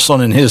Donaldson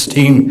and his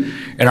team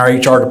in our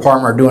HR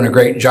department are doing a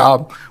great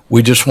job.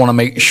 We just want to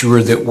make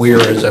sure that we're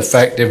as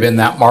effective in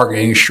that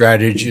marketing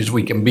strategy as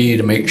we can be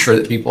to make sure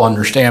that people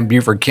understand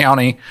Beaufort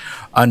County,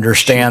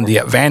 understand the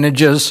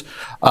advantages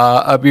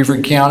of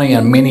Beaufort County,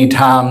 and many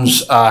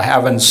times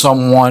having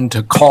someone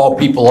to call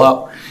people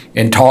up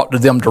and talk to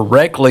them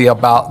directly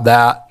about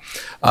that.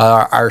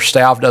 Our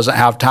staff doesn't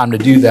have time to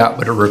do that,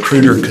 but a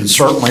recruiter can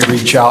certainly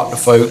reach out to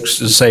folks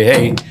to say,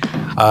 hey,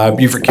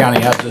 Beaufort County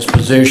has this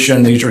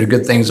position, these are the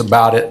good things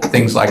about it,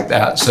 things like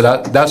that. So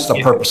that's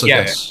the purpose of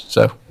this.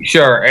 So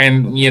sure.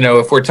 And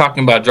if we're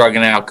talking about drug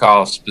and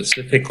alcohol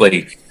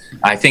specifically,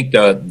 I think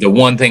the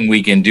one thing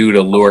we can do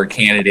to lure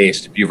candidates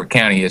to Beaufort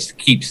County is to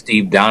keep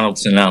Steve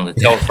Donaldson on the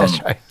telephone.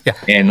 Right. Yeah.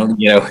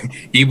 And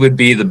he would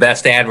be the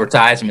best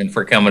advertisement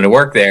for coming to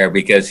work there,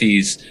 because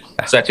he's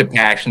such a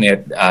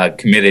passionate,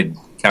 committed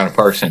kind of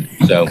person.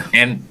 So,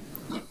 and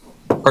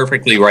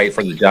perfectly right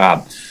for the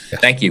job.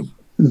 Thank you.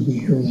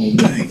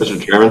 Mr.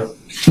 Chairman.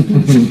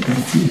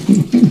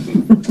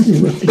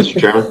 Mr.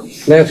 Chairman.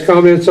 Last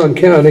comments on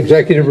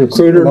executive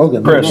recruiter.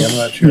 Chris.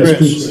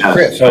 Chris.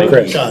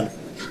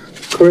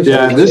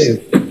 Yeah,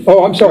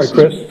 I'm sorry,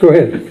 Chris. Go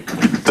ahead.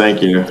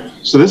 Thank you.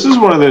 So this is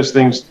one of those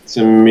things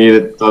to me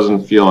that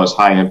doesn't feel as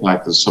high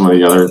impact as some of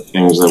the other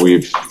things that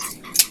we've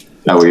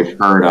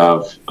heard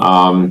of.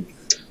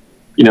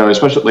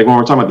 Especially like when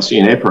we're talking about the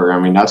CNA program.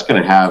 I mean, that's going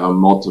to have a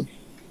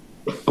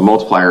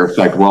multiplier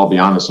effect well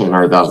beyond the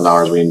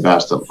 $700,000 we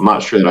invest. I'm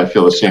not sure that I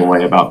feel the same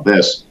way about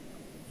this.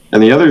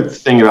 And the other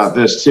thing about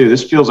this too,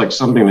 this feels like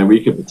something that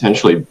we could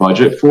potentially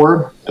budget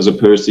for, as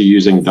opposed to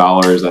using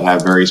dollars that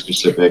have very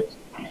specific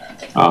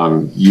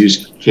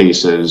use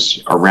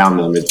cases around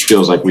them. It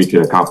feels like we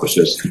could accomplish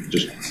this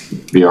just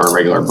via our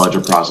regular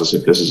budget process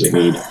if this is a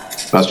need.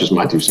 That's just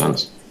my 2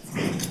 cents.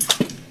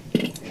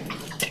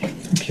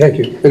 Thank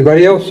you.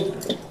 Anybody else?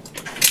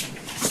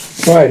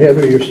 All right,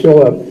 Heather, you're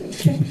still up.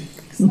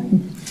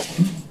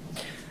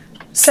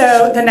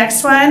 So the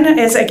next one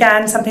is,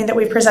 again, something that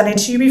we presented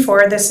to you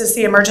before. This is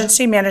the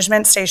emergency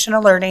management station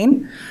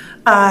alerting.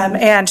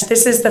 And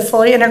this is the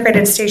fully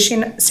integrated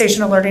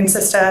station alerting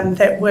system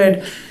that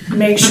would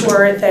make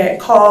sure that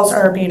calls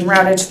are being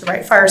routed to the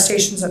right fire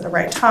stations at the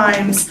right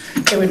times.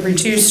 It would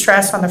reduce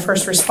stress on the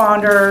first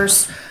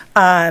responders.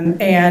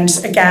 And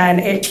again,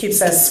 it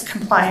keeps us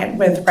compliant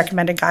with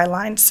recommended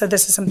guidelines. So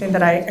this is something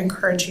that I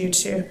encourage you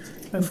to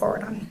move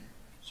forward on.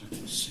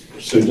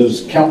 So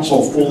does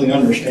council fully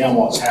understand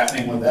what's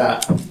happening with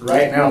that?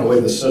 Right now, the way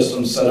the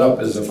system's set up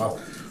is if a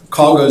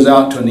call goes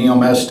out to an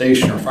EMS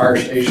station or fire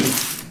station,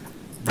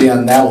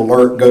 then that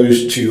alert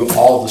goes to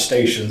all the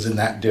stations in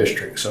that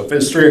district. So if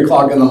it's 3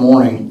 o'clock in the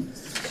morning,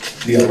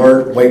 the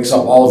alert wakes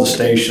up all the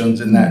stations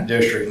in that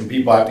district, and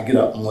people have to get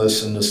up and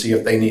listen to see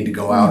if they need to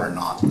go out or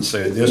not.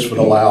 So this would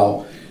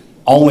allow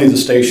only the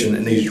station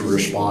that needs to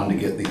respond to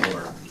get the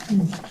alert,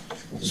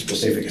 the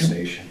specific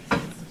station.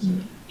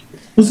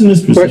 Wasn't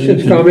this presented?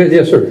 Questions, comments?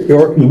 Yes, sir.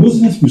 York?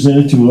 Wasn't this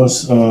presented to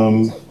us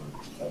at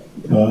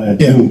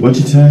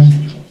budget time?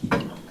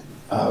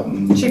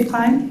 Chief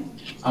Klein?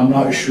 I'm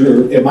not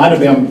sure. It might have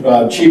been,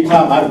 Chief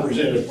Klein might have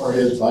presented for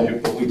his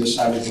budget, but we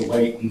decided to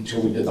wait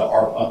until we did the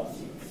ARPA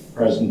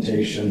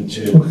presentation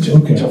to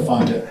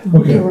fund it.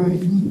 Okay.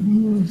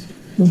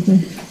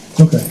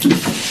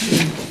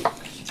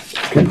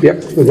 Okay.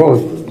 Yep, move on.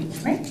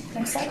 Right,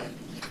 next slide.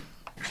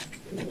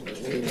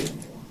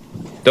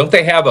 Don't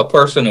they have a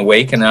person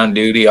awake and on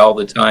duty all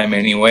the time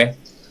anyway?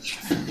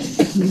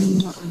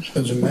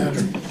 Doesn't matter.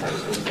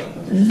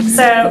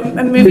 So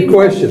Good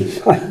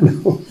questions.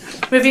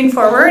 moving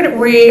forward,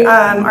 we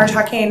are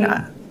talking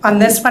on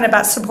this one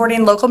about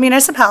supporting local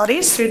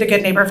municipalities through the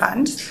Good Neighbor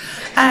Fund.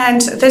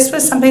 And this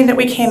was something that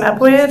we came up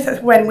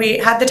with when we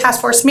had the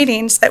task force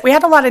meetings, that we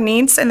had a lot of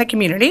needs in the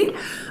community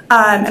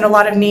and a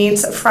lot of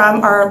needs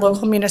from our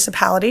local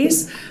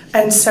municipalities.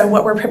 And so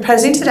what we're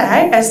proposing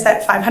today is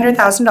that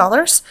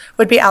 $500,000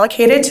 would be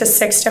allocated to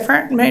 6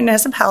 different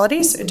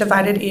municipalities,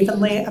 divided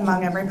evenly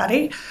among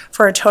everybody,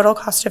 for a total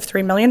cost of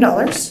 $3 million.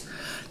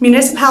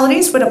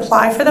 Municipalities would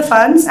apply for the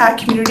funds at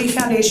Community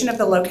Foundation of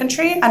the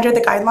Lowcountry under the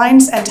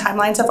guidelines and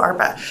timelines of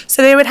ARPA.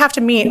 So they would have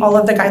to meet all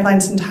of the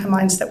guidelines and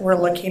timelines that we're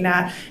looking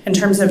at in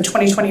terms of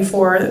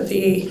 2024,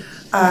 the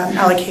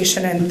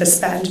allocation and the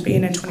spend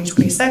being in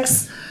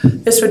 2026.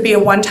 This would be a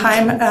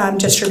one-time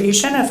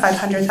distribution of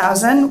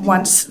 $500,000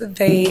 once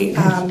the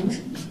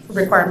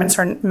requirements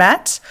are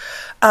met.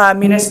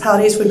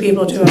 Municipalities would be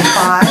able to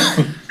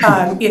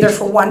apply either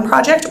for one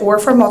project or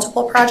for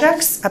multiple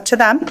projects, up to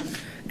them.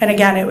 And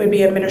again, it would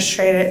be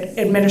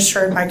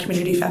administered by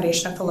Community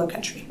Foundation of the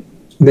Lowcountry.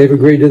 They've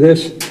agreed to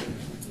this?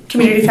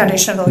 Community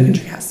Foundation of the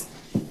Lowcountry has.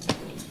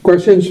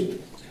 Questions?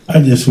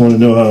 I just want to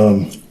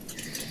know,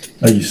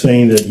 are you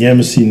saying that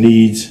Yamasee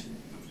needs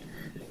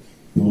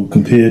will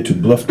compare to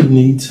Bluffton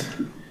needs?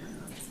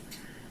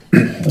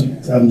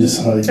 I'm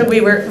just So we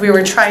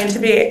were trying to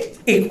be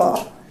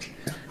equal.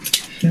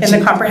 In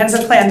the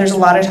comprehensive plan, there's a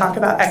lot of talk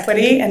about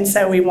equity, and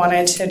so we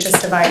wanted to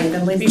just divide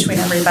evenly between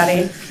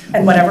everybody,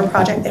 and whatever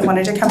project they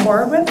wanted to come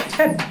forward with, they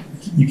could.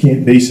 You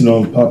can't base it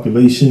on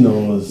population,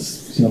 or I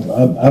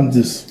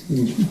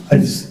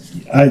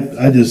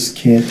just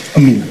can't. I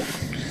mean,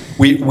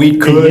 we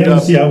could.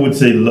 I would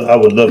say I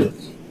would love it.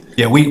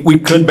 Yeah, we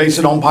could base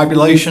it on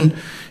population.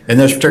 In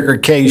this particular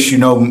case, you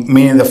know,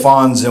 many of the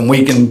funds, and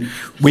we can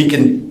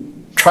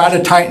try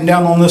to tighten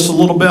down on this a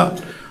little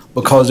bit,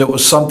 because it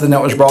was something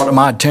that was brought to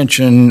my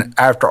attention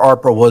after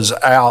ARPA was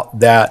out,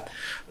 that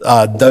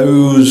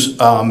those,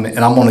 and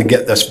I'm going to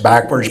get this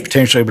backwards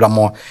potentially,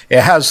 but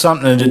it has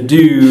something to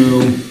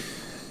do,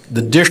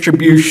 the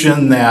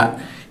distribution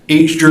that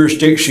each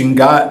jurisdiction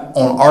got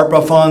on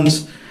ARPA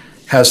funds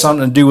has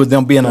something to do with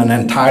them being an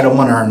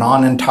entitlement or a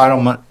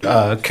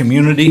non-entitlement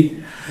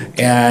community.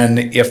 And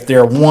if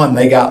they're one,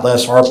 they got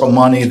less ARPA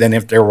money than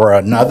if there were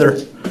another.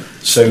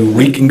 So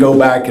we can go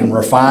back and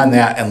refine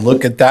that and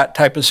look at that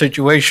type of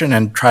situation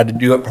and try to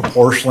do it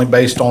proportionally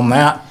based on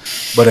that.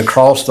 But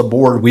across the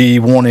board, we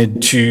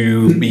wanted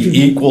to be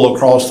equal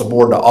across the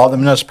board to all the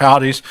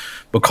municipalities,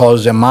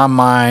 because in my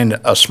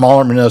mind, a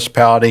smaller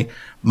municipality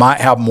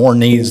might have more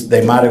needs.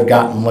 They might have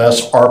gotten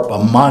less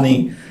ARPA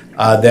money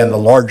than the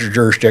larger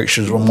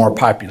jurisdictions with more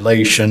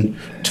population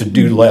to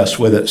do less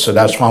with it. So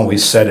that's why we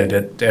set it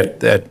at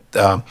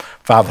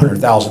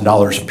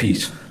 $500,000 a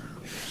piece.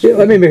 Yeah,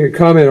 let me make a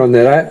comment on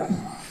that.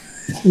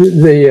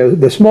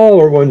 The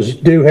smaller ones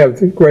do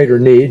have greater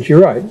needs. You're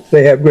right.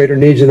 They have greater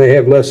needs and they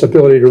have less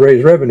ability to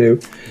raise revenue.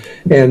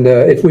 And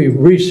if we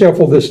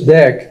reshuffle this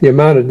deck, the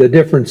amount of the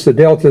difference, the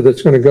delta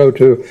that's going to go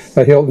to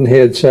a Hilton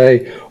Head,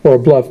 say, or a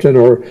Bluffton,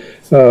 or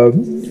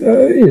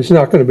is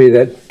not going to be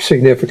that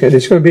significant.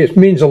 It's going to be. It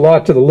means a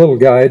lot to the little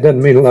guy. It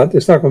doesn't mean a lot.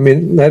 It's not going to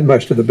mean that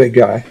much to the big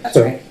guy. That's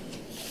right.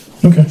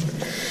 Okay.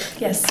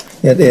 Yes.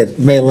 It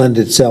may lend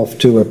itself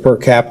to a per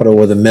capita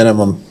with a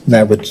minimum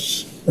that would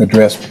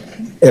address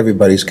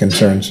everybody's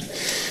concerns.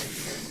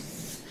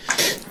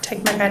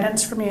 Take my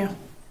guidance from you.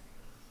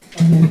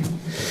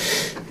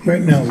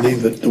 Right now,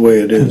 leave it the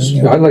way it is.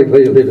 I'd like to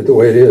leave it the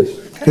way it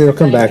is. It'll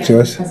come back to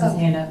us.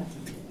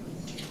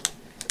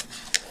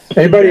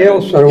 Anybody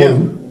else? I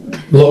don't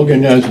want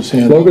Logan has his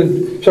hand up.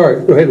 Logan,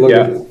 sorry, go ahead,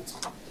 Logan.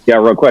 Yeah,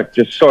 real quick,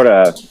 just sort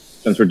of,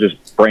 since we're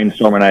just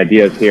brainstorming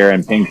ideas here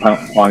and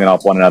ping-ponging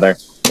off one another,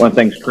 one of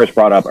the things Chris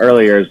brought up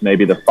earlier is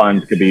maybe the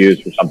funds could be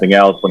used for something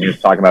else when he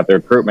was talking about the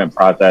recruitment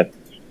process.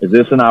 Is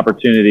this an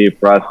opportunity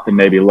for us to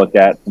maybe look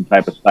at some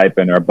type of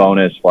stipend or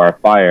bonus for our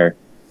fire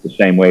the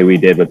same way we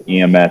did with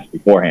EMS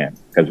beforehand?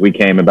 Because we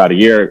came about a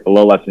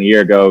little less than a year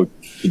ago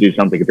to do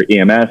something for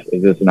EMS.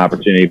 Is this an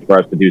opportunity for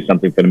us to do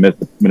something for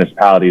the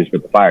municipalities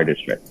with the fire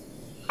district?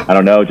 I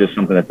don't know, just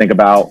something to think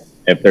about.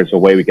 If there's a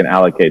way we can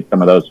allocate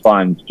some of those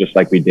funds, just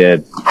like we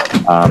did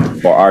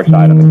for our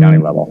side on the county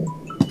level.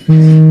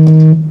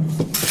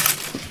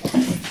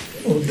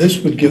 Well, this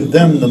would give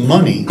them the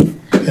money,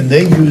 and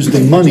they use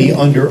the money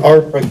under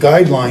ARPA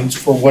guidelines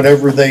for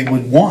whatever they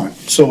would want.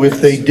 So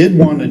if they did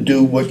want to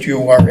do what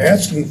you are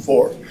asking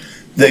for,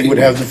 they would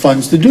have the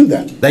funds to do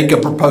that. They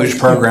could propose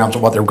programs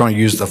of what they're going to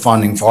use the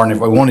funding for, and if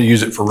we want to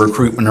use it for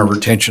recruitment or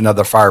retention of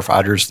the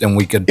firefighters, then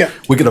we could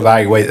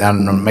evaluate that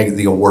and make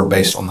the award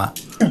based on that.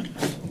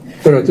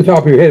 But at the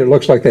top of your head, it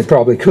looks like they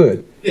probably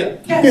could. Yeah.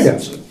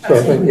 Yes. So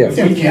I think,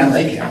 If we can,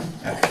 they can.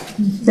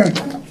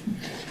 Right.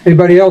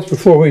 Anybody else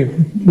before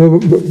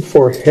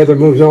Heather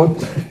moves on?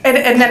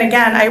 And then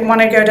again, I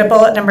want to go to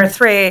bullet number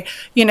 3.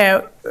 You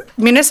know,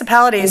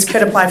 municipalities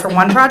could apply for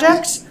one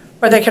project,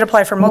 or they could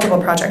apply for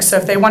multiple projects. So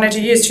if they wanted to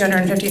use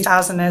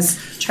 $250,000, as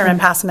Chairman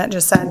Passament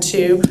just said,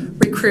 to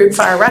recruit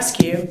fire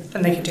rescue,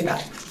 then they could do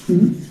that.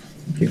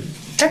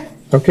 Okay.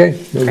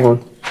 Okay, move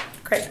on.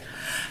 Great.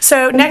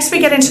 So next we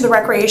get into the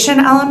recreation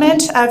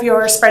element of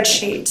your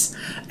spreadsheet.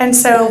 And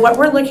so what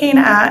we're looking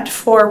at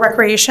for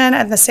recreation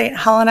in the St.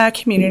 Helena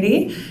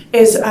community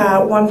is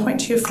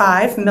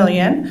 1.25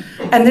 million.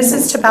 And this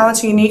is to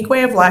balance a unique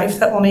way of life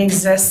that only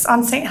exists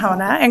on St.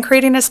 Helena and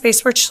creating a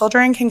space where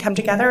children can come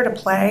together to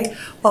play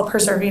while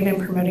preserving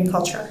and promoting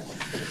culture.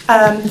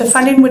 The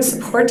funding would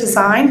support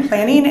design,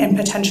 planning, and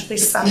potentially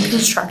some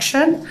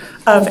construction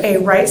of a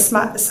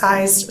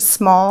right-sized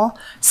small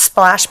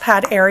splash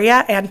pad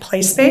area and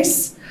play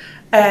space.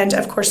 And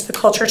of course, the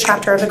culture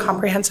chapter of the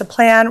comprehensive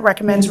plan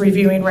recommends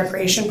reviewing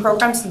recreation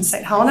programs in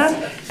St.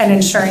 Helena and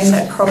ensuring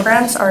that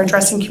programs are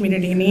addressing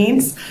community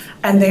needs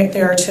and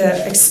they are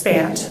to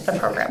expand the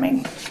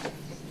programming.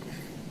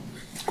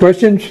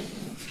 Questions?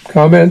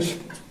 Comments?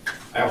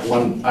 I have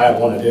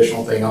one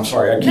additional thing. I'm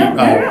sorry. I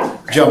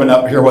keep jumping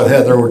up here with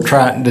Heather. We're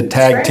trying to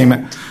tag team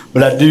it.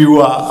 But I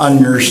do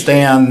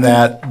understand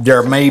that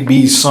there may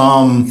be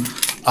some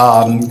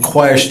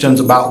questions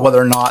about whether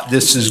or not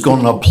this is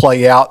going to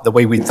play out the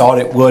way we thought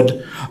it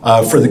would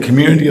for the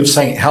community of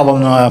St.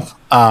 Helena,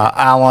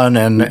 Allen,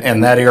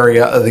 and that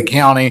area of the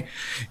county.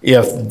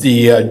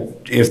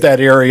 If that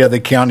area of the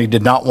county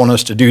did not want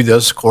us to do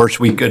this, of course,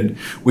 we could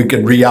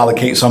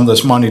reallocate some of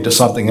this money to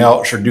something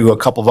else or do a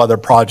couple of other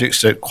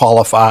projects that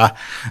qualify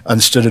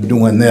instead of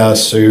doing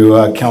this. So,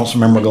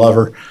 Councilmember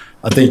Glover,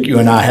 I think you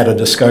and I had a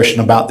discussion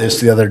about this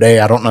the other day.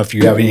 I don't know if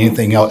you have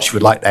anything else you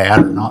would like to add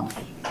or not.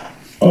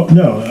 Oh,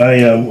 no,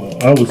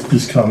 I was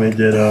just comment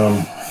that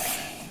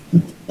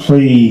the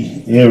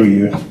play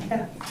area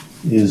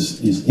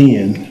is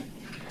in.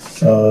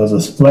 The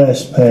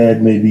splash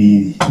pad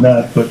maybe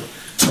not, but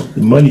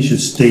the money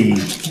should stay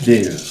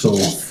there. So,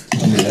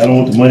 I mean, I don't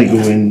want the money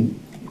going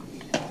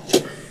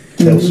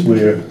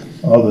elsewhere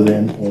other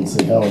than on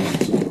St. Helena.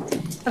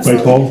 So,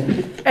 right, Paul?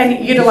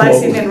 And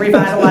utilizing and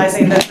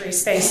revitalizing the 3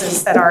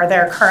 spaces that are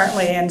there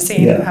currently and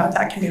seeing how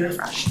that can be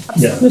refreshed.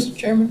 Yeah. Mr.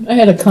 Chairman, I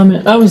had a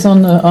comment. I was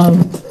on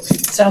the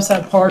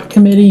Southside Park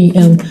Committee,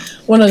 and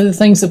one of the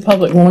things the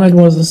public wanted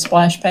was a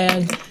splash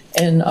pad,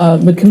 and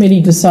the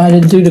committee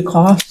decided due to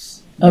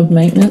costs of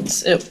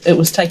maintenance, it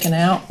was taken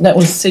out. That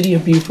was City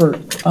of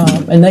Beaufort,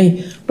 and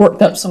they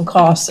worked up some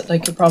costs that they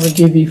could probably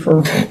give you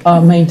for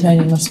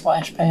maintaining a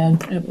splash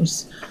pad.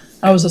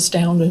 I was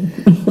astounded.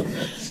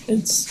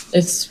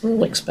 It's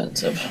real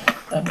expensive.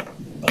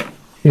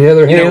 Any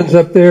other hands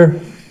up there?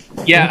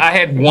 Yeah, I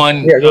had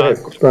one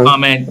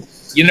comment.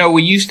 You know,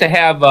 we used to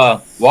have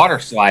water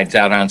slides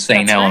out on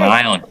St. Helena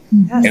Island,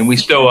 and we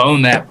still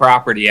own that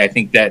property. I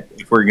think that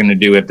if we're going to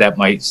do it, that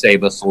might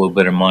save us a little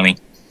bit of money.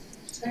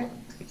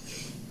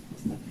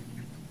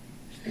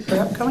 We're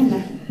upcoming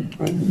now.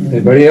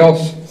 Anybody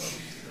else?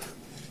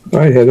 All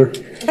right, Heather.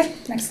 Okay,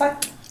 next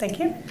slide. Thank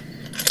you.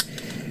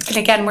 And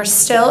again, we're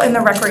still in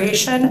the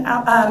recreation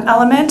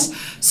element.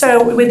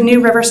 So with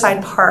New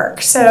Riverside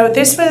Park. So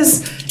this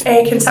was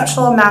a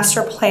conceptual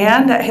master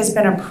plan that has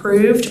been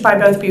approved by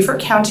both Beaufort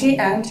County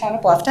and Town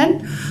of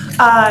Bluffton.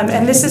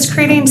 And this is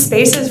creating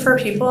spaces for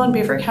people in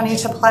Beaufort County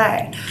to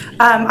play.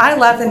 I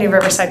love the New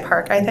Riverside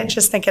Park. I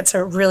just think it's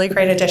a really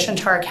great addition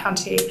to our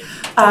county.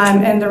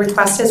 And the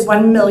request is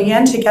 $1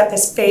 million to get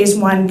this phase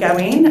 1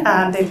 going.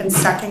 They've been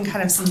stuck in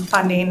kind of some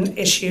funding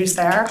issues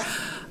there.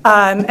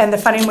 And the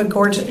funding would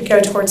go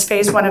towards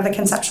phase 1 of the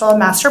conceptual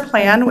master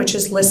plan, which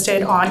is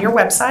listed on your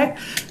website.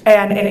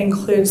 And it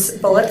includes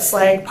bullets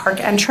like park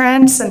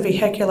entrance and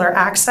vehicular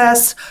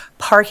access,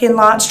 parking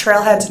lots,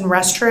 trailheads and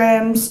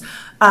restrooms,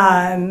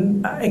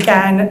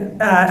 again,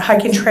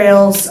 hiking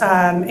trails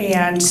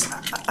and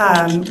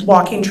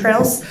walking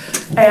trails.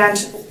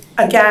 And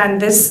again,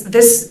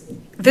 this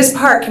This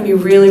park can be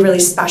really, really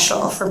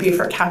special for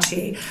Beaufort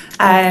County,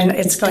 and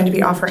it's going to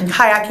be offering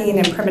kayaking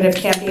and primitive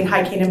camping,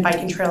 hiking and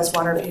biking trails,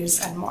 water views,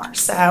 and more.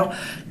 So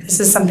this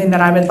is something that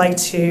I would like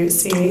to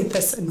see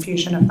this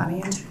infusion of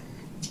money into.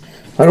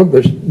 I don't,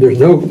 there's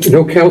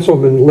no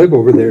councilmen live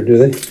over there, do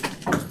they?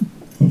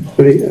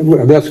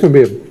 That's going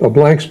to be a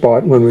blank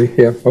spot when we,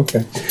 yeah,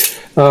 okay.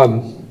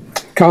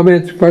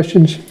 Comments,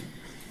 questions?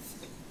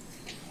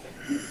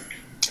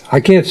 I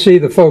can't see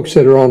the folks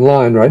that are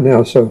online right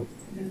now, so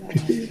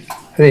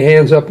any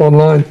hands up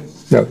online?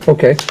 No,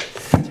 okay.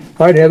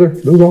 All right, Heather,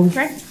 move on.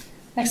 Right,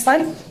 next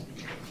slide.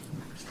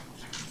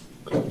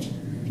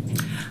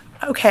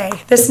 Okay,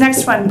 this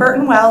next one,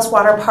 Burton Wells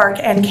Water Park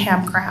and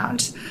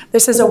Campground.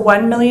 This is a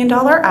 $1 million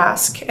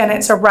ask, and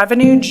it's a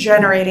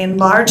revenue-generating,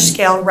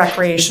 large-scale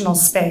recreational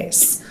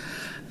space.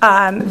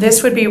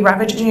 This would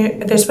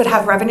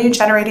have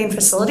revenue-generating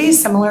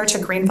facilities similar to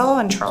Greenville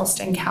and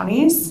Charleston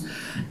counties.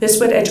 This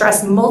would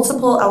address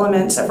multiple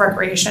elements of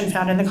recreation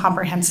found in the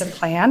comprehensive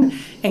plan,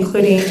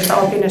 including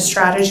developing a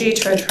strategy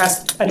to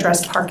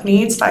address park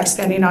needs by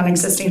expanding on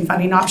existing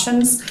funding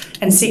options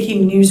and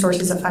seeking new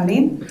sources of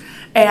funding,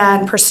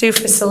 and pursue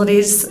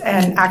facilities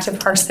and active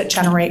parks that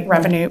generate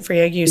revenue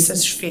via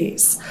usage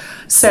fees.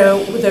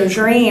 So the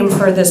dream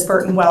for this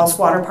Burton Wells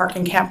Water Park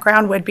and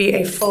Campground would be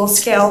a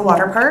full-scale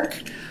water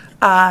park.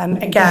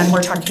 Again,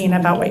 we're talking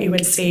about what you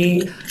would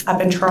see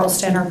up in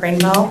Charleston or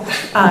Greenville,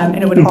 and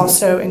it would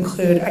also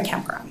include a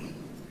campground.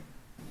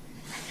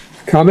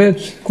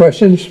 Comments,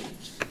 questions?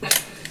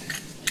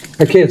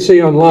 I can't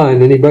see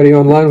online. Anybody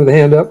online with a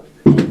hand up?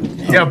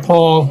 Yeah,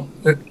 Paul.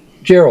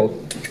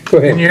 Gerald, go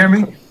ahead. Can you hear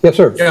me? Yes,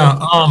 sir. Yeah,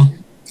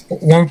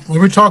 when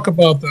we talk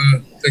about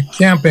the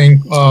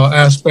camping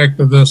aspect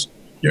of this,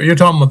 you're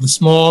talking about the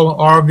small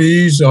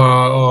RVs,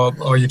 or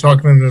are you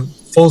talking the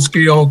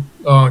full-scale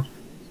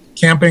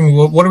camping?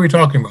 What are we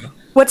talking about?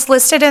 What's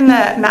listed in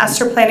the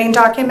master planning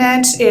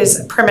document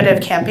is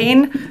primitive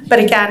camping, but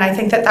again, I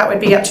think that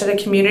would be up to the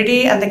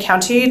community and the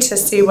county to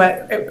see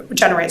what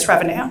generates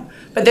revenue.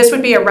 But this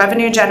would be a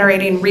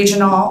revenue-generating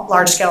regional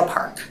large-scale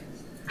park.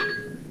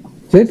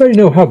 Does anybody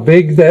know how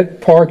big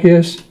that park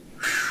is?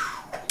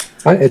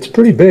 It's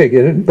pretty big,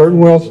 isn't it, Burton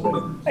Wells?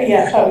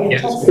 Yeah. Oh,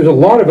 yeah. There's a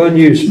lot of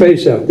unused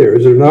space out there,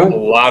 is there not? A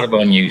lot of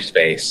unused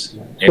space.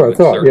 I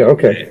thought, yeah,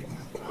 okay.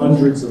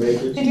 Hundreds of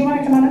acres. Did you want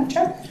to come on up,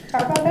 Chuck?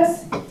 Talk about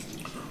this?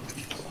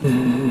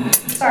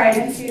 Sorry, I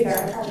didn't see you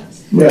there.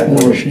 What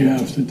more she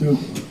has to do?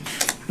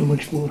 How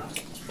much more?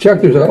 Chuck,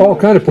 there's all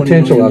kind of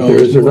potential out there,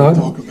 is there not?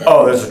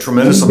 Oh, there's a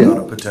tremendous amount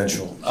of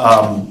potential.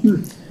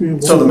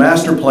 So the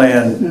master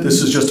plan,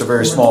 this is just a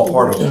very small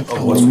part of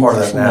what's part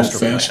of that master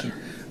plan.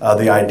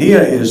 The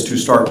idea is to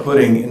start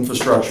putting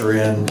infrastructure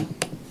in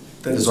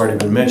that has already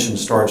been mentioned,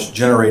 starts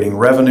generating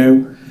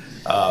revenue.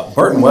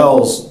 Burton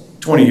Wells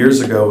 20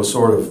 years ago was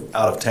sort of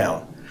out of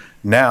town.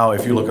 Now,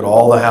 if you look at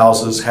all the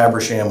houses,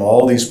 Habersham,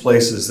 all these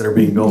places that are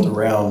being built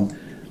around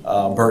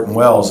Burton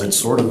Wells, it's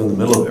sort of in the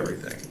middle of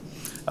everything.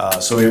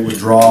 So it would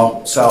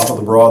draw south of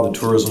the Broad, the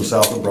tourism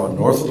south of the Broad,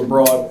 north of the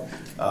Broad,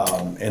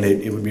 and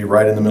it would be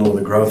right in the middle of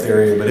the growth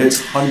area, but it's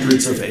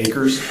hundreds of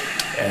acres,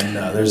 and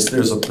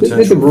there's a potential.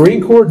 Did the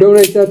Marine Corps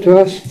donate that to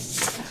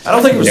us? I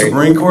don't think it was the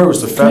Marine Corps, it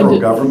was the federal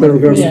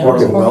government. It was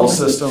part of the well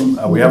system.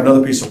 We have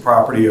another piece of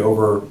property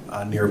over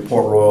near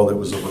Port Royal that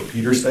was over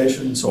Peter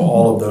Station, so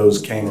all of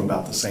those came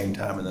about the same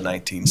time in the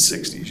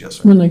 1960s, yes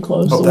sir. When they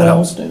closed the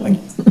wells down.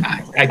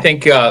 I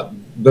think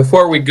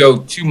before we go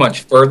too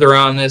much further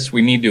on this,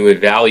 we need to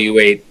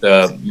evaluate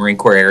the Marine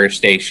Corps Air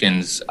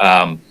Station's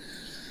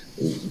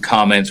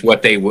comments,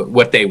 what they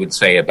would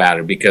say about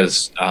it,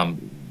 because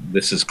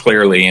this is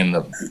clearly in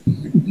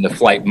the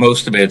flight.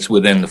 Most of it's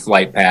within the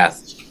flight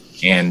path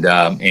and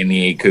in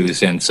the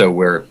ACUs, and so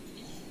we're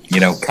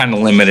kind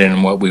of limited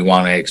in what we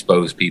want to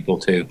expose people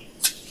to.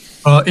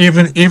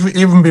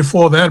 Even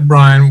before that,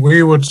 Brian,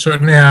 we would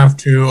certainly have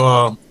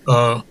to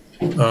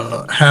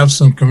have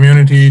some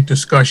community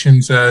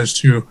discussions as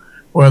to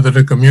whether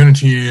the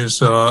community is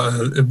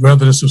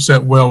whether this will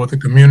set well with the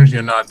community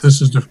or not.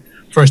 This is the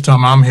first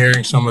time I'm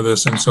hearing some of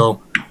this, and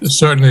so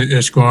certainly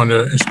it's going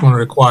to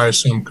require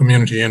some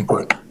community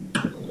input.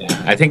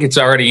 I think it's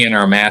already in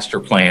our master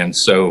plan,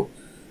 so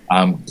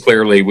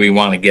clearly we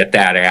want to get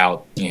that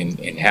out and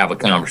have a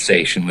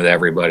conversation with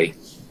everybody,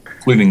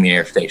 including the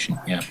air station.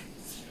 Yeah.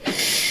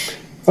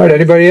 All right,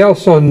 anybody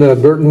else on the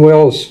Burton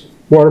Wells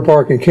Water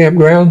Park and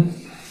Campground?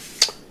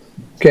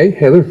 Okay,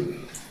 Heather.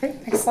 Okay,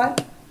 next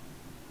slide.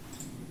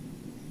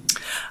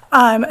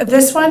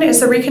 This one is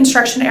the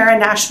Reconstruction Era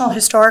National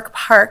Historic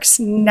Parks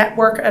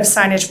Network of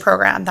Signage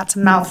Program. That's a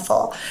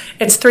mouthful.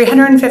 It's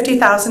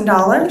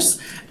 $350,000.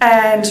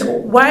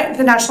 And what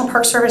the National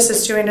Park Service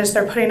is doing is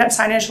they're putting up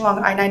signage along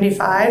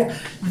I-95.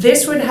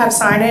 This would have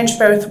signage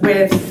both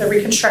with the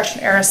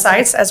Reconstruction Era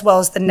sites as well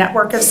as the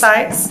network of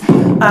sites,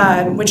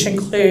 which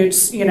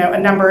includes, a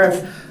number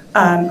of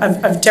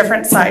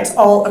different sites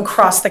all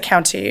across the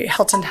county,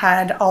 Hilton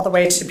Head all the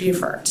way to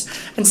Beaufort.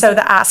 And so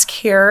the ask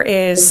here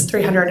is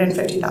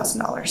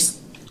 $350,000.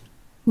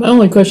 My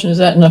only question, is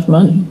that enough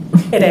money?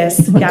 It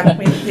is, yeah.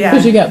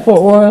 Because you got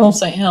Port Royal,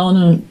 St.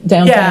 Helena,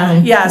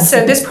 downtown. Yeah.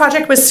 So this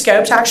project was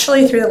scoped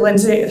actually through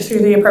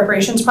the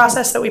appropriations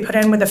process that we put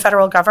in with the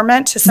federal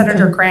government to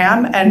Senator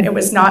Graham, and it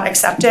was not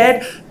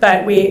accepted,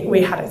 but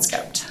we had it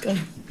scoped. Good.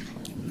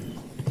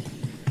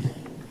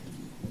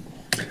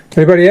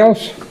 Anybody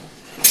else?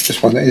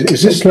 Just one,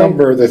 is this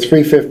number, the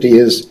 350,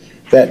 is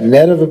that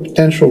net of a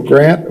potential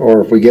grant, or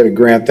if we get a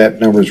grant,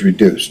 that number is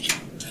reduced?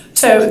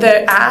 So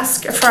the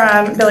ask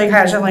from Billy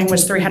Kaiserling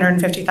was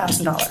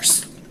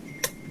 $350,000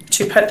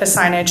 to put the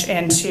signage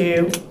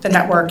into the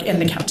network in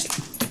the county.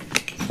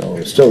 So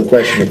it's still a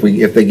question,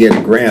 if they get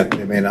a grant,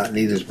 they may not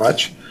need as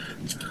much?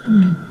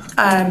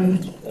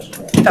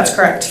 That's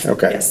correct.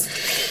 Okay. Yes.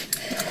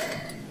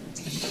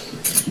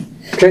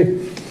 Okay.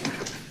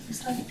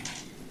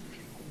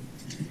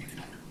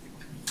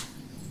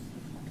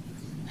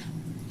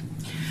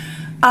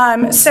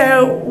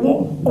 So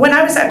when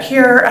I was up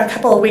here a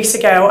couple of weeks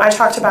ago, I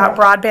talked about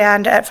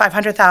broadband at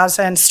 $500,000,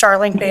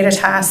 Starlink beta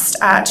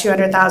test at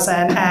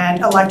 $200,000,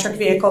 and electric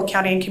vehicle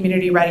county and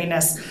community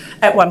readiness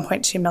at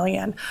 $1.2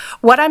 million.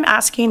 What I'm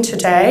asking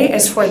today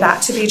is for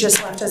that to be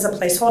just left as a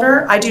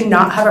placeholder. I do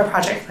not have a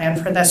project plan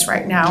for this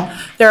right now.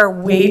 There are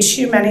way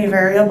too many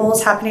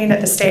variables happening at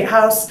the State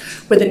House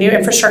with the new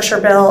infrastructure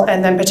bill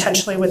and then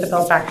potentially with the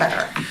Build Back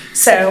Better.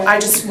 So I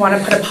just want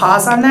to put a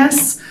pause on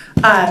this.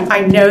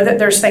 I know that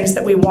there's things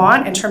that we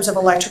want in terms of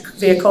electric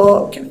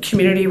vehicle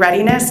community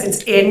readiness.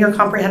 It's in your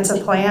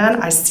comprehensive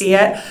plan. I see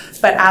it.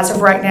 But as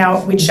of right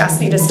now, we just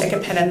need to stick a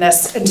pin in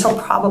this until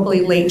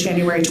probably late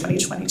January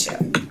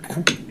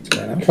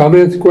 2022.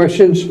 Comments,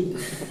 questions?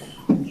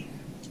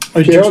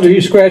 Gerald, are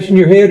you scratching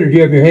your head or do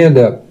you have your hand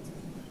up?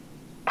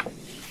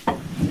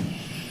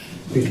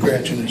 He's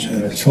scratching his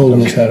head. He's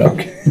holding his head up.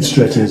 Okay.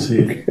 Stretching his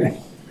head. Okay.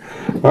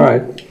 All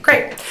right.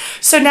 Great.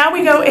 So now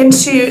we go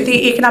into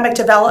the economic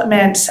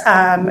development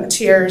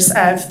tiers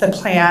of the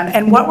plan.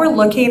 And what we're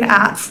looking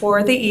at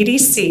for the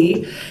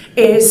EDC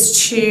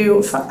is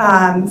to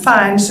fund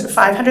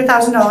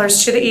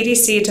 $500,000 to the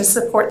EDC to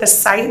support the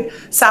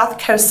South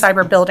Coast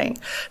Cyber Building.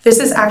 This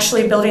is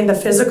actually building the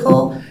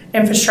physical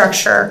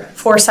infrastructure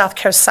for South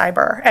Coast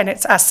Cyber, and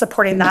it's us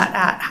supporting that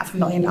at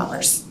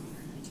 $500,000.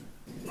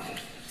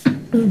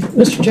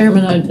 Mr.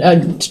 Chairman,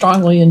 I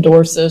strongly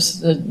endorse this.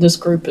 This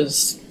group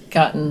has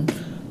gotten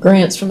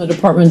grants from the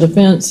Department of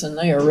Defense, and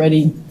they are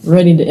ready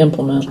to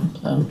implement.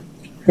 So.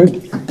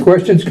 Good.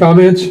 Questions,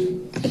 comments?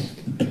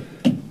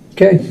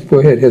 Okay, go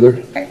ahead,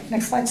 Heather. Okay,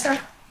 next slide, sir.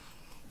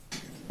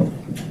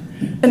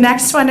 The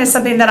next one is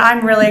something that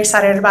I'm really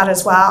excited about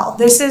as well.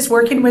 This is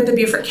working with the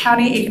Beaufort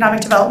County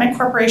Economic Development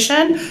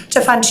Corporation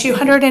to fund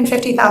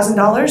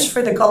 $250,000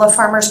 for the Gullah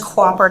Farmers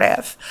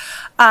Cooperative.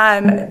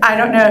 I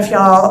don't know if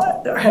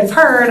y'all have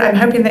heard, I'm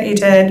hoping that you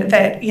did,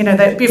 that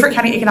the Beaufort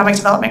County Economic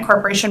Development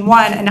Corporation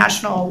won a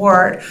national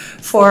award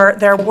for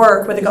their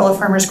work with the Gullah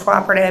Farmers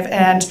Cooperative,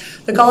 and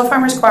the Gullah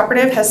Farmers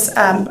Cooperative has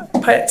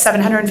put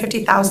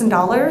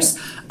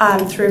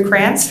 $750,000 through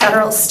grants,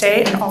 federal,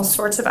 state, and all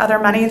sorts of other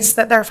monies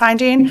that they're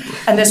finding,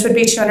 and this would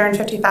be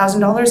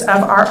 $250,000 of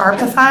our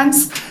ARPA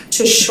funds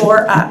to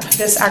shore up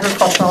this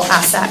agricultural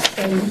asset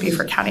in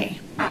Beaufort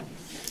County.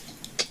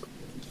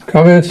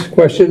 Comments,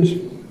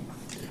 questions?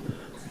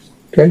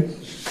 Okay,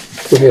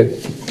 go ahead.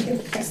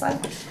 Next slide.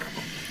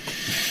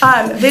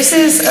 This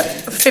is a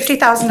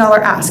 $50,000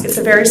 ask. It's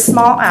a very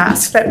small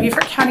ask, but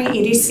Beaufort County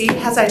EDC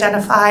has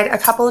identified a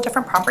couple of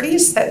different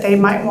properties that they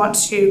might want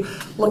to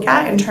look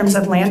at in terms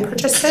of land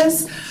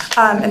purchases.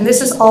 And this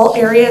is all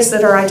areas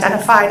that are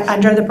identified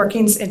under the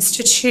Brookings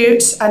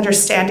Institute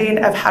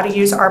understanding of how to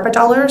use ARPA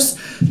dollars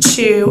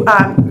to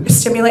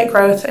stimulate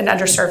growth in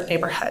underserved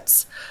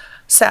neighborhoods.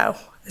 So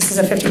this is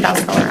a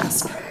 $50,000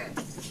 ask.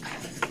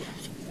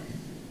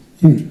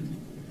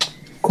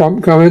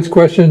 Comments,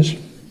 questions?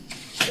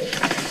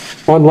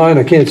 Online,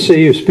 I can't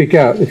see you. Speak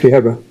out if you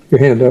have your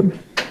hand up.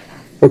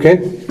 Okay?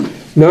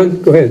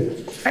 None? Go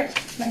ahead. All right,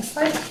 next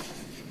slide.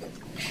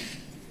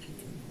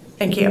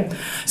 Thank you.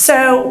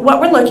 So what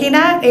we're looking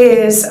at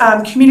is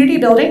community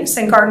buildings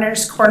in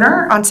Gardner's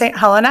Corner on St.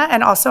 Helena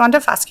and also on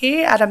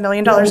Defusky at $1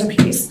 million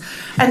apiece.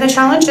 And the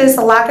challenge is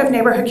the lack of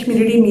neighborhood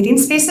community meeting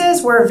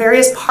spaces where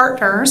various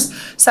partners,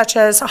 such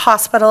as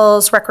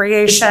hospitals,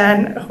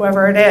 recreation,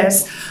 whoever it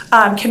is,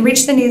 can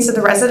reach the needs of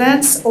the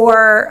residents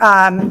or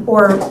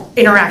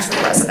interact with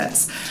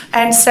residents.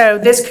 And so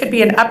this could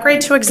be an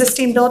upgrade to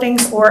existing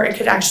buildings, or it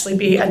could actually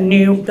be a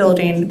new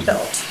building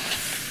built.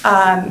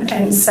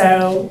 And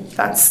so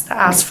that's the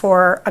ask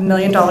for $1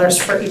 million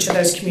for each of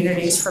those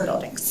communities for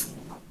buildings.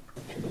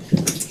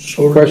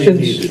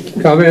 Questions,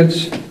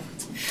 comments?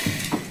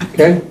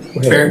 Okay.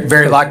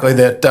 Very likely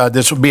that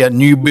this will be a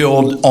new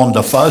build on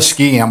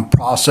Defusky and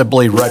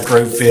possibly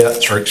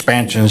retrofits or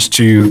expansions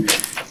to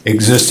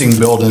existing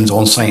buildings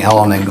on St.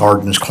 Helena and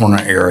Gardens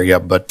Corner area,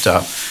 but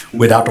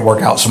we'd have to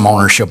work out some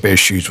ownership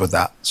issues with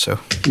that. So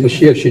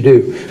yes, you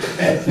do.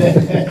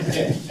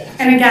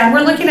 And again,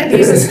 we're looking at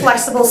these as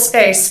flexible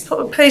space,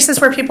 places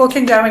where people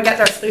can go and get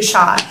their flu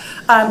shot,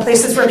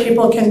 places where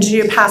people can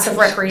do passive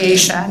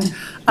recreation,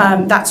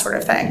 that sort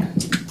of thing.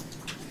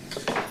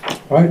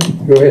 All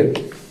right, go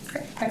ahead.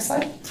 Next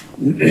slide.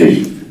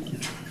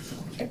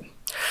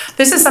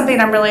 This is something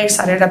I'm really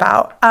excited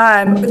about.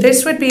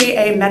 This would be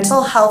a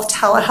mental health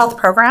telehealth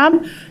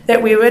program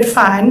that we would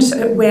fund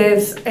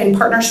in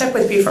partnership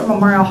with Beaufort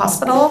Memorial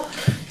Hospital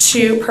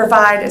to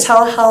provide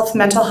telehealth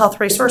mental health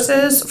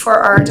resources for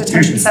our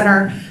detention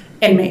center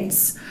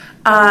inmates.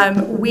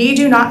 We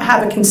do not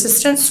have a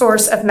consistent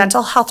source of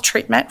mental health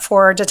treatment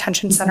for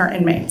detention center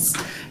inmates.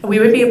 We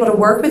would be able to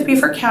work with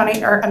Beaufort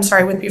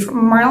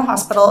Memorial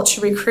Hospital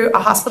to recruit a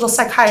hospital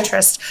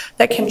psychiatrist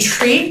that can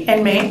treat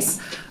inmates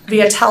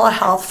via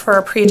telehealth for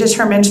a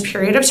predetermined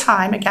period of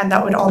time. Again,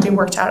 that would all be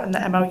worked out in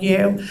the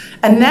MOU.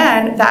 And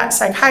then that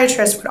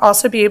psychiatrist would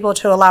also be able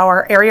to allow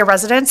our area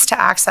residents to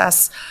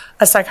access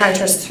a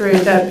psychiatrist through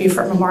the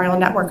Beaufort Memorial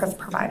network of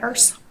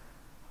providers.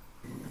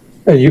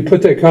 And you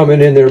put that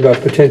comment in there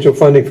about potential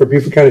funding for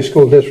Beaufort County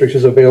School Districts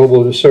is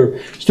available to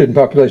serve student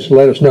population.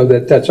 Let us know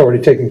that that's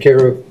already taken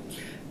care of.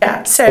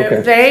 Yeah, so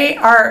okay.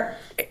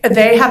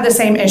 They have the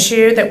same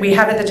issue that we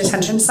have at the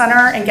detention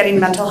center in getting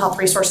mental health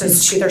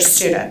resources to their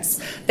students.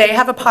 They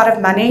have a pot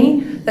of money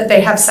that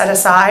they have set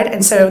aside,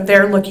 and so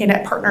they're looking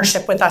at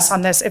partnership with us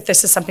on this if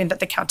this is something that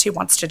the county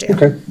wants to do.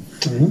 Okay.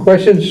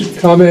 Questions,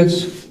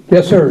 comments?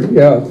 Yes, sir.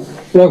 Yeah,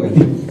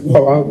 Logan.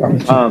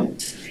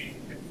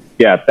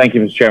 Yeah, thank you,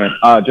 Mr. Chairman.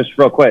 Just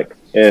real quick,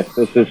 if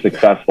this is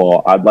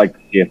successful, I'd like to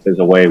see if there's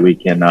a way we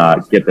can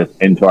get this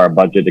into our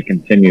budget to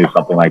continue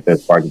something like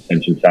this for our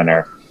detention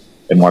center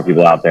and more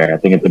people out there. I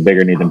think it's a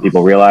bigger need than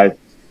people realize.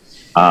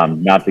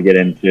 Not to get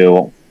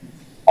into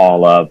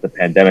all of the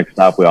pandemic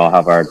stuff, we all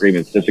have our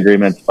agreements,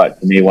 disagreements, but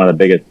to me, one of the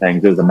biggest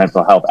things is the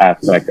mental health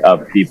aspect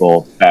of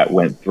people that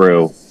went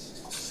through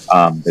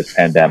this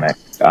pandemic.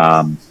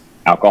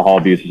 Alcohol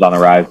abuse is on the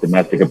rise,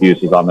 domestic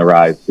abuse is on the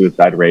rise,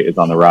 suicide rate is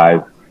on the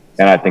rise.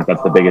 And I think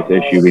that's the biggest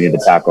issue we need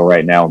to tackle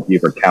right now in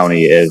Beaufort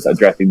County is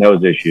addressing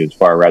those issues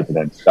for our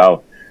residents.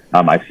 So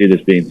I see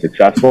this being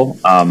successful.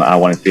 I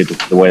want to see if this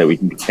is the way that we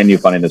can continue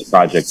funding this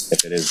project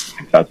if it is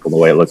successful the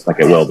way it looks like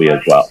it will be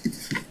as well.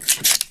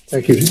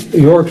 Thank you.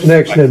 York's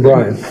next, and then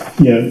Brian.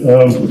 Yeah,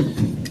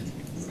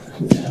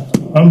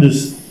 I'm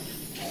just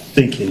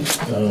thinking,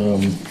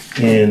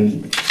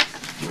 and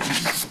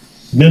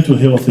mental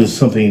health is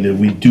something that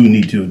we do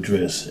need to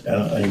address.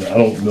 I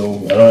don't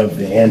know, I don't have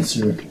the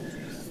answer.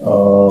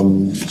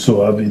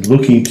 So I've been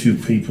looking to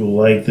people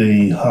like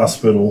the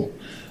hospital.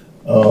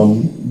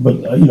 But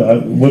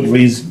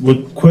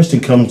what question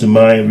comes to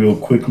mind real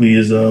quickly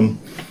is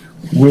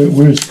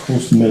where's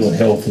coastal mental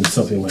health in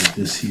something like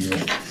this here?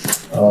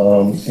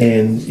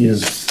 And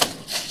is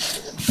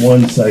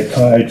one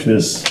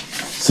psychiatrist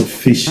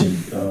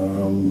sufficient?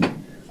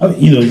 But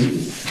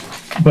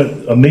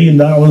 $1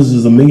 million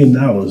is $1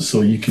 million,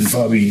 so you can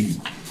probably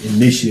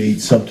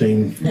initiate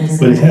something,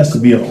 but it has to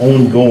be an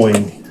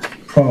ongoing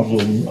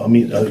problem,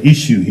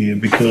 issue here,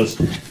 because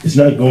it's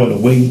not going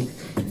away.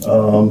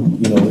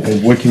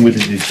 And working with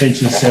the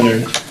detention center,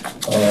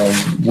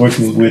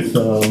 working with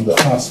the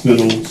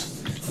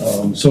hospitals.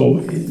 So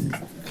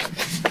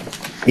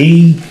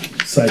a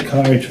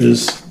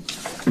psychiatrist,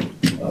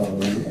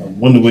 I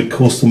wonder what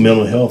coastal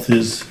mental health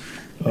is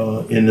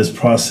in this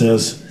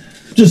process.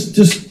 Those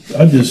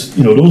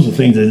are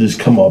things that just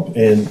come up,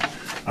 and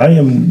I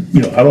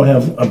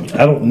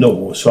don't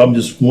know. So I'm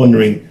just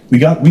wondering, we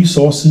got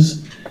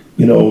resources,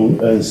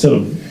 instead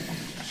of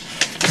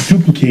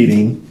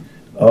duplicating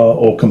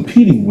or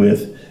competing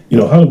with,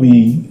 how do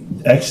we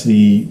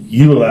actually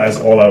utilize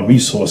all our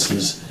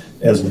resources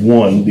as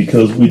one,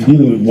 because we're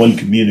dealing with one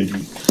community.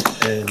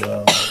 And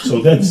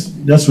so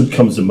that's what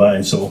comes to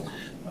mind. So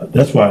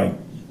that's why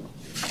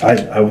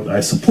I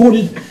support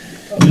it.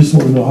 I just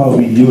want to know how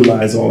we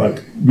utilize all our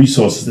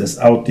resources that's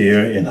out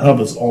there, and how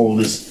does all of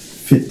this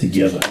fit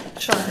together.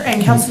 Sure,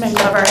 and Councilman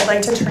Glover, I'd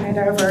like to turn it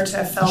over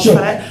to Phil Sure.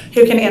 Foote,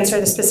 who can answer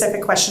the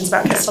specific questions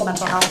about coastal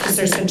mental health, because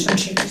there's been some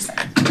changes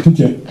there.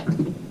 Okay.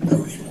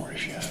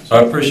 So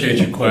I appreciate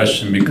your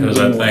question, because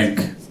I think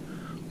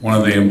one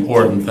of the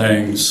important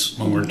things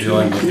when we're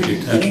dealing with the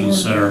detention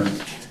center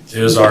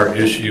is our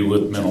issue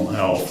with mental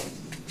health.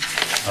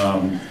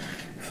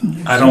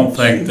 I don't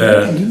think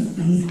that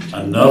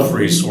enough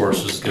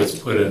resources gets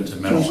put into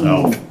mental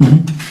health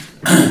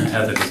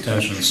at the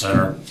detention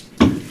center,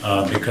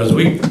 because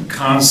we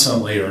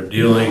constantly are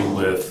dealing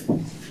with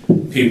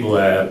people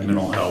that have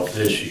mental health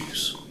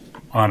issues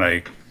on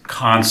a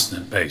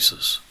constant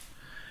basis.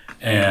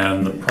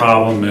 And the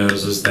problem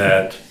is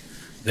that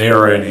they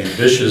are in a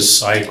vicious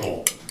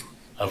cycle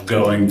of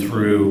going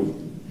through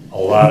a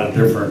lot of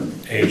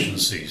different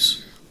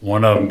agencies.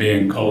 One of them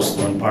being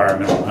Coastal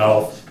Environmental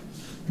Health,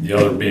 the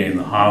other being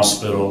the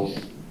hospital,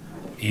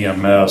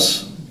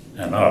 EMS,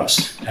 and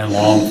us, and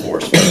law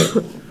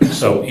enforcement.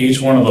 So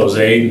each one of those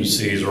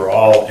agencies are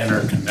all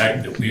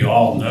interconnected. We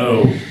all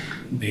know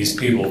these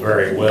people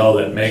very well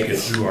that make it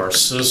through our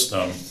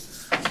system,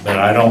 but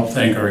I don't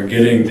think are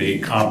getting the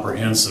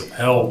comprehensive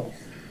help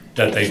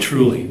that they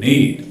truly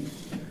need.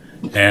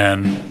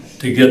 And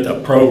to get the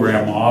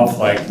program off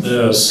like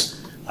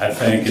this, I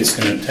think it's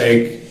going to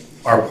take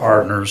our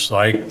partners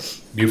like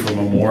Beaufort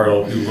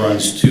Memorial, who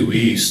runs 2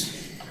 East,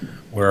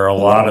 where a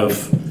lot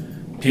of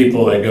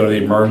people that go to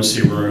the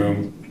emergency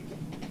room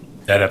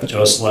that have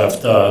just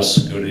left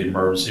us go to the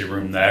emergency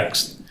room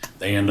next.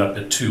 They end up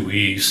at 2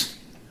 East,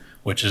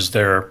 which is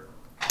their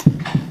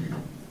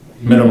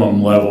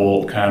minimum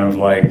level kind of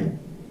like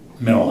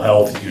mental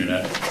health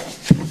unit.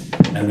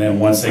 And then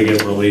once they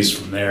get released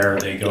from there,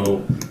 they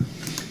go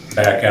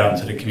back out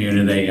into the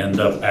community. They end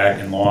up back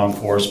in law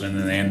enforcement,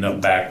 and they end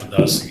up back with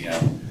us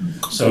again.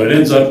 So it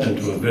ends up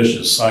into a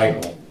vicious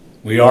cycle.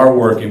 We are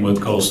working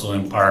with Coastal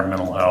Empire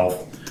Mental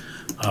Health.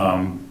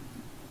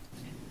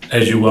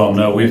 As you well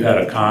know, we've had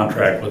a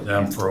contract with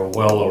them for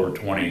well over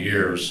 20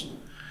 years.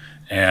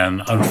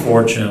 And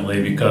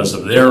unfortunately, because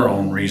of their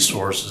own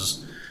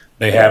resources,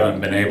 they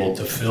haven't been able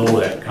to fill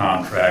that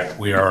contract.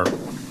 We are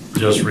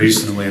just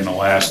recently, in the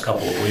last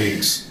couple of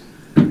weeks,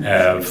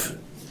 have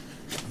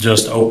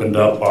just opened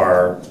up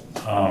our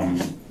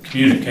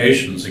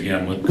communications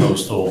again with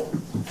Coastal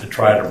to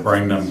try to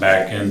bring them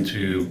back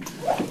into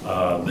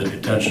the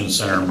detention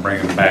center and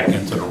bring them back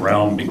into the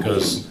realm,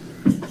 because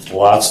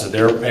lots of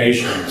their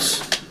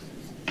patients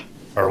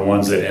are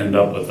ones that end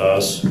up with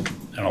us,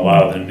 and a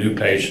lot of the new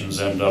patients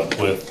end up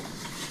with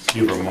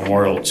Beaufort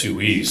Memorial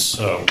 2 East.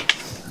 So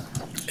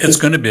it's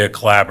going to be a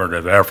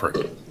collaborative effort.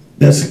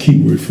 That's a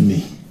key word for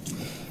me.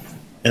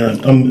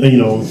 And and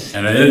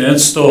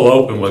it's still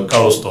open with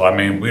Coastal. I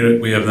mean,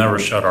 we have never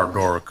shut our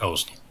door with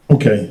Coastal.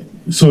 Okay,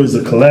 so it's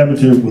a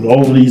collaborative with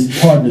all of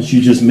these partners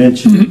you just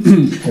mentioned,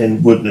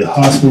 and what the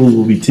hospitals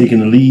will be taking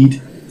the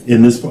lead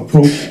in this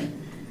approach?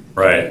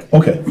 Right.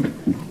 Okay.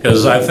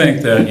 Because I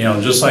think that,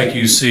 just like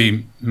you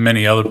see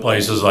many other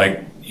places,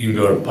 like you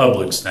can go to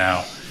Publix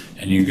now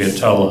and you get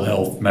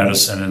telehealth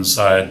medicine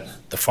inside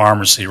the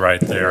pharmacy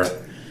right there.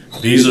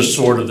 These are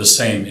sort of the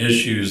same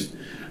issues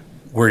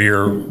where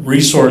your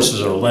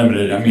resources are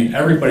limited. I mean,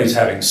 everybody's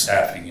having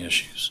staffing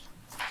issues.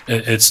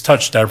 It's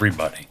touched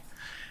everybody.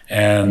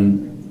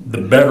 And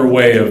the better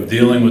way of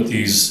dealing with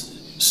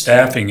these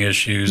staffing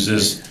issues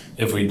is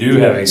if we do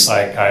have a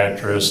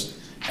psychiatrist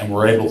and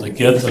we're able to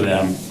get to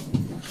them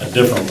a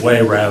different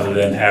way, rather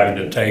than having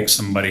to take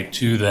somebody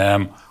to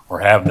them or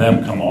have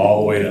them come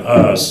all the way to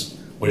us,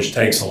 which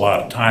takes a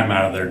lot of time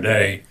out of their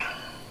day.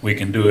 We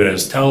can do it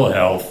as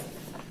telehealth.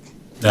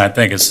 Then I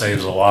think it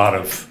saves a lot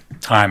of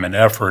time and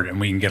effort, and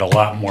we can get a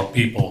lot more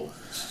people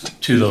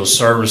to those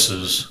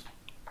services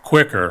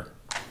quicker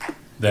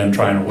than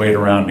trying to wait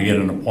around to get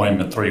an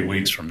appointment 3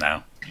 weeks from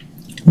now.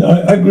 No,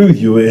 I agree with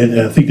you, and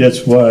I think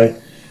that's why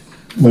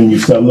when you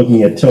start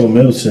looking at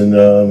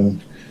telemedicine,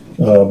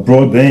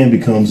 broadband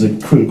becomes a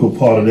critical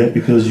part of that,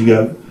 because you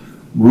got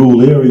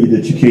rural area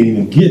that you can't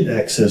even get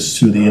access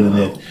to the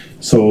internet.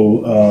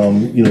 So,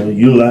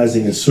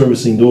 utilizing and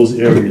servicing those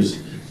areas,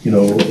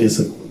 is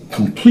a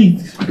complete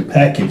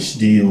package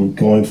deal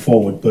going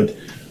forward. But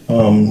as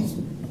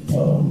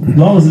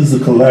long as it's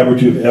a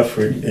collaborative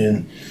effort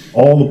and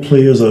all the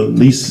players are at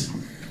least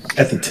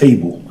at the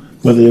table,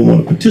 whether they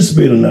want to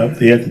participate or not,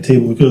 they're at the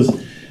table, because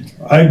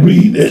I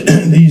agree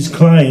that these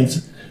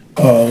clients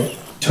are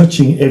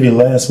touching every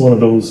last one of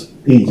those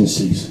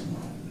agencies.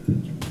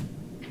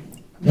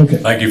 Okay.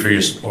 Thank you for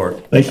your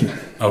support. Thank you.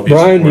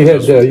 Brian, you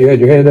had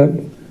your hand up?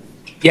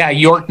 Yeah,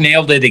 York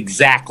nailed it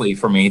exactly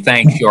for me.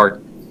 Thanks,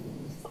 York.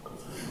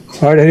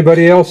 All right,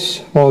 anybody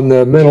else on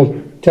the mental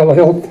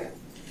telehealth?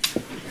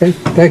 Okay,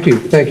 thank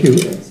you.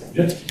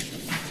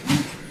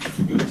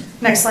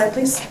 Next slide,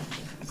 please.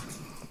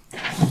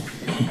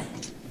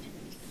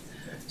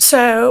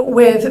 So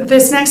with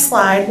this next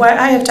slide, what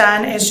I have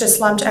done is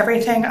just lumped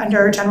everything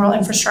under general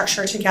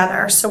infrastructure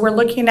together. So we're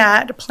looking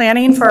at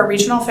planning for a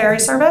regional ferry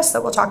service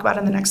that we'll talk about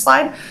in the next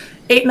slide.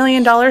 $8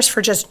 million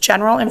for just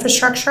general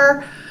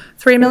infrastructure,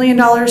 $3 million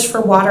for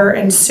water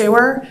and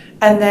sewer,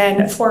 and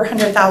then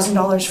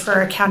 $400,000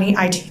 for a county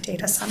IT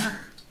data center.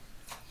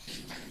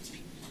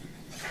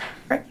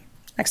 Great,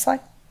 next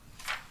slide.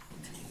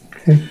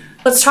 Okay.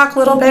 Let's talk a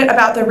little bit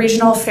about the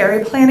regional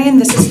ferry planning.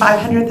 This is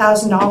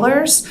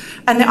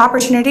 $500,000, and the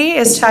opportunity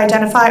is to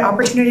identify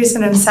opportunities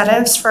and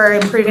incentives for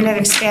improving and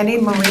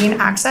expanding marine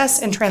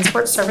access and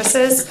transport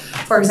services,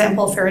 for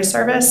example, ferry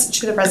service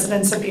to the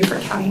residents of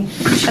Beaufort County. And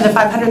the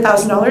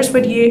 $500,000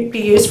 would be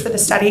used for the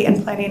study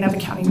and planning of a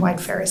county-wide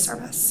ferry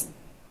service.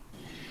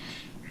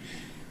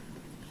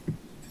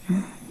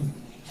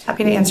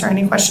 Happy to answer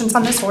any questions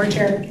on this, or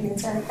Jared can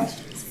answer any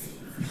questions.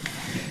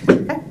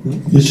 Okay.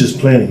 It's just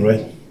planning,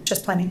 right?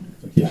 Just planning.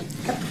 Yeah.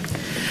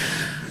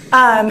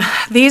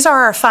 These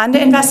are our fund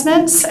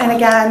investments, and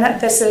again,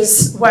 this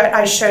is what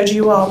I showed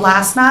you all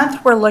last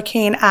month. We're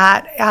looking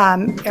at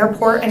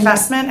airport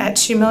investment at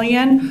 $2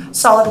 million,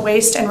 solid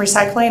waste and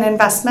recycling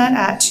investment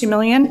at $2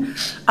 million,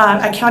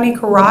 a county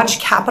garage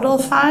capital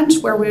fund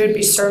where we would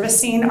be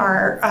servicing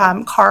our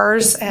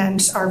cars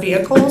and our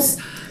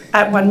vehicles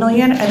at $1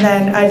 million, and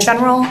then a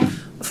general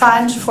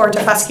fund for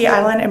Defusky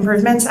Island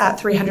improvements at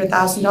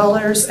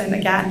 $300,000. And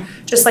again,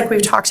 just like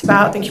we've talked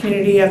about, the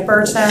community of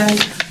Burton,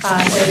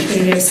 the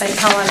community of St.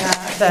 Helena,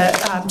 the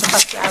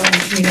Defusky Island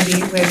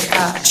community would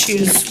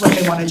choose what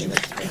they want to do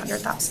with the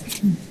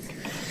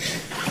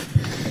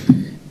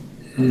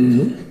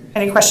 $300,000.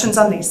 Any questions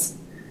on these?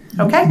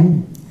 Okay,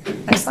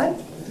 next slide.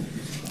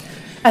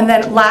 And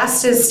then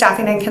last is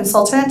staffing and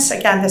consultants.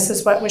 Again, this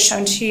is what was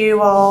shown to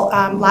you all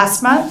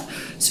last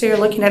month. So you're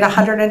looking at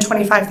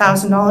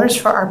 $125,000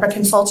 for ARPA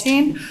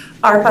consulting.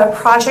 ARPA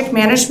project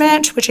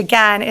management, which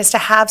again is to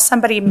have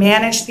somebody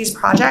manage these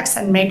projects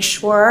and make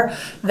sure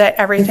that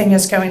everything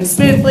is going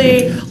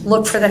smoothly,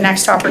 look for the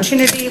next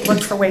opportunity,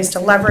 look for ways to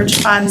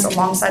leverage funds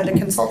alongside the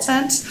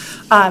consultant.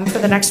 For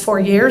the next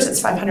 4 years,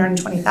 it's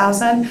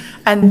 $520,000.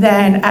 And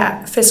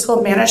then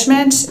fiscal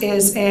management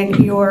is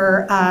in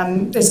your,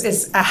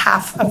 is a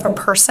half of a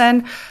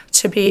person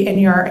to be in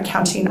your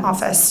accounting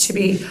office, to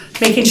be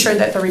making sure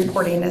that the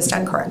reporting is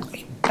done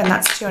correctly. And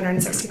that's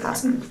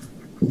 $260,000.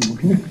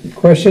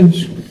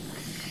 Questions?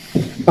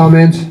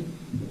 Comments?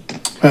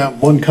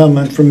 One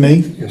comment from me.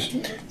 Yes.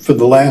 For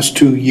the last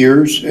 2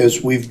 years,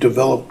 as we've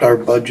developed our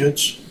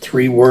budgets,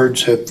 3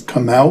 words have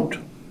come out: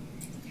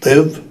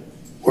 live,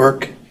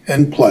 work,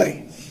 and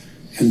play.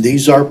 And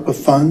these ARPA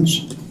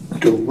funds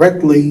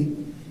directly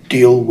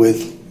deal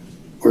with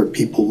where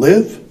people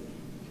live,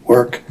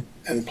 work,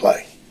 and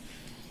play.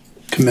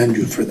 Commend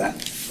you for that.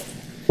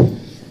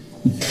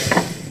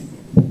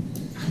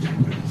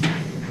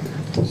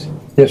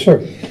 Yes,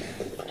 sir.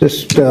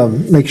 Just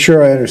make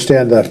sure I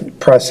understand the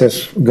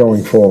process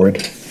going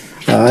forward.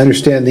 I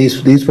understand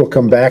these will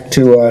come back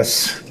to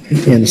us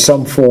in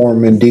some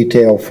form in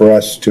detail for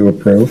us to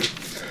approve.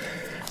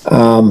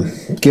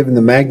 Given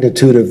the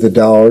magnitude of the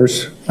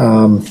dollars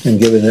and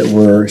given that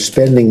we're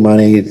spending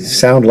money, it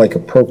sounds like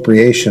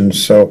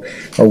appropriations. So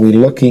are we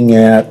looking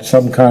at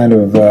some kind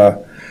of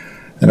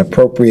an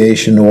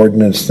appropriation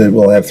ordinance that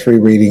will have 3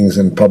 readings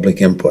and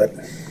public input?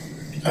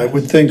 I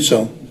would think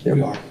so.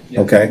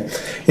 Okay.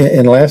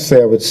 And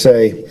lastly, I would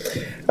say,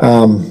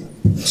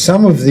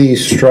 some of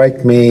these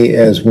strike me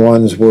as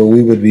ones where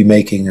we would be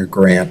making a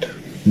grant,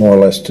 more or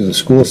less, to the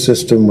school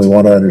system. We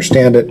want to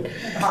understand it.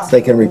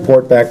 They can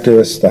report back to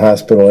us, the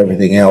hospital,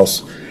 everything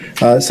else.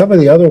 Some of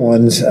the other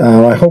ones,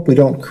 I hope we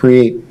don't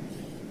create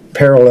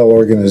parallel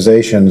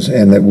organizations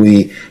and that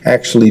we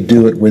actually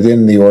do it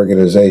within the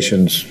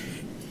organizations.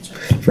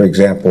 For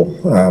example,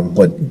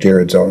 what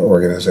Jared's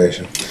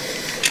organization.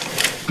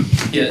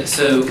 Yeah,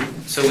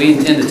 so we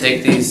intend to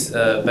take these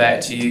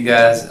back to you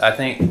guys. I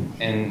think,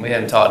 and we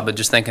haven't talked, but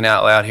just thinking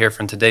out loud here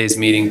from today's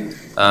meeting,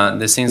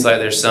 this seems like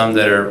there's some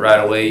that are right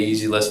away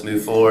easy, let's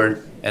move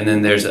forward, and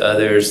then there's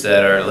others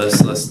that are let's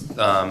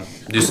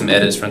do some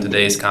edits from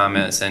today's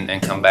comments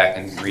and come back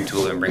and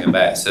retool it and bring it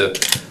back. So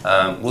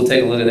we'll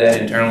take a look at that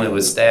internally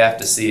with staff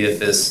to see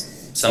if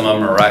some of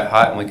them are right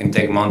hot and we can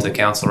take them onto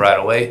council right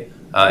away.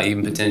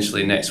 Even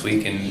potentially next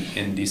week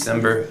in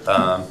December,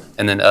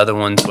 and then other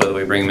ones, whether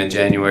we bring them in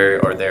January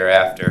or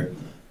thereafter,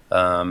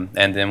 and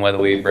then whether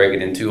we break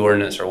it in 2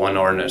 ordinance or 1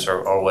 ordinance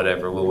or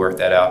whatever, we'll work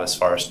that out as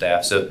far as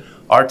staff. So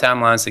our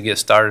timelines to get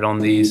started on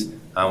these,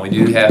 we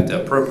do have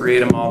to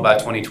appropriate them all by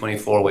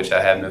 2024, which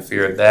I have no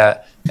fear of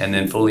that, and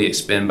then fully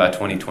expend by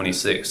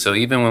 2026. So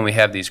even when we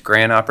have these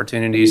grant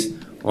opportunities,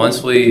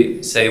 once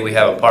we say we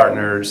have a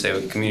partner, say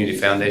with Community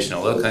Foundation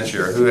of Low Country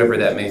or whoever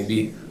that may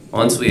be,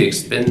 once we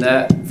expend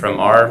that from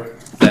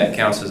that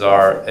counts as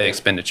our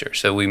expenditure.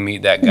 So we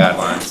meet that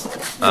guidelines,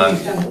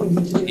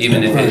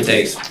 even if it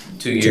takes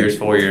 2 years,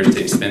 4 years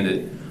to expend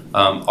it.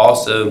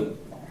 Also,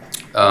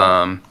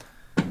 oh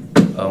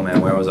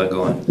man, where was I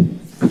going?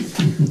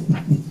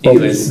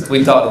 Anyways,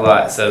 we talked a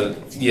lot. So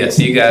yes,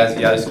 you guys,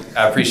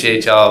 I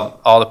appreciate y'all,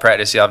 all the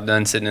practice y'all have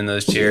done sitting in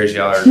those chairs.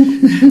 Y'all are,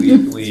 we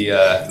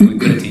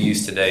put it to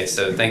use today.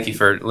 So thank you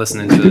for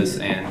listening to us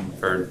and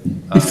for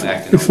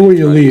acting. Before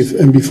you leave,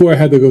 and before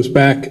Heather goes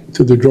back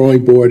to the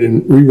drawing board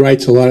and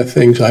rewrites a lot of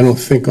things I don't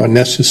think are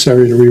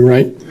necessary to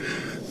rewrite,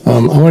 I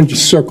want to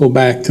just circle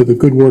back to the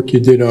good work you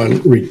did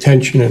on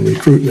retention and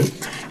recruitment.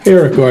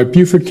 Eric, are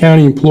Beaufort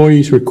County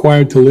employees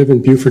required to live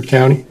in Beaufort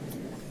County?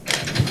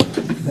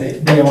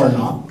 They are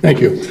not. Thank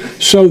you.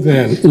 So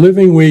then,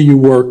 living where you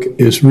work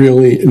is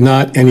really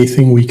not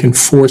anything we can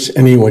force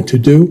anyone to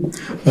do.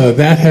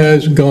 That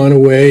has gone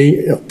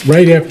away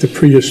right after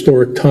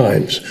prehistoric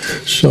times.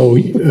 So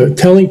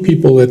telling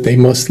people that they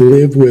must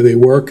live where they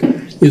work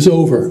is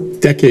over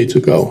decades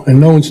ago, and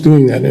no one's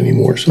doing that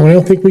anymore. So I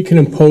don't think we can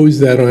impose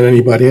that on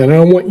anybody, and I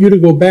don't want you to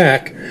go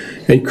back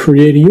and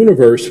create a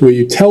universe where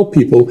you tell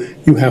people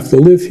you have to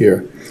live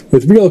here.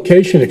 With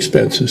relocation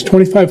expenses,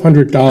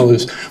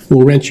 $2,500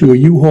 will rent you a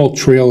U-Haul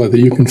trailer that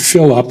you can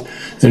fill up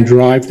and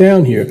drive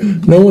down here.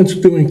 No one's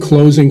doing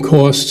closing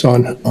costs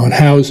on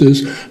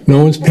houses.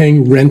 No one's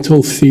paying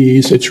rental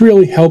fees. It's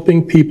really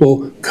helping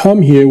people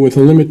come here with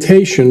a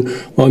limitation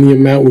on the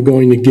amount we're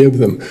going to give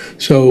them.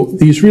 So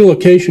these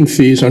relocation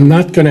fees are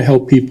not going to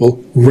help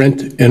people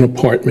rent an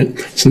apartment.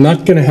 It's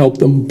not going to help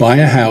them buy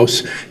a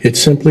house. It's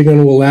simply going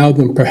to allow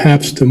them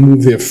perhaps to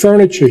move their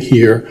furniture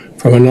here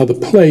from another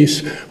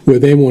place where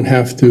they won't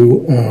have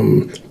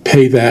to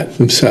pay that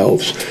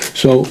themselves.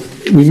 So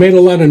we made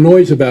a lot of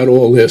noise about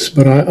all this,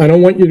 but I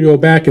don't want you to go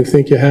back and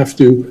think you have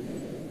to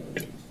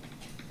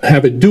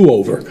have a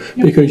do-over,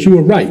 because you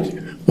were right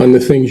on the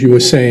things you were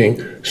saying.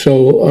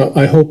 So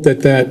I hope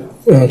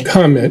that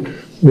comment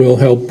will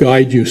help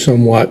guide you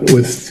somewhat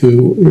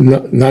to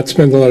not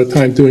spend a lot of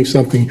time doing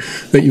something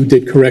that you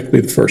did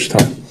correctly the first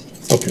time.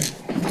 Okay,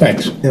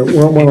 thanks. Yeah,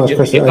 one last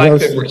question. If I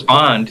could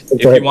respond,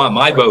 if you want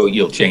my vote,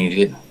 you'll change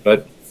it,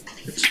 but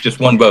it's just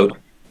one vote.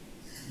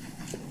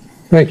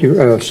 Thank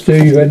you.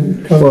 Stu, you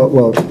had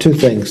well, two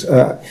things.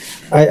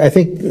 I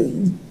think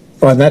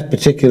on that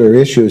particular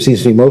issue, it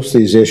seems to me most of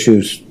these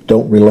issues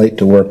don't relate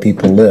to where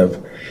people live.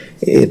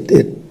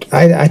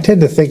 I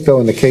tend to think,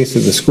 though, in the case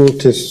of the school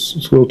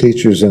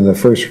teachers and the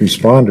first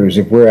responders,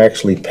 if we're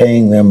actually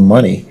paying them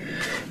money,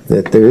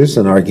 that there is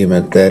an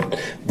argument that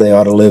they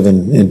ought to live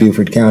in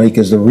Beaufort County,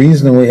 because the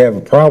reason we have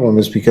a problem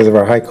is because of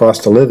our high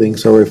cost of living.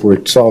 So if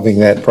we're solving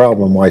that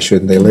problem, why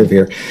shouldn't they live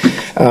here?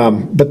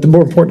 But the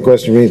more important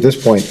question to me at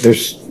this point,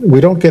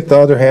 we don't get the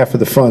other half of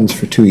the funds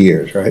for 2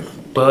 years, right?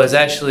 Well, it's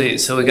actually,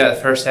 so we got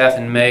the first half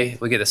in May,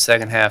 we get the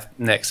second half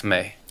next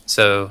May.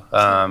 So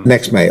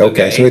next May,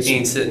 okay. So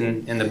 18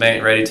 sitting in the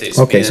bank ready to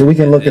expend. Okay, so we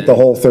can look at the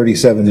whole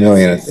 37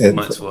 million.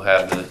 Months we'll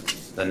have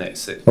the next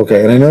 6.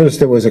 Okay, and I noticed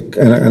there was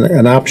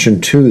an option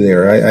 2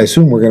 there. I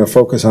assume we're going to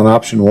focus on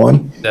option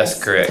 1?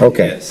 That's correct.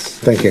 Okay, yes.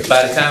 Thank you.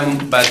 By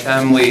the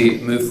time we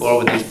move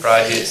forward with these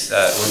projects,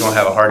 we're going to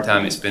have a hard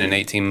time spending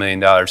 $18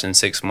 million in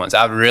 6 months.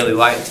 I'd really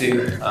like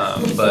to,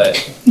 but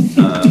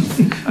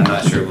I'm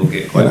not sure we'll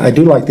get quite. And I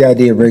do like the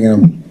idea of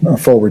bringing them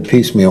forward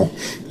piecemeal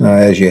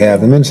as you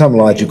have them in some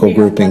logical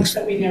groupings.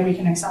 That we know we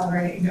can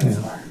accelerate and go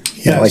for.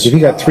 Yes. Like if you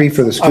got 3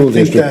 for the school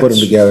district, put them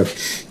together.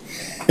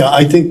 Yeah,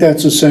 I think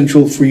that's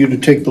essential for you to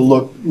take the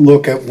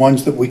look at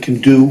ones that we can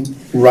do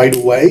right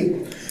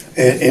away.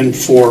 And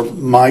for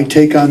my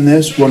take on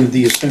this, one of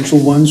the essential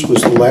ones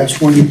was the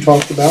last one you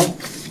talked about,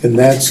 and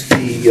that's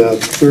the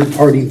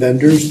third-party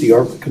vendors, the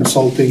ARPA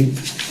consulting,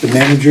 the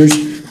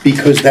managers,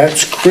 because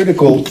that's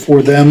critical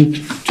for them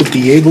to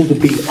be able to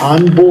be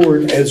on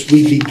board as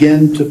we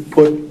begin to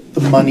put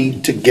the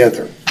money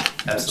together.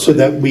 Absolutely. So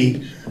that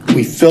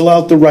we fill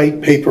out the right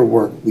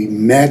paperwork, we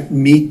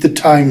meet the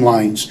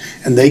timelines,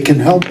 and they can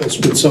help us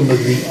with some of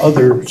the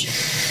others.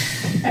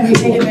 And we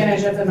take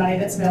advantage of the money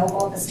that's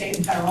available at the state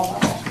and federal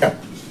level.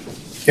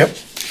 Yep.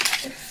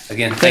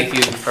 Again, thank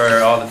you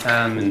for all the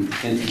time and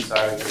attention.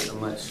 Sorry for so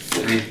much,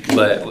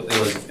 but it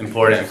was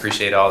important. I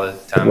appreciate all the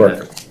time and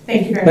effort.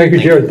 Thank you very much. Thank you,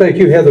 Jared. Thank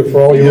you, Heather,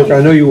 for all your work.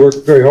 I know you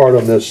worked very hard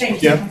on this.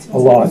 Thank you. A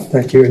lot.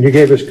 Thank you. And you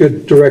gave us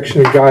good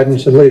direction and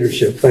guidance and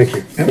leadership. Thank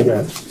you for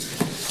that.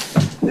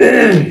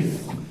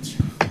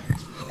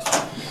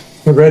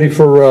 We're ready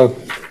for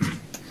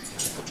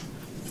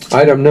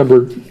item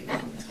number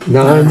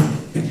 9.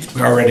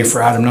 We are ready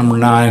for item number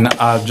 9.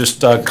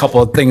 Just a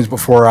couple of things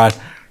before I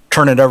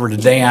turn it over to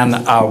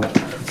Dan.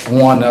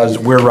 One is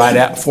we're right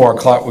at 4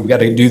 o'clock. We've got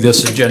to do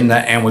this agenda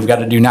and we've got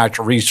to do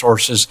natural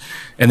resources.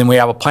 And then we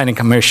have a planning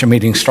commission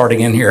meeting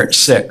starting in here at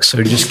 6.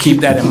 So just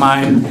keep that in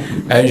mind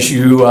as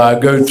you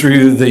go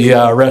through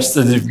the rest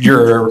of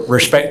your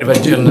respective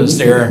agendas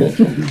there,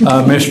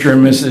 Mr.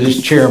 and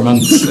Mrs.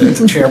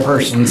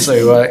 Chairperson.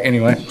 So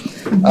anyway,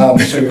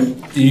 so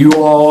you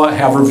all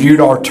have reviewed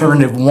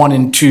alternative 1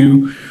 and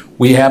 2.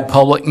 We have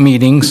public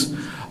meetings.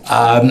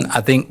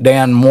 I think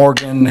Dan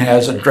Morgan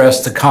has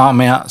addressed the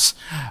comments,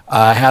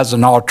 has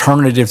an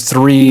alternative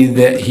 3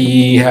 that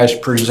he has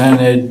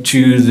presented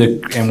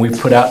to and we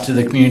put out to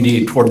the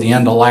community toward the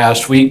end of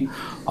last week.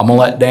 I'm gonna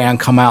let Dan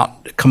come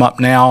up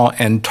now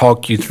and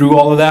talk you through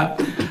all of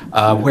that,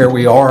 where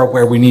we are,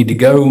 where we need to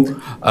go.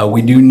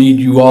 We do need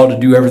you all to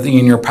do everything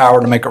in your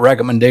power to make a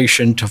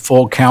recommendation to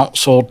full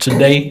council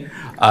today.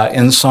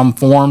 In some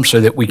form so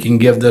that we can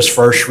give this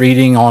first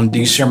reading on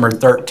December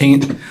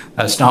 13th.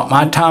 That's not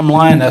my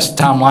timeline. That's the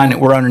timeline that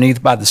we're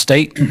underneath by the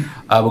state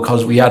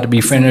because we had to be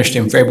finished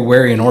in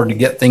February in order to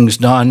get things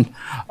done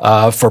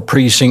for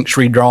precincts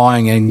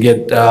redrawing and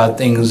get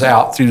things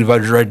out through the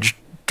voters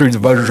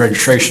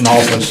registration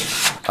office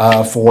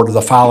for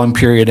the filing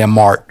period in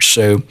March.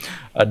 So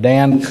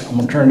Dan, I'm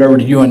gonna turn it over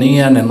to you and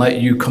Ian and let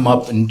you come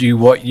up and do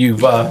what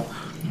you've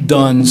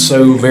done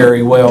so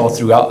very well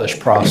throughout this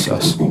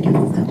process. Thank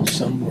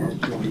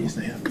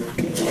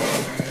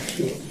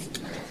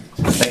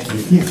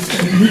you.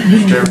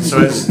 Mr. Chairman, so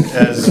as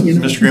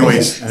Mr. Greenway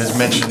has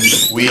mentioned,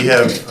 we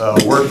have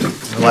worked in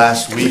the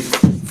last week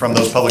from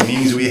those public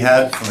meetings we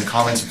had, from the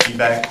comments and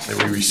feedback that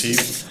we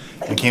received,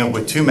 and came up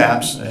with 2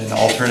 maps, an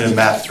alternative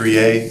map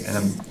 3A and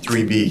a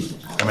 3B.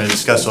 I'm going to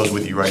discuss those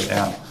with you right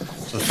now.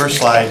 So the first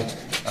slide,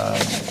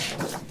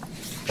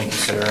 thank you,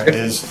 Sarah,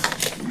 is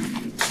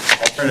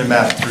alternative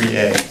map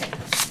 3A.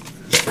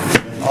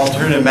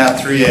 Alternative map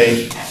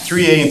 3A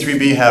and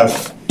 3B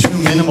have 2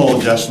 minimal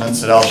adjustments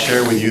that I'll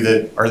share with you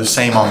that are the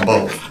same on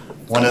both.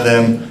 One of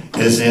them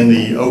is in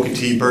the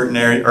Burton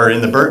area, or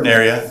in the Burton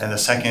area, and the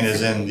second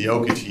is in the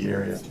Okatee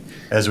area.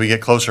 As we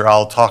get closer,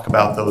 I'll talk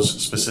about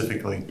those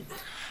specifically.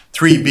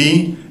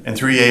 3B and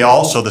 3A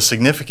also, the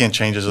significant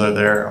changes are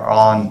there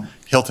on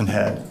Hilton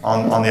Head,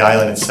 on the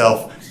island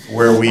itself,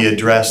 where we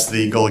address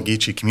the Gullah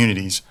Geechee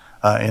communities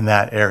in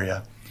that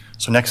area.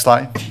 So next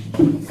slide.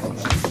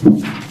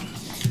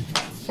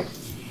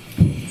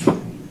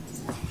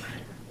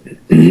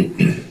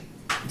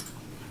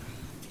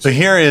 So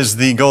here is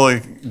the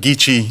Gullah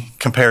Geechee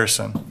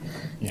comparison.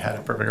 You had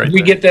it perfect right Can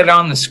we get that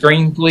on the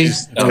screen,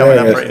 please? It's coming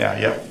up right now,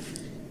 yep.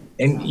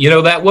 And, you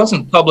know, that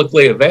wasn't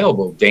publicly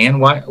available, Dan.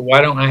 Why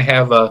don't I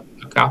have a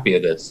copy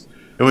of this?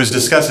 It was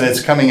discussed, and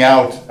it's coming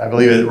out, I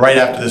believe, right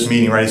after this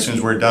meeting, right as soon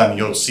as we're done,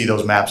 you'll see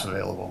those maps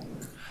available.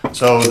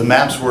 So the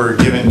maps were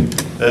given,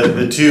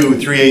 the two,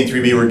 3A and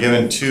 3B were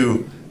given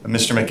to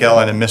Mr.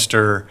 McKellen and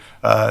Mr.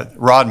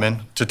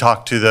 Rodman to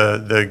talk to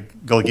the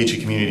Gullah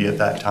Geechee community at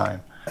that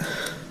time.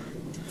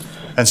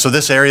 And so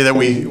this area that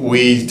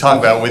we talk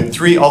about with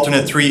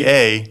alternate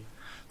 3A,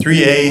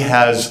 3A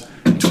has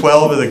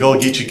 12 of the Gullah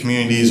Geechee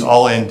communities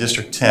all in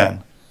District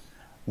 10.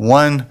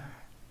 One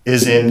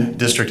is in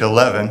District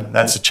 11,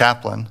 that's the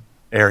Chaplain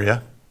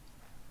area.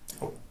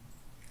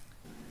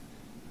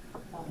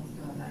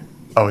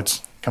 Oh,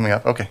 it's coming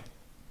up, okay.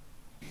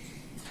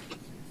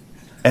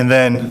 And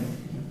then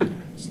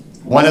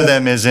one of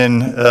them is in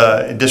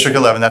District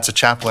 11, that's a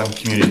Chaplain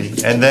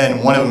community. And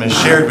then one of them is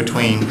shared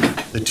between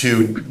the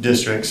two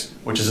districts,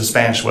 which is a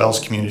Spanish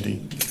Wells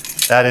community.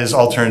 That is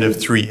alternative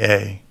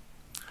 3A.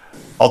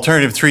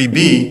 Alternative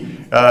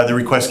 3B, the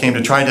request came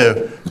to try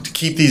to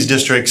keep these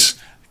districts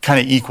kind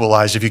of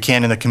equalized, if you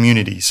can, in the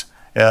communities,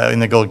 in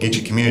the Gullah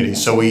Geechee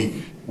communities. So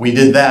we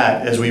did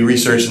that as we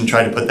researched and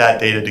tried to put that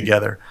data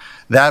together.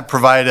 That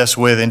provided us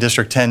with, in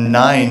District 10,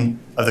 9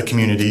 of the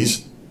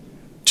communities,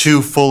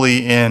 2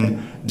 fully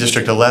in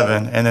District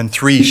 11, and then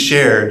 3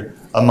 shared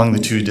among the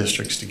 2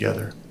 districts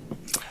together.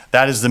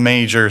 That is the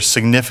major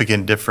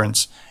significant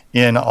difference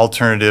in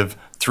alternative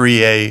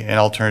 3A and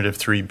alternative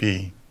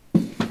 3B.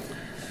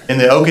 In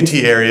the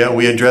Okatee area,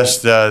 we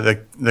addressed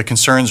the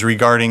concerns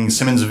regarding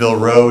Simmonsville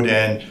Road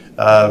and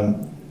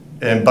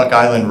Buck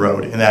Island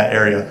Road in that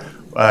area.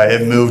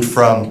 It moved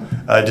from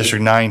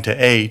District 9 to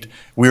 8.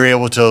 We were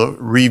able to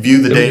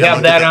review the data. Can we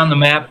have that on the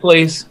map,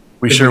 please?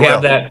 We sure will.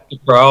 have that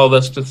for all of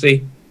us to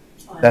see?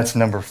 That's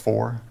number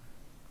 4.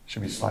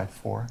 Should be slide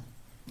 4.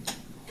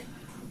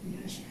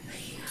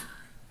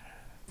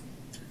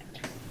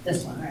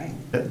 This one, right?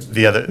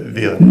 The other.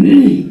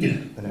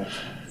 The next.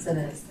 So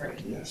that's 3.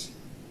 Yes.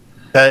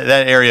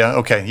 That area,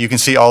 okay, you can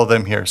see all of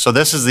them here. So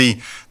this is the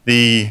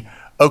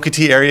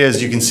Okatee area,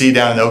 as you can see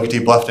down in the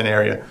Okatee Bluffton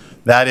area.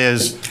 That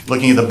is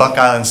looking at the Buck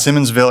Island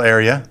Simmonsville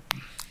area.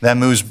 That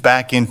moves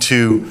back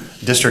into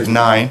District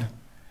 9.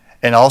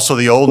 And also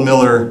the Old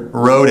Miller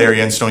Road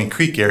area and Stony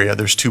Creek area.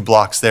 There's 2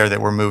 blocks there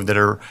that were moved that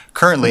are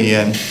currently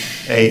in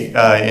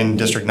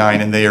District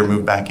 9, and they are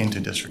moved back into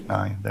District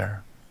 9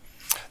 there.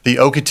 The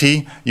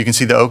Okatee, you can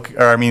see the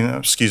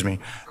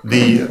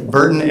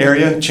Burton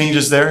area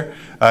changes there.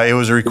 It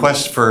was a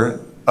request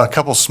for a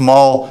couple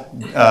small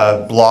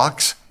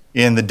blocks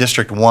in the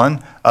District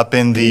 1 up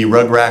in the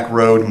Rugrack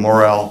Road,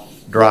 Morrell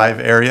Drive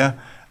area.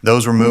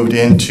 Those were moved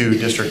into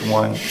District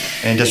 1.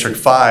 And in District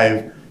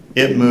 5,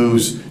 it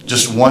moves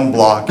just 1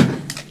 block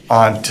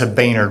on to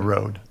Baynard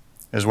Road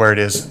is where it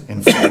is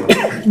in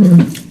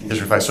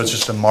District 5. So it's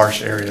just a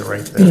marsh area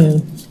right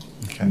there.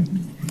 Okay.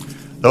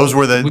 Those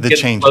were the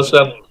changes.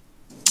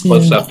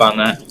 Close up on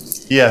that.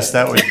 Yes,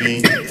 that would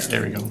be,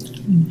 there we go.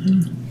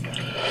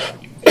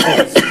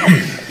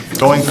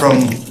 Going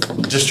from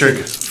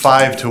District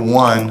 5 to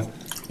 1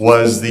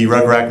 was the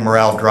Rugrack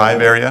Morale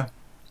Drive area,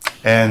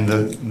 and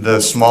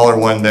the smaller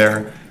one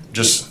there,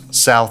 just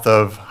south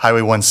of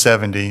Highway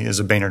 170, is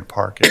a Baynard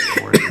Park. It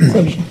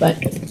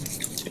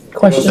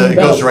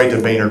goes right to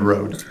Baynard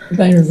Road.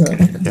 Baynard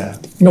Road. Okay. Yeah.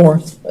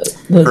 North.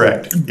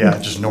 Correct. Yeah,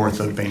 just north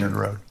of Baynard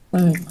Road.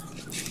 All right.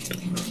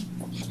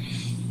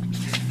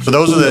 So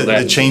those are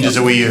the changes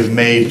that we have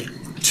made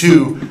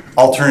to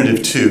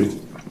alternative 2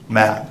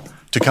 map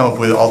to come up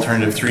with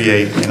alternative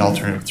 3A and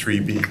alternative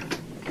 3B.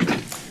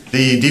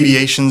 The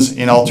deviations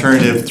in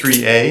alternative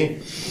 3A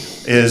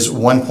is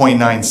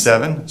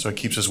 1.97, so it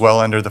keeps us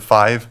well under the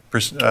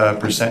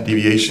 5%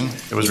 deviation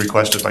that was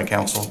requested by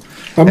council.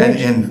 And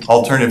in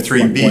alternative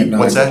 3B,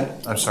 what's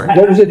that? I'm sorry.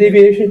 What was the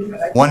deviation?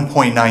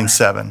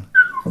 1.97.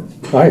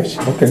 Nice,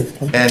 okay.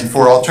 And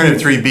for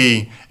alternative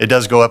 3B, it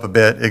does go up a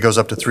bit. It goes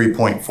up to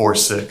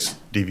 3.46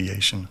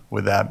 deviation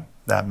with that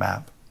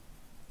map.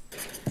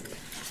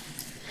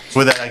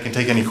 With that, I can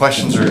take any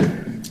questions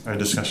or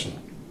discussion.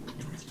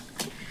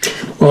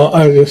 Well,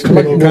 I just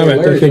make a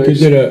comment. I think you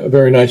did a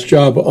very nice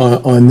job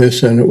on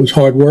this, and it was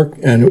hard work,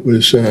 and it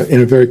was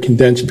in a very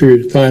condensed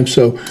period of time.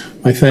 So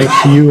my thanks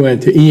to you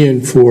and to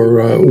Ian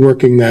for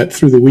working that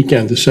through the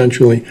weekend,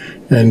 essentially,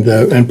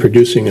 and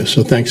producing it.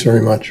 So thanks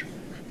very much.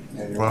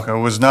 You're welcome.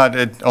 It was not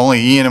only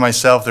Ian and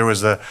myself. There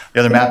was the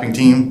other mapping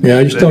team. Yeah,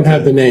 I just don't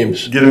have the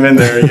names. Get them in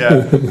there,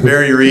 yeah.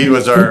 Barry Reed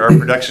was our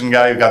production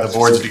guy who got the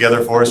boards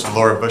together for us, and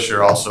Laura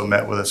Busher also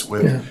met with us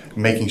with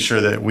making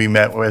sure that we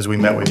met with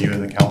you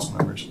and the council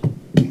members.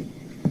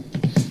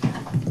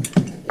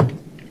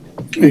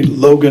 Hey,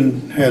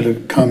 Logan had a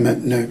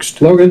comment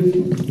next.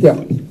 Logan?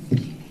 Yeah.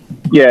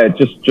 Yeah,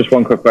 just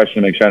one quick question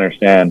to make sure I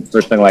understand.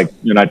 First thing, like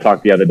you and I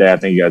talked the other day, I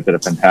think you guys did a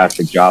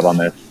fantastic job on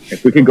this.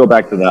 If we could go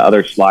back to the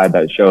other slide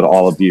that showed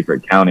all of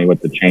Beaufort County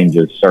with the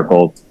changes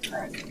circled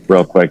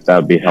real quick, that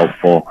would be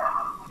helpful.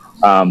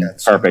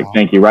 Perfect.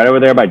 Thank you. Right over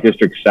there by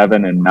District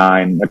 7 and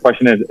 9. The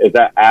question is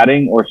that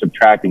adding or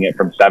subtracting it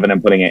from 7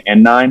 and putting it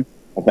in 9?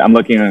 I'm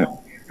looking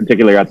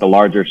particularly at the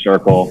larger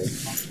circle,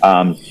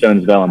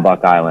 Stonesville and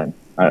Buck Island.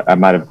 I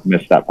might have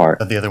missed that part.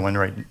 The other one,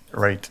 right,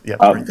 yep,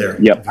 right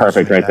there. Yep,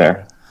 perfect, right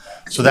there.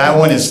 So that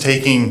one is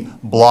taking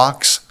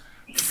blocks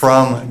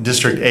from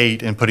District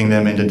 8 and putting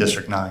them into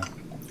District 9.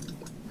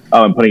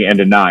 Oh, and putting it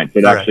into 9. So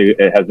it actually,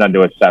 it has nothing to do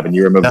with 7.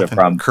 You removed it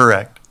from.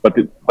 Correct. But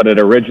it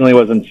originally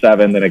was in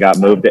 7, then it got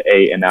moved to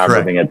 8, and now we're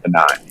moving it to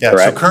 9. Yeah,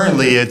 correct? so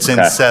currently it's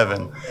in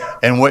 7.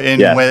 And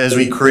as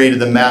we created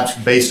the maps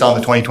based on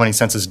the 2020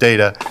 census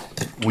data,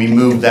 we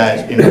moved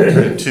that in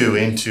alternative 2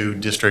 into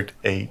District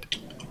 8.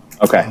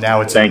 Okay. And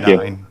now it's Thank in you.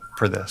 9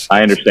 for this.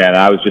 I understand.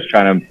 I was just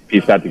trying to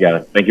piece that together.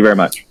 Thank you very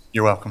much.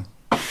 You're welcome.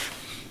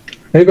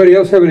 Anybody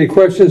else have any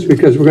questions?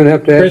 Because we're going to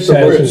have to Chris ask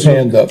has his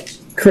hand up.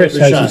 Chris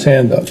has his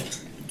hand up.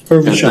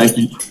 Thank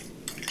you.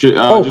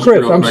 Oh, Just Chris,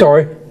 real I'm quick.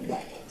 sorry.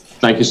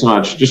 Thank you so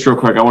much. Just real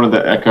quick, I wanted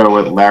to echo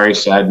what Larry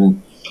said,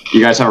 and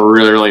you guys have a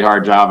really, really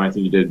hard job. I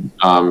think you did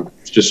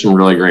just some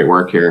really great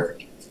work here.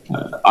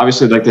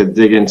 Obviously, I'd like to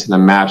dig into the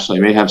map, so I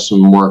may have some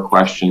more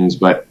questions,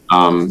 but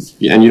and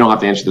you don't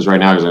have to answer this right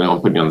now because I know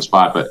I'm putting you on the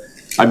spot, but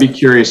I'd be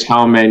curious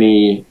how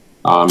many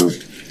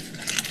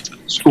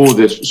school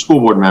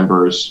board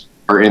members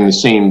are in the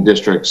same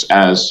districts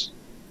as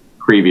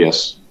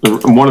previous.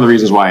 And one of the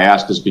reasons why I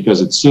ask is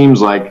because it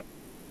seems like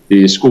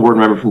the school board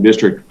member from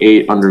District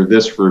 8 under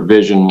this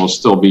revision will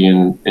still be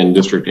in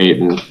District 8.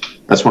 And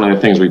that's one of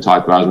the things we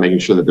talked about, is making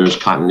sure that there's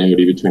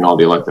continuity between all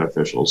the elected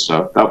officials.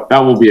 So that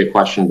will be a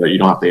question, but you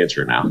don't have to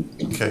answer it now.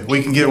 Okay,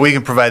 we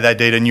can provide that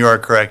data, and you are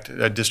correct.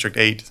 District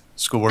 8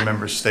 school board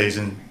member stays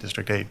in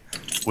District 8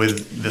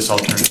 with this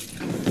alternative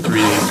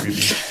 3A and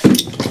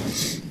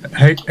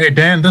 3B. Hey,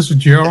 Dan, this is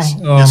Gerald.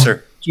 Yes,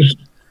 sir.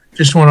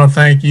 Just want to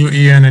thank you,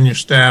 Ian, and your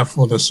staff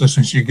for the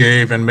assistance you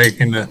gave in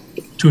making the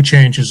 2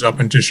 changes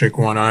up in District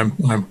 1.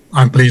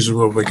 I'm pleased with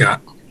what we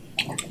got.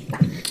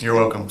 You're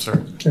welcome,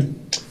 sir.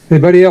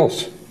 Anybody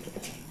else?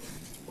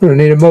 We're going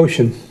to need a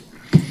motion.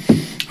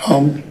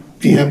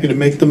 Be happy to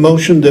make the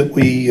motion that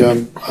we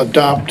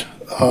adopt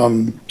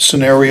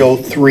scenario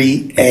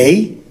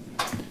 3A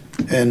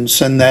and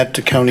send that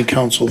to County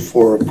Council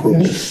for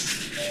approval.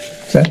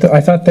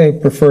 I thought they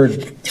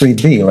preferred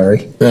 3B,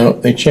 Larry. No,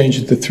 they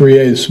changed it to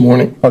 3A this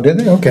morning. Oh, did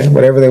they? Okay,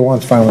 whatever they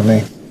want, fine with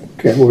me.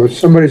 Okay, well,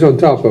 somebody's on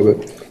top of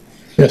it.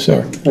 Yes,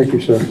 sir. Thank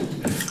you, sir.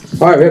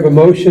 All right, we have a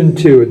motion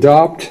to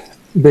adopt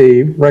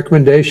the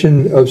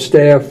recommendation of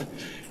staff,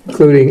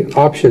 including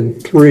option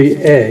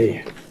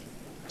 3A.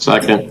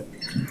 Second.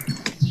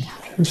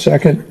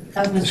 Second.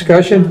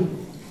 Discussion?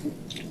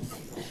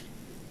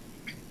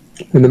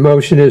 And the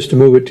motion is to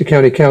move it to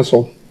County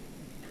Council.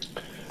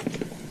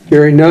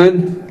 Hearing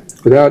none,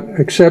 without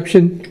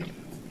exception,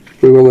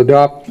 we will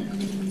adopt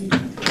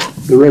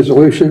the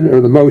resolution or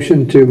the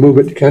motion to move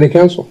it to County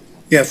Council.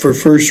 Yeah, for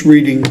first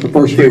reading. For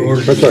first reading,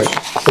 that's right.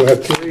 We'll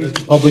have three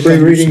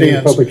reading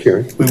and public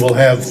hearing. We will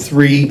have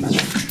 3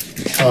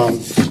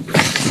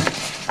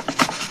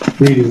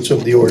 readings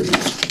of the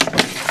ordinance.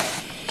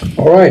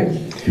 All right.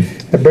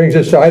 That brings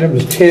us to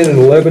items 10 and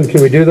 11.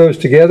 Can we do those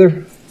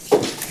together?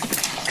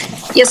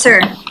 Yes,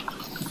 sir.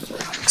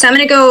 So I'm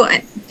going to go,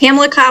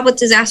 Pamela Cobb with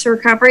disaster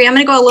recovery. I'm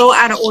going to go a little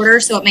out of order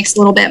so it makes a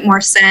little bit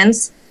more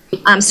sense.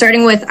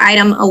 Starting with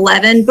item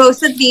 11,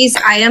 both of these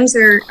items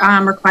are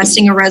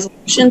requesting a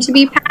resolution to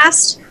be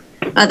passed.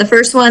 The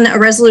first one, a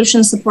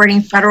resolution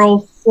supporting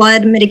federal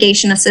flood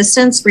mitigation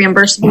assistance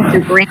reimbursable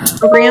through grant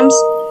programs.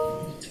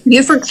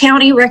 Beaufort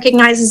County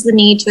recognizes the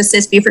need to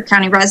assist Beaufort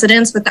County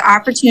residents with the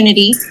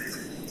opportunity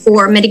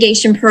for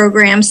mitigation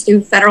programs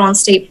through federal and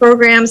state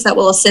programs that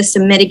will assist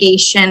in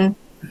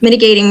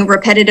mitigating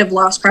repetitive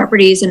lost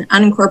properties in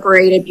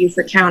unincorporated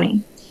Beaufort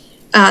County.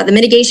 The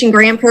mitigation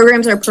grant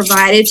programs are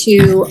provided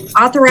to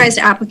authorized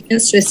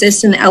applicants to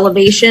assist in the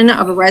elevation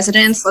of a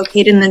residence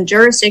located in the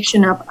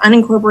jurisdiction of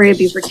unincorporated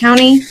Beaufort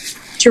County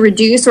to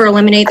reduce or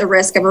eliminate the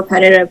risk of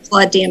repetitive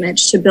flood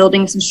damage to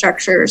buildings and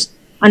structures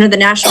under the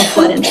National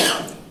Flood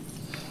Insurance.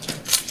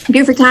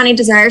 Beaufort County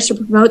desires to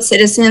promote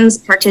citizens'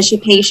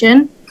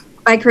 participation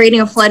by creating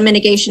a flood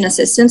mitigation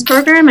assistance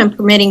program and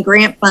permitting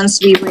grant funds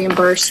to be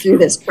reimbursed through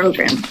this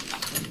program.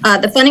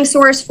 The funding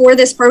source for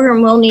this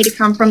program will need to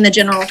come from the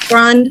general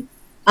fund.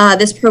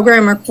 This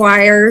program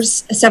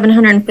requires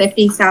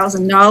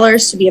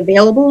 $750,000 to be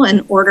available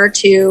in order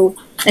to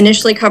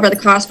initially cover the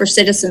cost for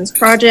citizens'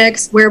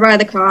 projects, whereby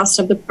the cost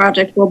of the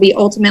project will be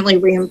ultimately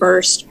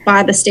reimbursed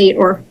by the state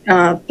or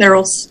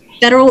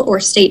federal or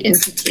state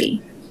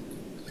entity.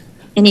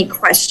 Any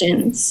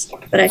questions?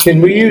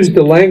 Can we use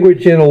the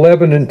language in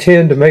 11 and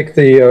 10 to make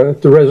the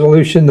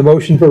resolution, the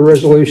motion for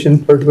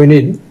resolution, or do we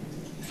need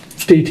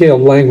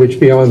detailed language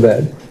beyond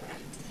that?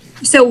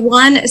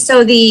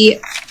 So the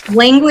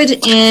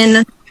language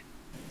in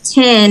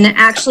 10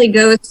 actually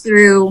goes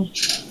through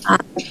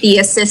the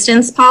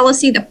assistance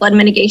policy, the flood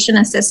mitigation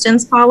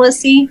assistance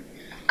policy.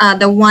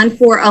 The one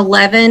for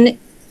 11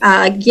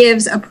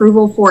 gives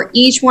approval for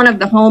each one of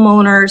the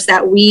homeowners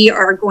that we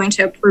are going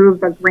to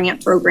approve a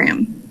grant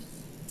program.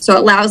 So it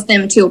allows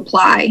them to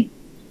apply.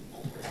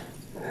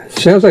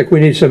 Sounds like we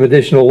need some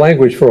additional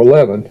language for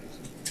 11.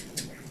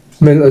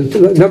 I mean,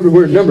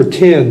 we're at number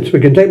 10, so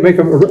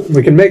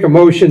we can make a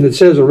motion that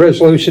says a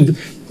resolution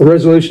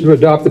to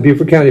adopt the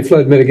Beaufort County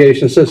Flood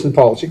Mitigation Assistance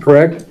Policy,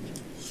 correct?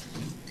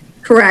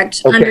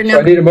 Correct. Okay, Under so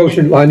I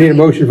need a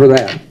motion for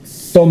that.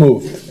 So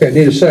moved. Okay, I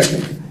need a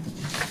second.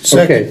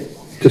 Okay,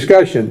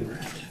 discussion.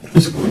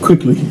 Just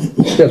quickly.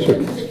 Yes,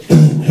 sir.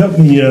 Help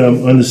me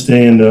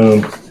understand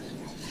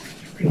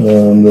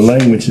the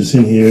language that's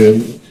in here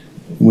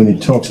when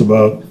it talks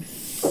about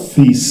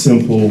fee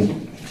simple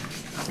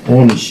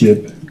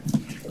ownership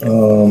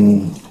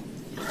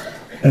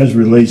as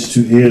relates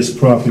to heirs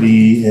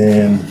property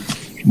and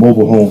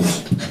mobile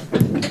homes.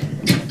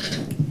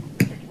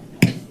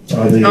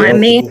 I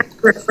may have to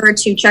refer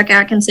to Chuck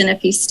Atkinson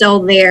if he's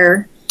still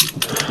there.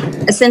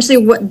 Essentially,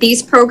 what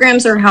these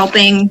programs are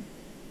helping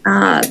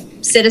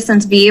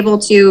citizens be able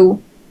to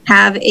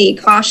have a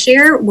cost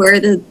share where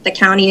the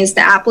county is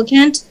the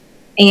applicant,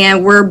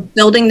 and we're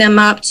building them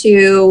up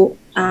to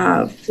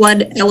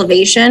flood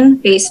elevation,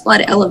 base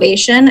flood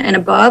elevation and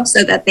above,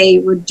 so that they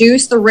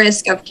reduce the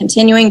risk of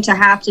continuing to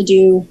have to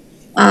do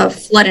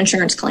flood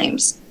insurance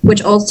claims,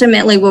 which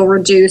ultimately will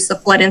reduce the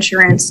flood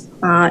insurance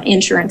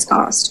insurance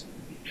cost.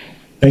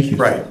 Thank you.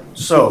 Right.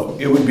 So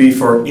it would be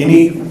for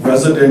any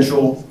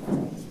residential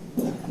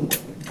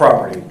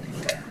property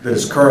that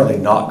is currently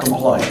not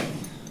compliant.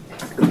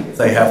 If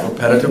they have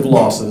repetitive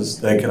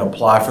losses, they can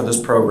apply for this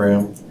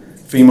program.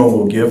 FEMA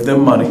will give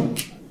them money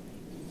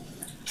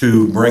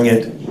to bring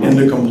it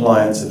into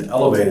compliance and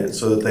elevate it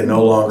so that they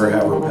no longer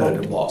have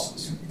repetitive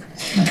losses.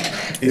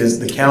 It is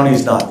the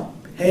county's not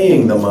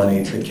paying the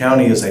money, the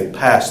county is a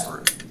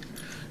pass-through.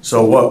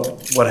 So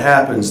what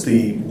happens, how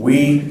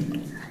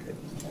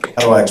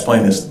do I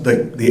explain this?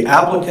 The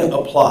applicant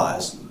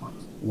applies,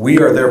 we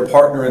are their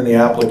partner in the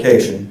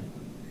application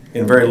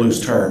in very loose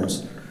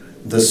terms.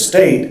 The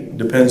state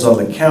depends on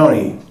the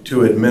county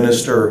to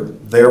administer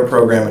their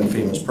program and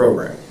FEMA's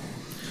program.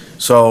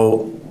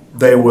 So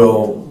they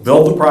will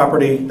build the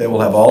property, they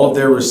will have all of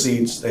their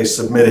receipts, they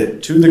submit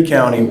it to the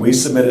county, we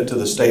submit it to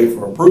the state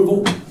for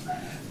approval.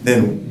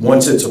 Then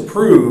once it's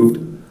approved,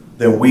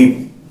 then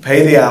we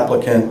pay the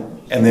applicant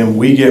and then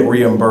we get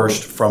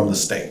reimbursed from the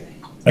state.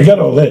 I got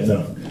all that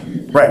now.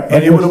 Right,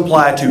 and it would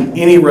apply to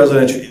any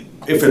residential.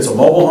 If it's a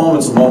mobile home,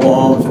 it's a mobile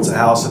home. If it's a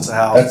house, it's a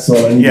house. That's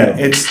all I need.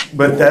 Yeah,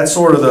 but that's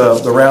sort of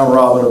the round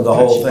robin of the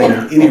whole thing.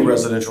 Any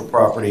residential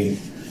property,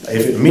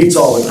 if it meets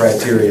all the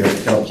criteria,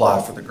 can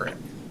apply for the grant.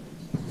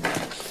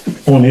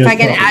 On his If I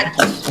can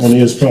property. On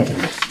his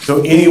property.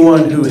 So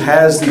anyone who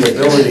has the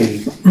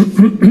ability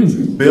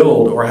to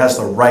build or has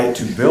the right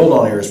to build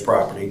on heirs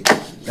property,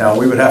 now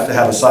we would have to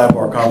have a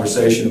sidebar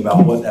conversation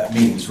about what that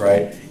means,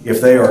 right? If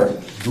they are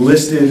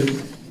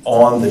listed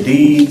on the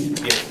deed,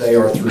 if they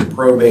are through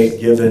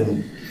probate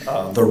given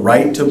the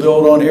right to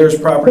build on heirs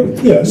property.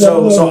 Yeah,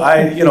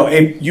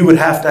 you would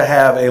have to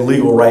have a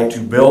legal right to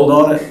build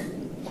on it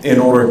in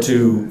order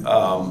to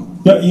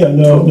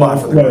apply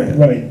for the grant.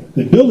 Right.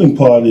 The building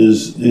part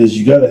is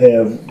you got to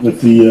have,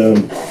 with the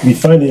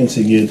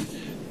refinancing it,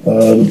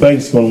 the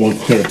bank's going to want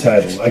to clear a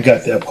title. I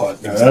got that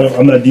part now.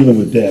 I'm not dealing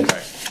with that.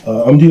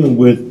 I'm dealing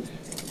with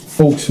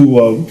folks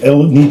who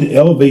need to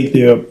elevate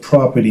their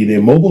property,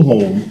 their mobile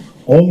home,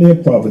 on their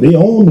property. They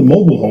own the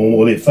mobile home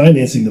or they're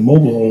financing the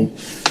mobile home,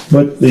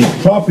 but the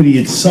property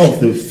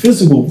itself, the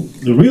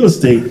real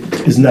estate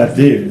is not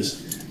theirs,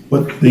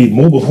 but the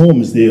mobile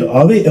home is there.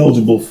 Are they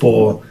eligible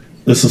for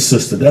this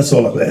assistance? That's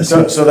all I'm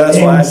asking. So that's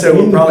why I said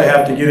we'll probably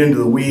have to get into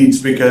the weeds,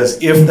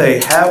 because if they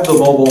have the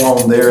mobile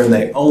home there and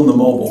they own the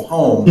mobile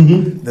home,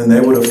 then they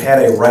would have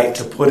had a right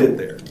to put it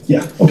there.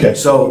 Yeah, okay.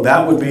 So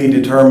that would be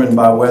determined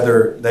by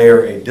whether they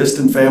are a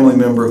distant family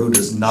member who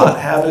does not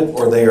have it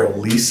or they are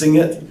leasing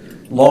it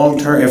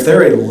long-term. If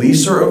they're a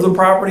leaser of the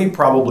property,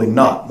 probably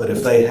not. But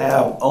if they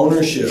have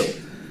ownership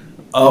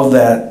of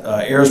that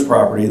heirs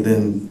property,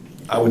 then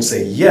I would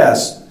say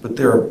yes, but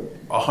there are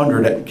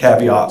 100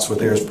 caveats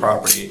with heirs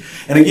property.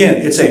 And again,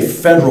 it's a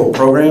federal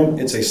program.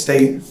 It's a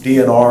state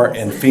DNR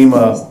and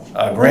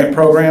FEMA grant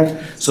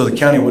program, so the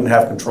county wouldn't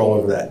have control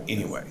over that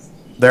anyway.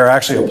 They're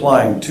actually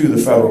applying to the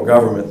federal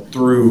government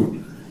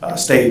through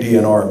state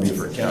DNR in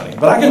Beaufort County.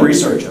 But I can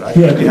research it.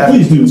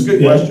 Please do. It's a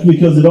good question.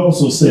 Because it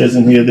also says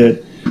in here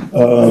that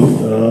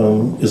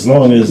as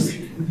long as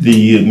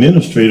the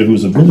administrator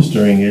who's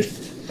administering it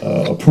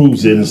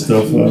approves it and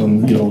stuff, you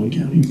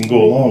can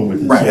go along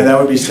with it. Right, and that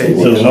would be state.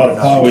 So there's a lot of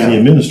power in the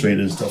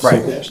administrator and stuff.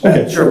 Right. So,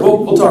 okay. Sure,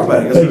 we'll talk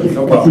about it. Yes,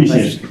 no problem. I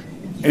appreciate it.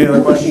 Any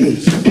other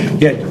questions?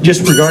 Yeah,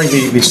 just regarding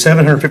the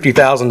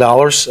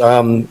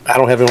 $750,000, I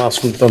don't have anyone else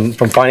from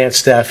finance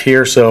staff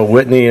here, so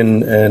Whitney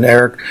and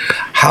Eric,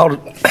 how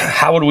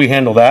would we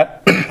handle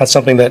that? That's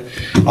something that,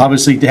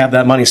 obviously, to have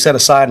that money set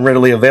aside and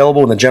readily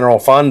available in the general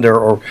fund,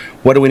 or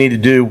what do we need to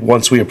do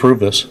once we approve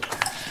this?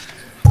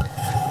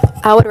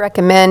 I would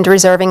recommend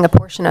reserving a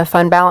portion of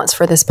fund balance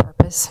for this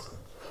purpose.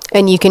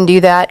 And you can do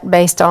that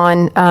based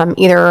on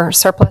either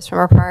surplus from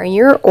a prior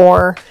year,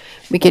 or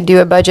we could do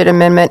a budget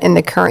amendment in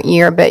the current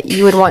year, but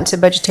you would want to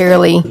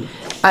budgetarily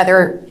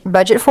either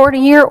budget for it a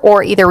year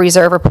or either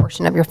reserve a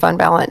portion of your fund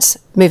balance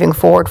moving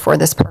forward for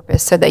this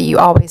purpose so that you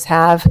always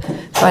have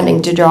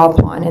funding to draw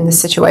upon in this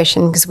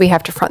situation because we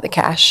have to front the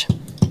cash.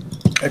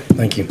 Okay,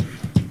 thank you.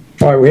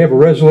 All right, we have a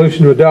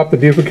resolution to adopt the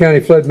Beaufort County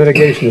Flood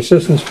Mitigation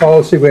Assistance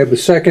Policy. We have the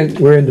second.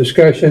 We're in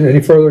discussion.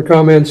 Any further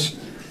comments?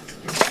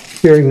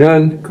 Hearing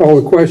none, call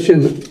the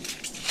question.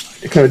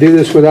 Can I do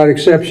this without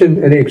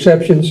exception? Any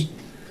exceptions?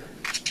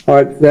 All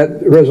right,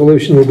 that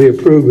resolution will be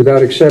approved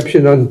without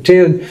exception. On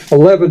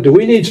 10-11, do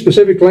we need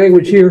specific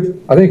language here?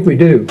 I think we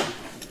do.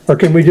 Or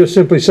can we just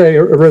simply say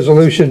a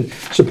resolution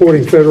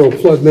supporting federal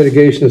flood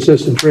mitigation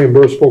assistance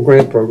reimbursable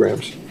grant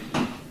programs?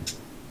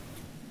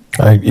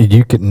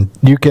 You can,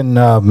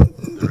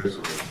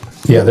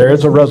 yeah, there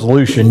is a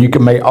resolution. You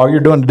can make, all you're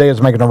doing today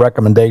is making a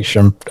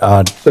recommendation.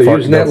 So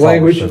using that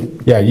language?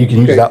 Yeah, you can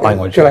use that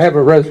language. Could I have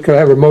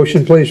a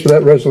motion, please, for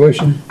that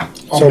resolution?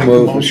 So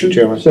moved, Mr.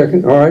 Chairman.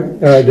 Second, all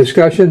right,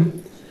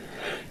 discussion.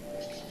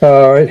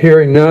 All right,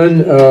 hearing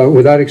none,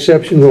 without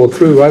exception, we'll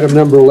approve item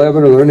number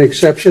 11. Are there any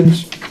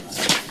exceptions?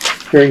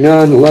 Hearing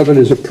none, 11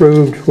 is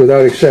approved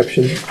without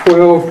exception.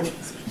 12,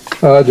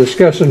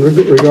 discussion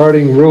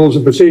regarding rules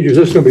and procedures.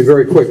 This is going to be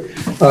very quick.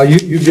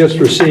 You've just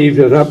received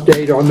an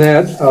update on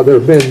that. There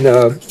have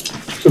been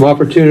some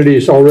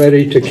opportunities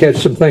already to catch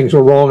some things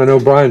were wrong. I know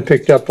Brian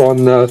picked up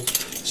on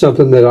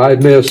something that I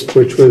missed,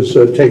 which was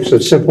takes a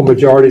simple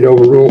majority to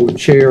overrule the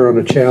chair on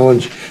a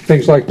challenge,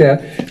 things like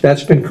that.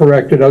 That's been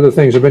corrected. Other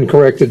things have been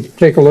corrected.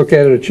 Take a look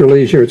at it at your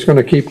leisure. It's going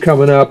to keep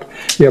coming up.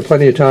 You have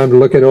plenty of time to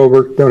look it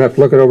over. Don't have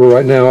to look it over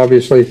right now,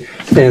 obviously.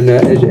 And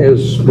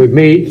as we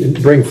meet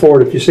and bring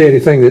forward, if you see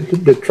anything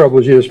that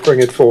troubles you, just bring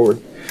it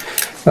forward.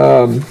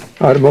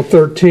 Item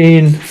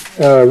 13,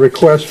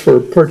 request for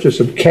purchase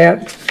of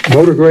CAT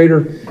motor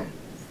grader.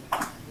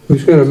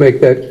 Who's going to make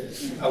that?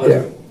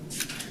 Yeah.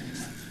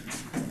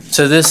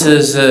 So this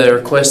is a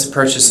request to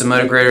purchase a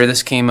motor grader.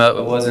 This came up,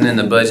 it wasn't in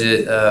the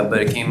budget, but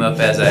it came up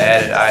as an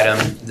added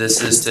item. This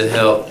is to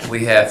help,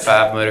 we have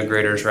 5 motor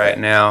graders right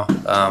now,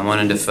 1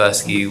 in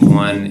Defusky,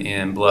 1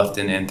 in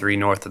Bluffton, and 3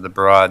 north of the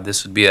Broad.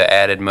 This would be an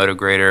added motor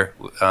grader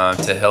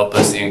to help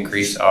us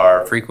increase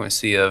our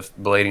frequency of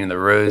blading the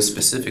roads,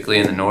 specifically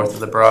in the north of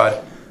the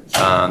Broad.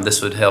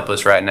 This would help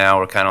us right now.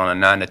 We're kind of on a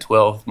 9 to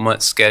 12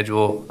 month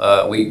schedule,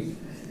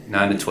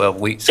 9 to 12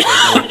 week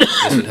schedule.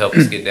 This would help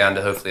us get down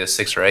to hopefully a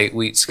 6 or 8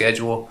 week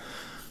schedule.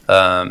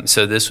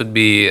 So this would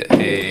be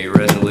a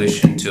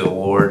resolution to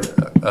award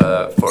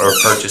or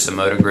purchase a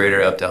motor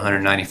grader up to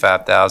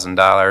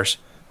 $195,000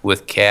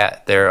 with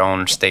CAT, their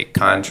own state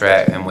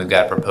contract, and we've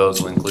got a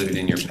proposal included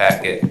in your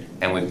packet,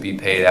 and would be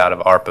paid out of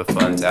ARPA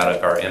funds out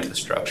of our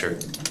infrastructure.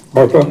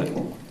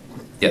 ARPA?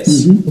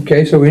 Yes.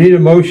 Okay, so we need a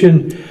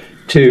motion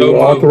to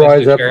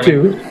authorize up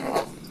to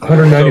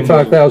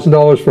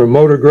 $195,000 for a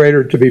motor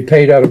grader to be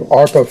paid out of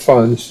ARPA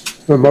funds.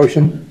 A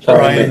motion?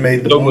 Brian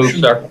made the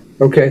motion.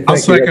 Okay. I'll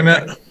second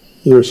it. Is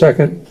there a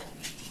second?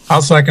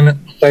 I'll second it.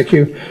 Thank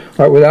you.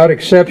 All right, without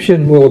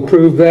exception, we'll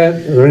approve that.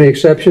 Are there any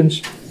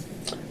exceptions?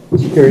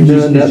 Hearing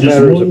none, that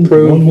matter is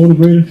approved. One motor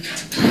grader?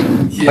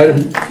 Yeah.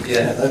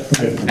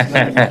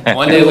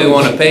 One day we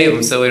want to pay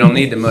them so we don't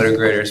need the motor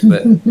graders,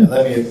 but. Yeah,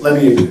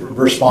 let me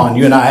respond.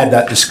 You and I had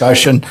that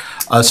discussion.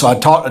 So I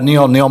talked to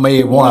Neil. Neil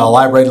may want to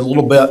elaborate a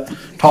little bit.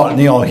 Talked to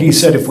Neil. He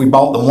said if we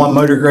bought the 1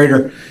 motor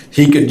grader,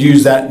 he could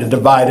use that to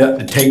divide up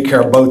to take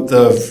care of both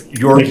of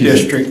your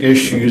district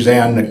issues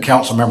and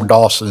Councilmember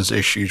Dawson's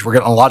issues. We're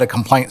getting a lot of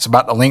complaints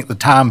about the length of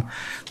time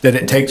that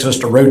it takes us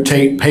to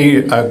rotate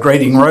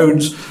grading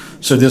roads.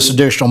 So this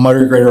additional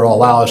motor grader will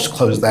allow us to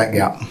close that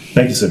gap.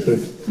 Thank you, sir.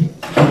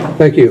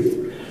 Thank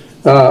you.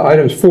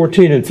 Items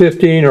 14 and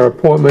 15 are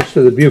appointments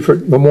to the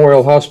Beaufort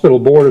Memorial Hospital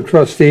Board of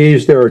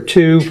Trustees. There are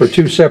 2 for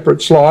 2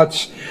 separate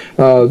slots.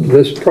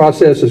 This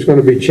process is going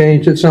to be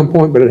changed at some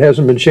point, but it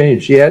hasn't been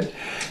changed yet.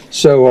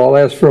 So I'll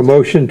ask for a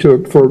motion to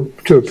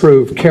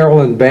approve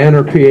Carolyn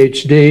Banner,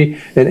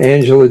 PhD, and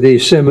Angela D.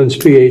 Simmons,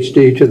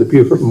 PhD, to the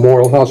Beaufort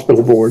Memorial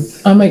Hospital Board.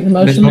 I'll make the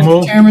motion,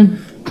 Mr.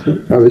 Chairman.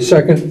 I have a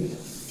second.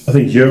 I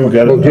think Gerald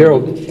got it. Oh,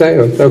 Gerald,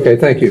 okay,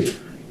 thank you.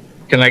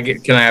 Can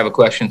I have a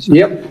question?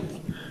 Yep.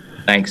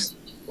 Thanks.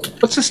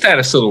 What's the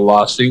status of the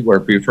lawsuit where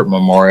Beaufort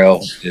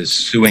Memorial is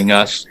suing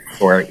us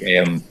for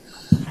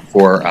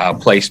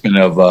placement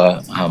of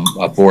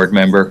a board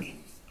member?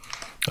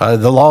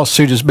 The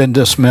lawsuit has been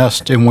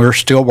dismissed, and we're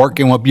still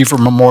working with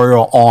Beaufort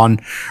Memorial on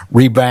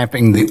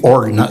revamping the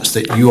ordinance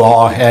that you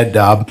all had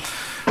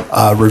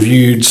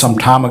reviewed some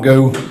time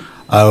ago.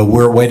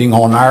 We're waiting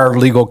on our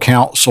legal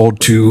counsel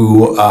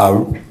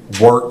to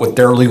work with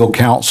their legal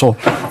counsel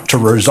to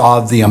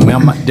resolve the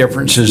amendment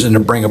differences and to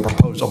bring a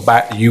proposal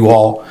back to you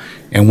all.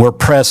 And we're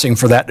pressing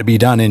for that to be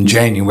done in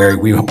January.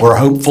 We're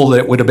hopeful that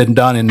it would have been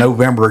done in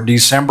November or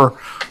December,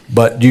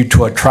 but due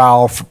to a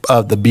trial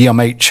of the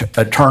BMH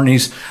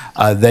attorneys,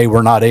 they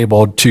were not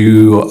able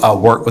to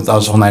work with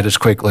us on that as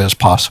quickly as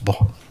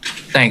possible.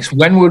 Thanks.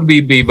 When would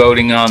we be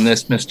voting on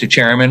this, Mr.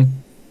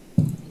 Chairman?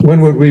 When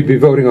would we be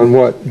voting on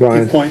what,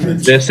 Brian?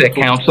 Appointments. This at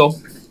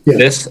council? Yes.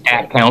 This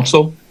at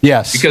council?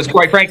 Yes. Because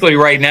quite frankly,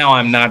 right now,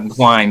 I'm not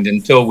inclined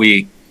until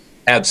we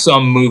have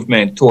some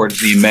movement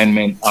towards the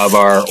amendment of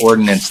our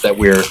ordinance that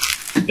we're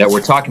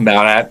talking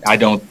about. I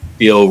don't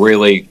feel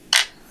really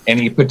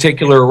any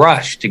particular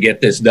rush to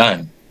get this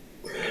done.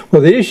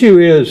 Well, the issue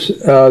is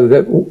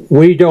that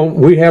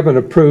we haven't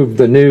approved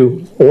the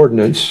new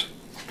ordinance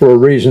for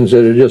reasons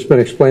that have just been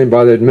explained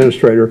by the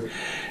administrator,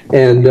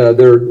 and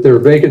there are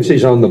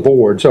vacancies on the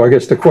board. So I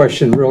guess the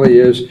question really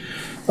is,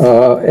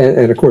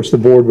 and of course the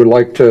board would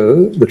like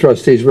to, the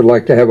trustees would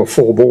like to have a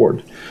full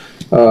board.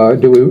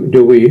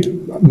 Do we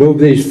move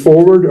these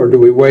forward, or do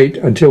we wait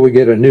until we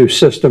get a new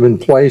system in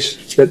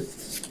place that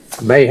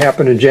may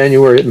happen in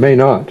January, it may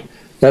not?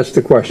 That's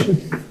the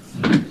question.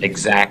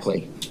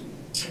 Exactly.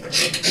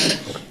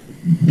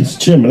 Mr.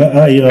 Chairman,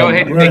 go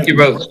ahead and take your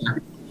vote.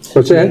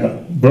 What's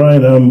that?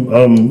 Brian,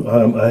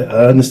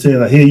 I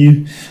understand, I hear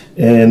you,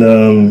 and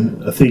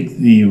I think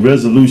the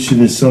resolution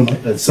is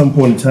at some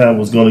point in time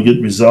was going to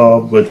get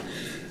resolved, but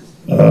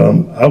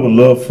I would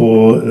love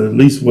for at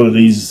least one of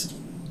these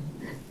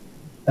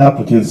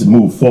applicants to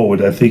move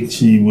forward. I think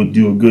she would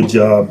do a good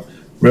job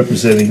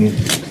representing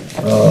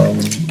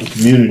the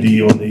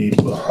community on the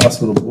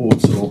hospital board.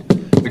 So,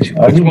 which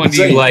one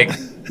do you like,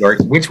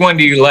 George? Which one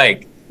do you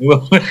like?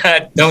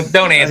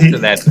 Don't answer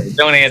that. Sir.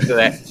 Don't answer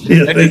that.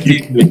 Yeah, thank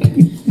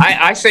you.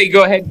 I say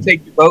go ahead and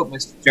take your vote,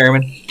 Mr.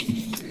 Chairman.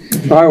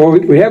 All right, well,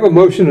 we have a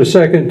motion and a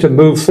second to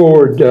move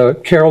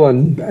forward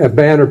Carolyn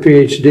Banner,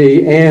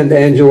 PhD, and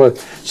Angela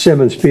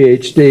Simmons,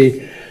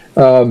 PhD.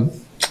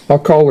 I'll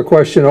call the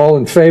question. All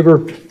in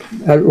favor?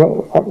 Let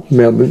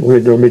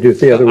me do it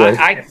the other way.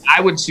 I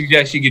would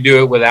suggest you could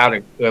do it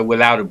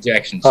without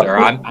objection, sir.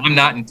 I'm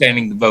not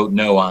intending to vote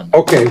no on it.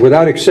 Okay,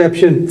 without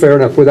exception, fair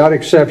enough. Without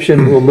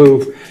exception, we'll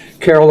move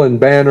Carolyn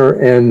Banner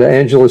and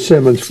Angela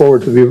Simmons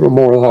forward to the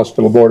Memorial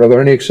Hospital Board. Are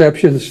there any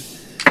exceptions?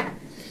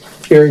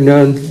 Hearing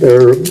none,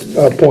 their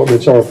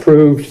appointments are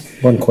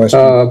approved. One question,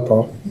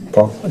 Paul.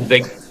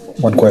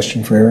 One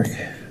question for Eric.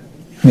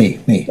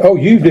 Me. Oh,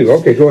 you do?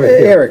 Okay, go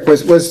ahead. Eric,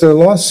 was the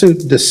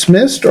lawsuit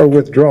dismissed or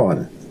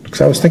withdrawn? Because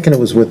I was thinking it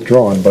was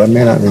withdrawn, but I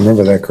may not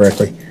remember that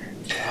correctly.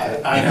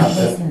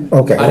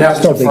 Okay. I'd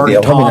have to defer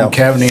to Tom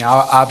Cavaney.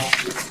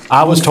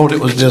 I was told it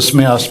was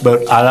dismissed,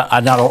 but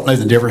I don't know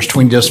the difference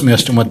between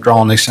dismissed and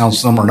withdrawn. They sound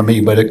similar to me,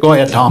 but go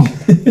ahead, Tom.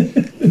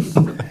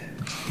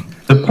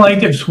 The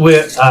plaintiff's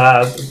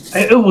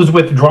it was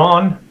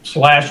withdrawn /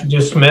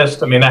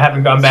 dismissed. I mean, I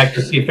haven't gone back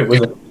to see if it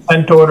was a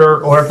consent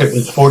order or if it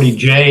was 40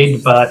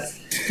 Jade, but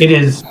it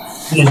is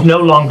no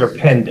longer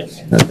pending.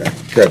 Okay,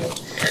 good.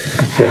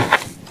 Okay.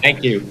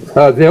 Thank you.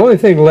 The only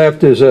thing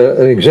left is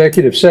an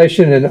executive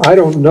session, and I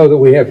don't know that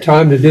we have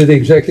time to do the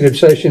executive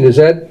session. Is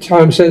that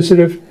time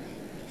sensitive?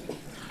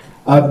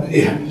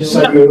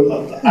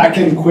 So I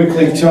can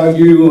quickly tell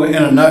you in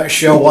a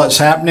nutshell what's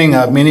happening.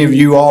 Many of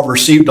you all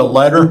received a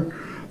letter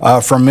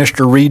from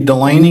Mr. Reed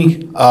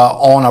Delaney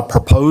on a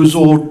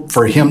proposal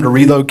for him to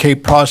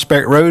relocate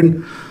Prospect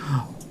Road.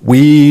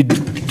 We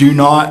do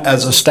not,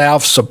 as a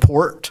staff,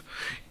 support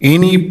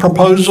any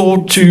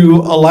proposal to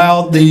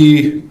allow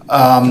the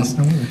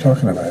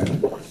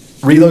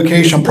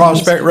relocation of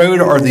Prospect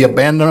Road or the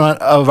abandonment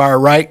of our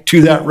right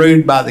to that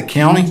road by the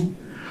county.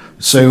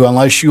 So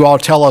unless you all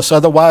tell us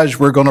otherwise,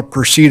 we're going to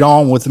proceed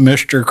on with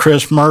Mr.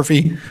 Chris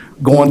Murphy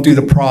going through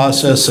the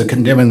process of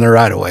condemning the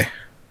right-of-way.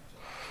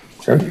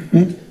 Okay.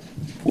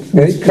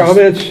 Any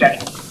comments?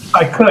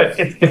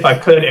 If I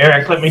could,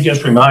 Eric, let me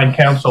just remind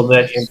council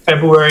that in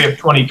February of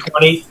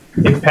 2020,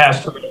 it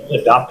passed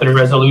adopted a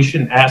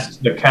resolution,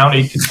 asked the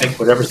county to take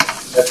whatever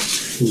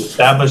steps to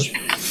establish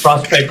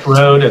Prospect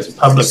Road as a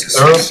public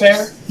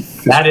thoroughfare.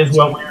 That is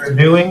what we are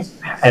doing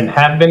and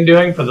have been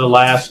doing for the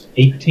last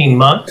 18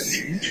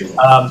 months.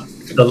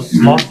 The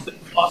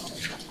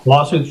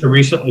lawsuits were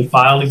recently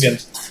filed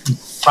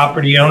against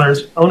property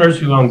owners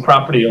who own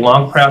property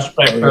along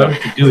Prospect Road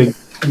to do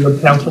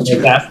what council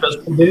has asked us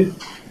to do.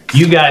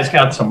 You guys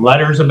got some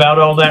letters about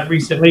all that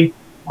recently.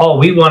 All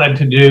we wanted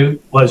to do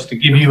was to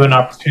give you an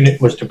opportunity,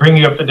 was to bring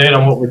you up to date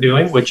on what we're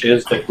doing, which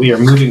is that we are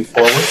moving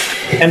forward,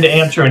 and to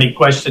answer any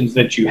questions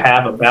that you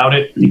have about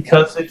it.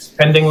 Because it's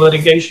pending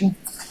litigation,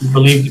 we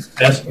believe it's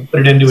best to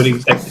put it into an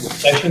executive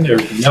session.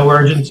 There's no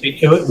urgency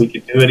to it. We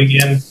could do it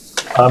again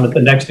at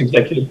the next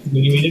executive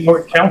committee meeting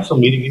or council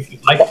meeting if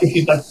you'd like to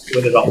do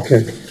it at all.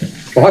 Okay.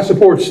 Well, I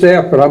support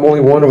staff, but I'm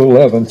only one of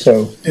 11,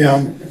 so.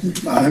 Yeah,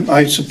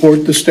 I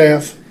support the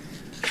staff.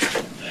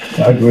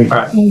 I agree. All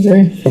right.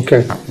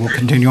 Okay. We'll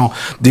continue on.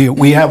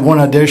 We have one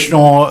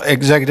additional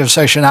executive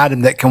session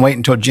item that can wait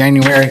until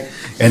January,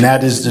 and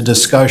that is the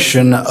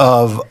discussion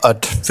of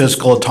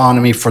fiscal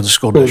autonomy for the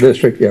school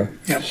district.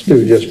 Yeah.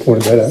 Stu just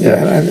pointed that out.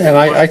 Yeah, and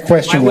I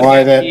question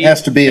why that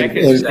has to be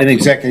an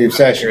executive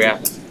session.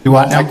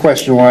 I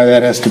question why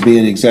that has to be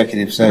an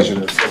executive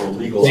session.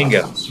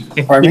 Bingo.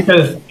 Pardon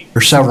me?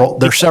 There's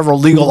several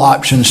legal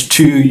options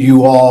to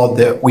you all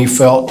that we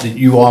felt that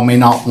you all may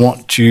not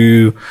want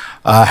to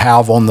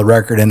have on the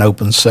record in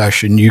open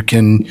session. You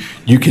can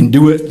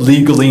do it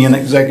legally in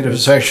executive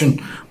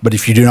session, But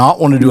if you do not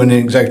want to do it in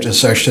executive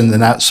session, then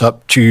that's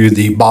up to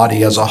the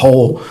body as a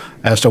whole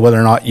as to whether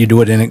or not you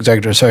do it in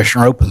executive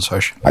session or open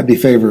session. I'd be in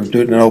favor of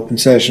doing it in open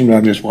session, but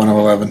I'm just 1 of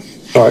 11.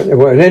 All right,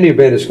 well, in any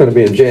event, it's going to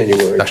be in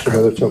January. That's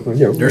correct.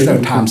 There's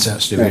no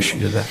time-sensitive issue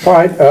to that. All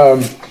right.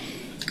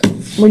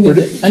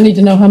 I need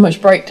to know how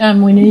much break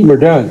time we need. We're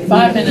done.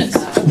 5 minutes,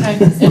 okay,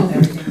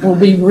 and we'll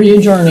be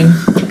re-adjourning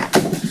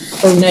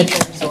for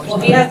natural resources. Well,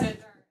 he has to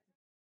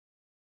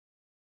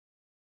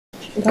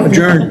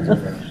Adjourned.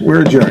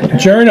 We're adjourned.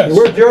 Adjourn us.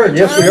 We're adjourned,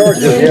 yes, we are.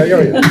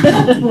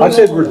 Yeah. I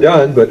said we're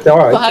done, but all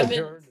right. 5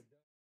 minutes.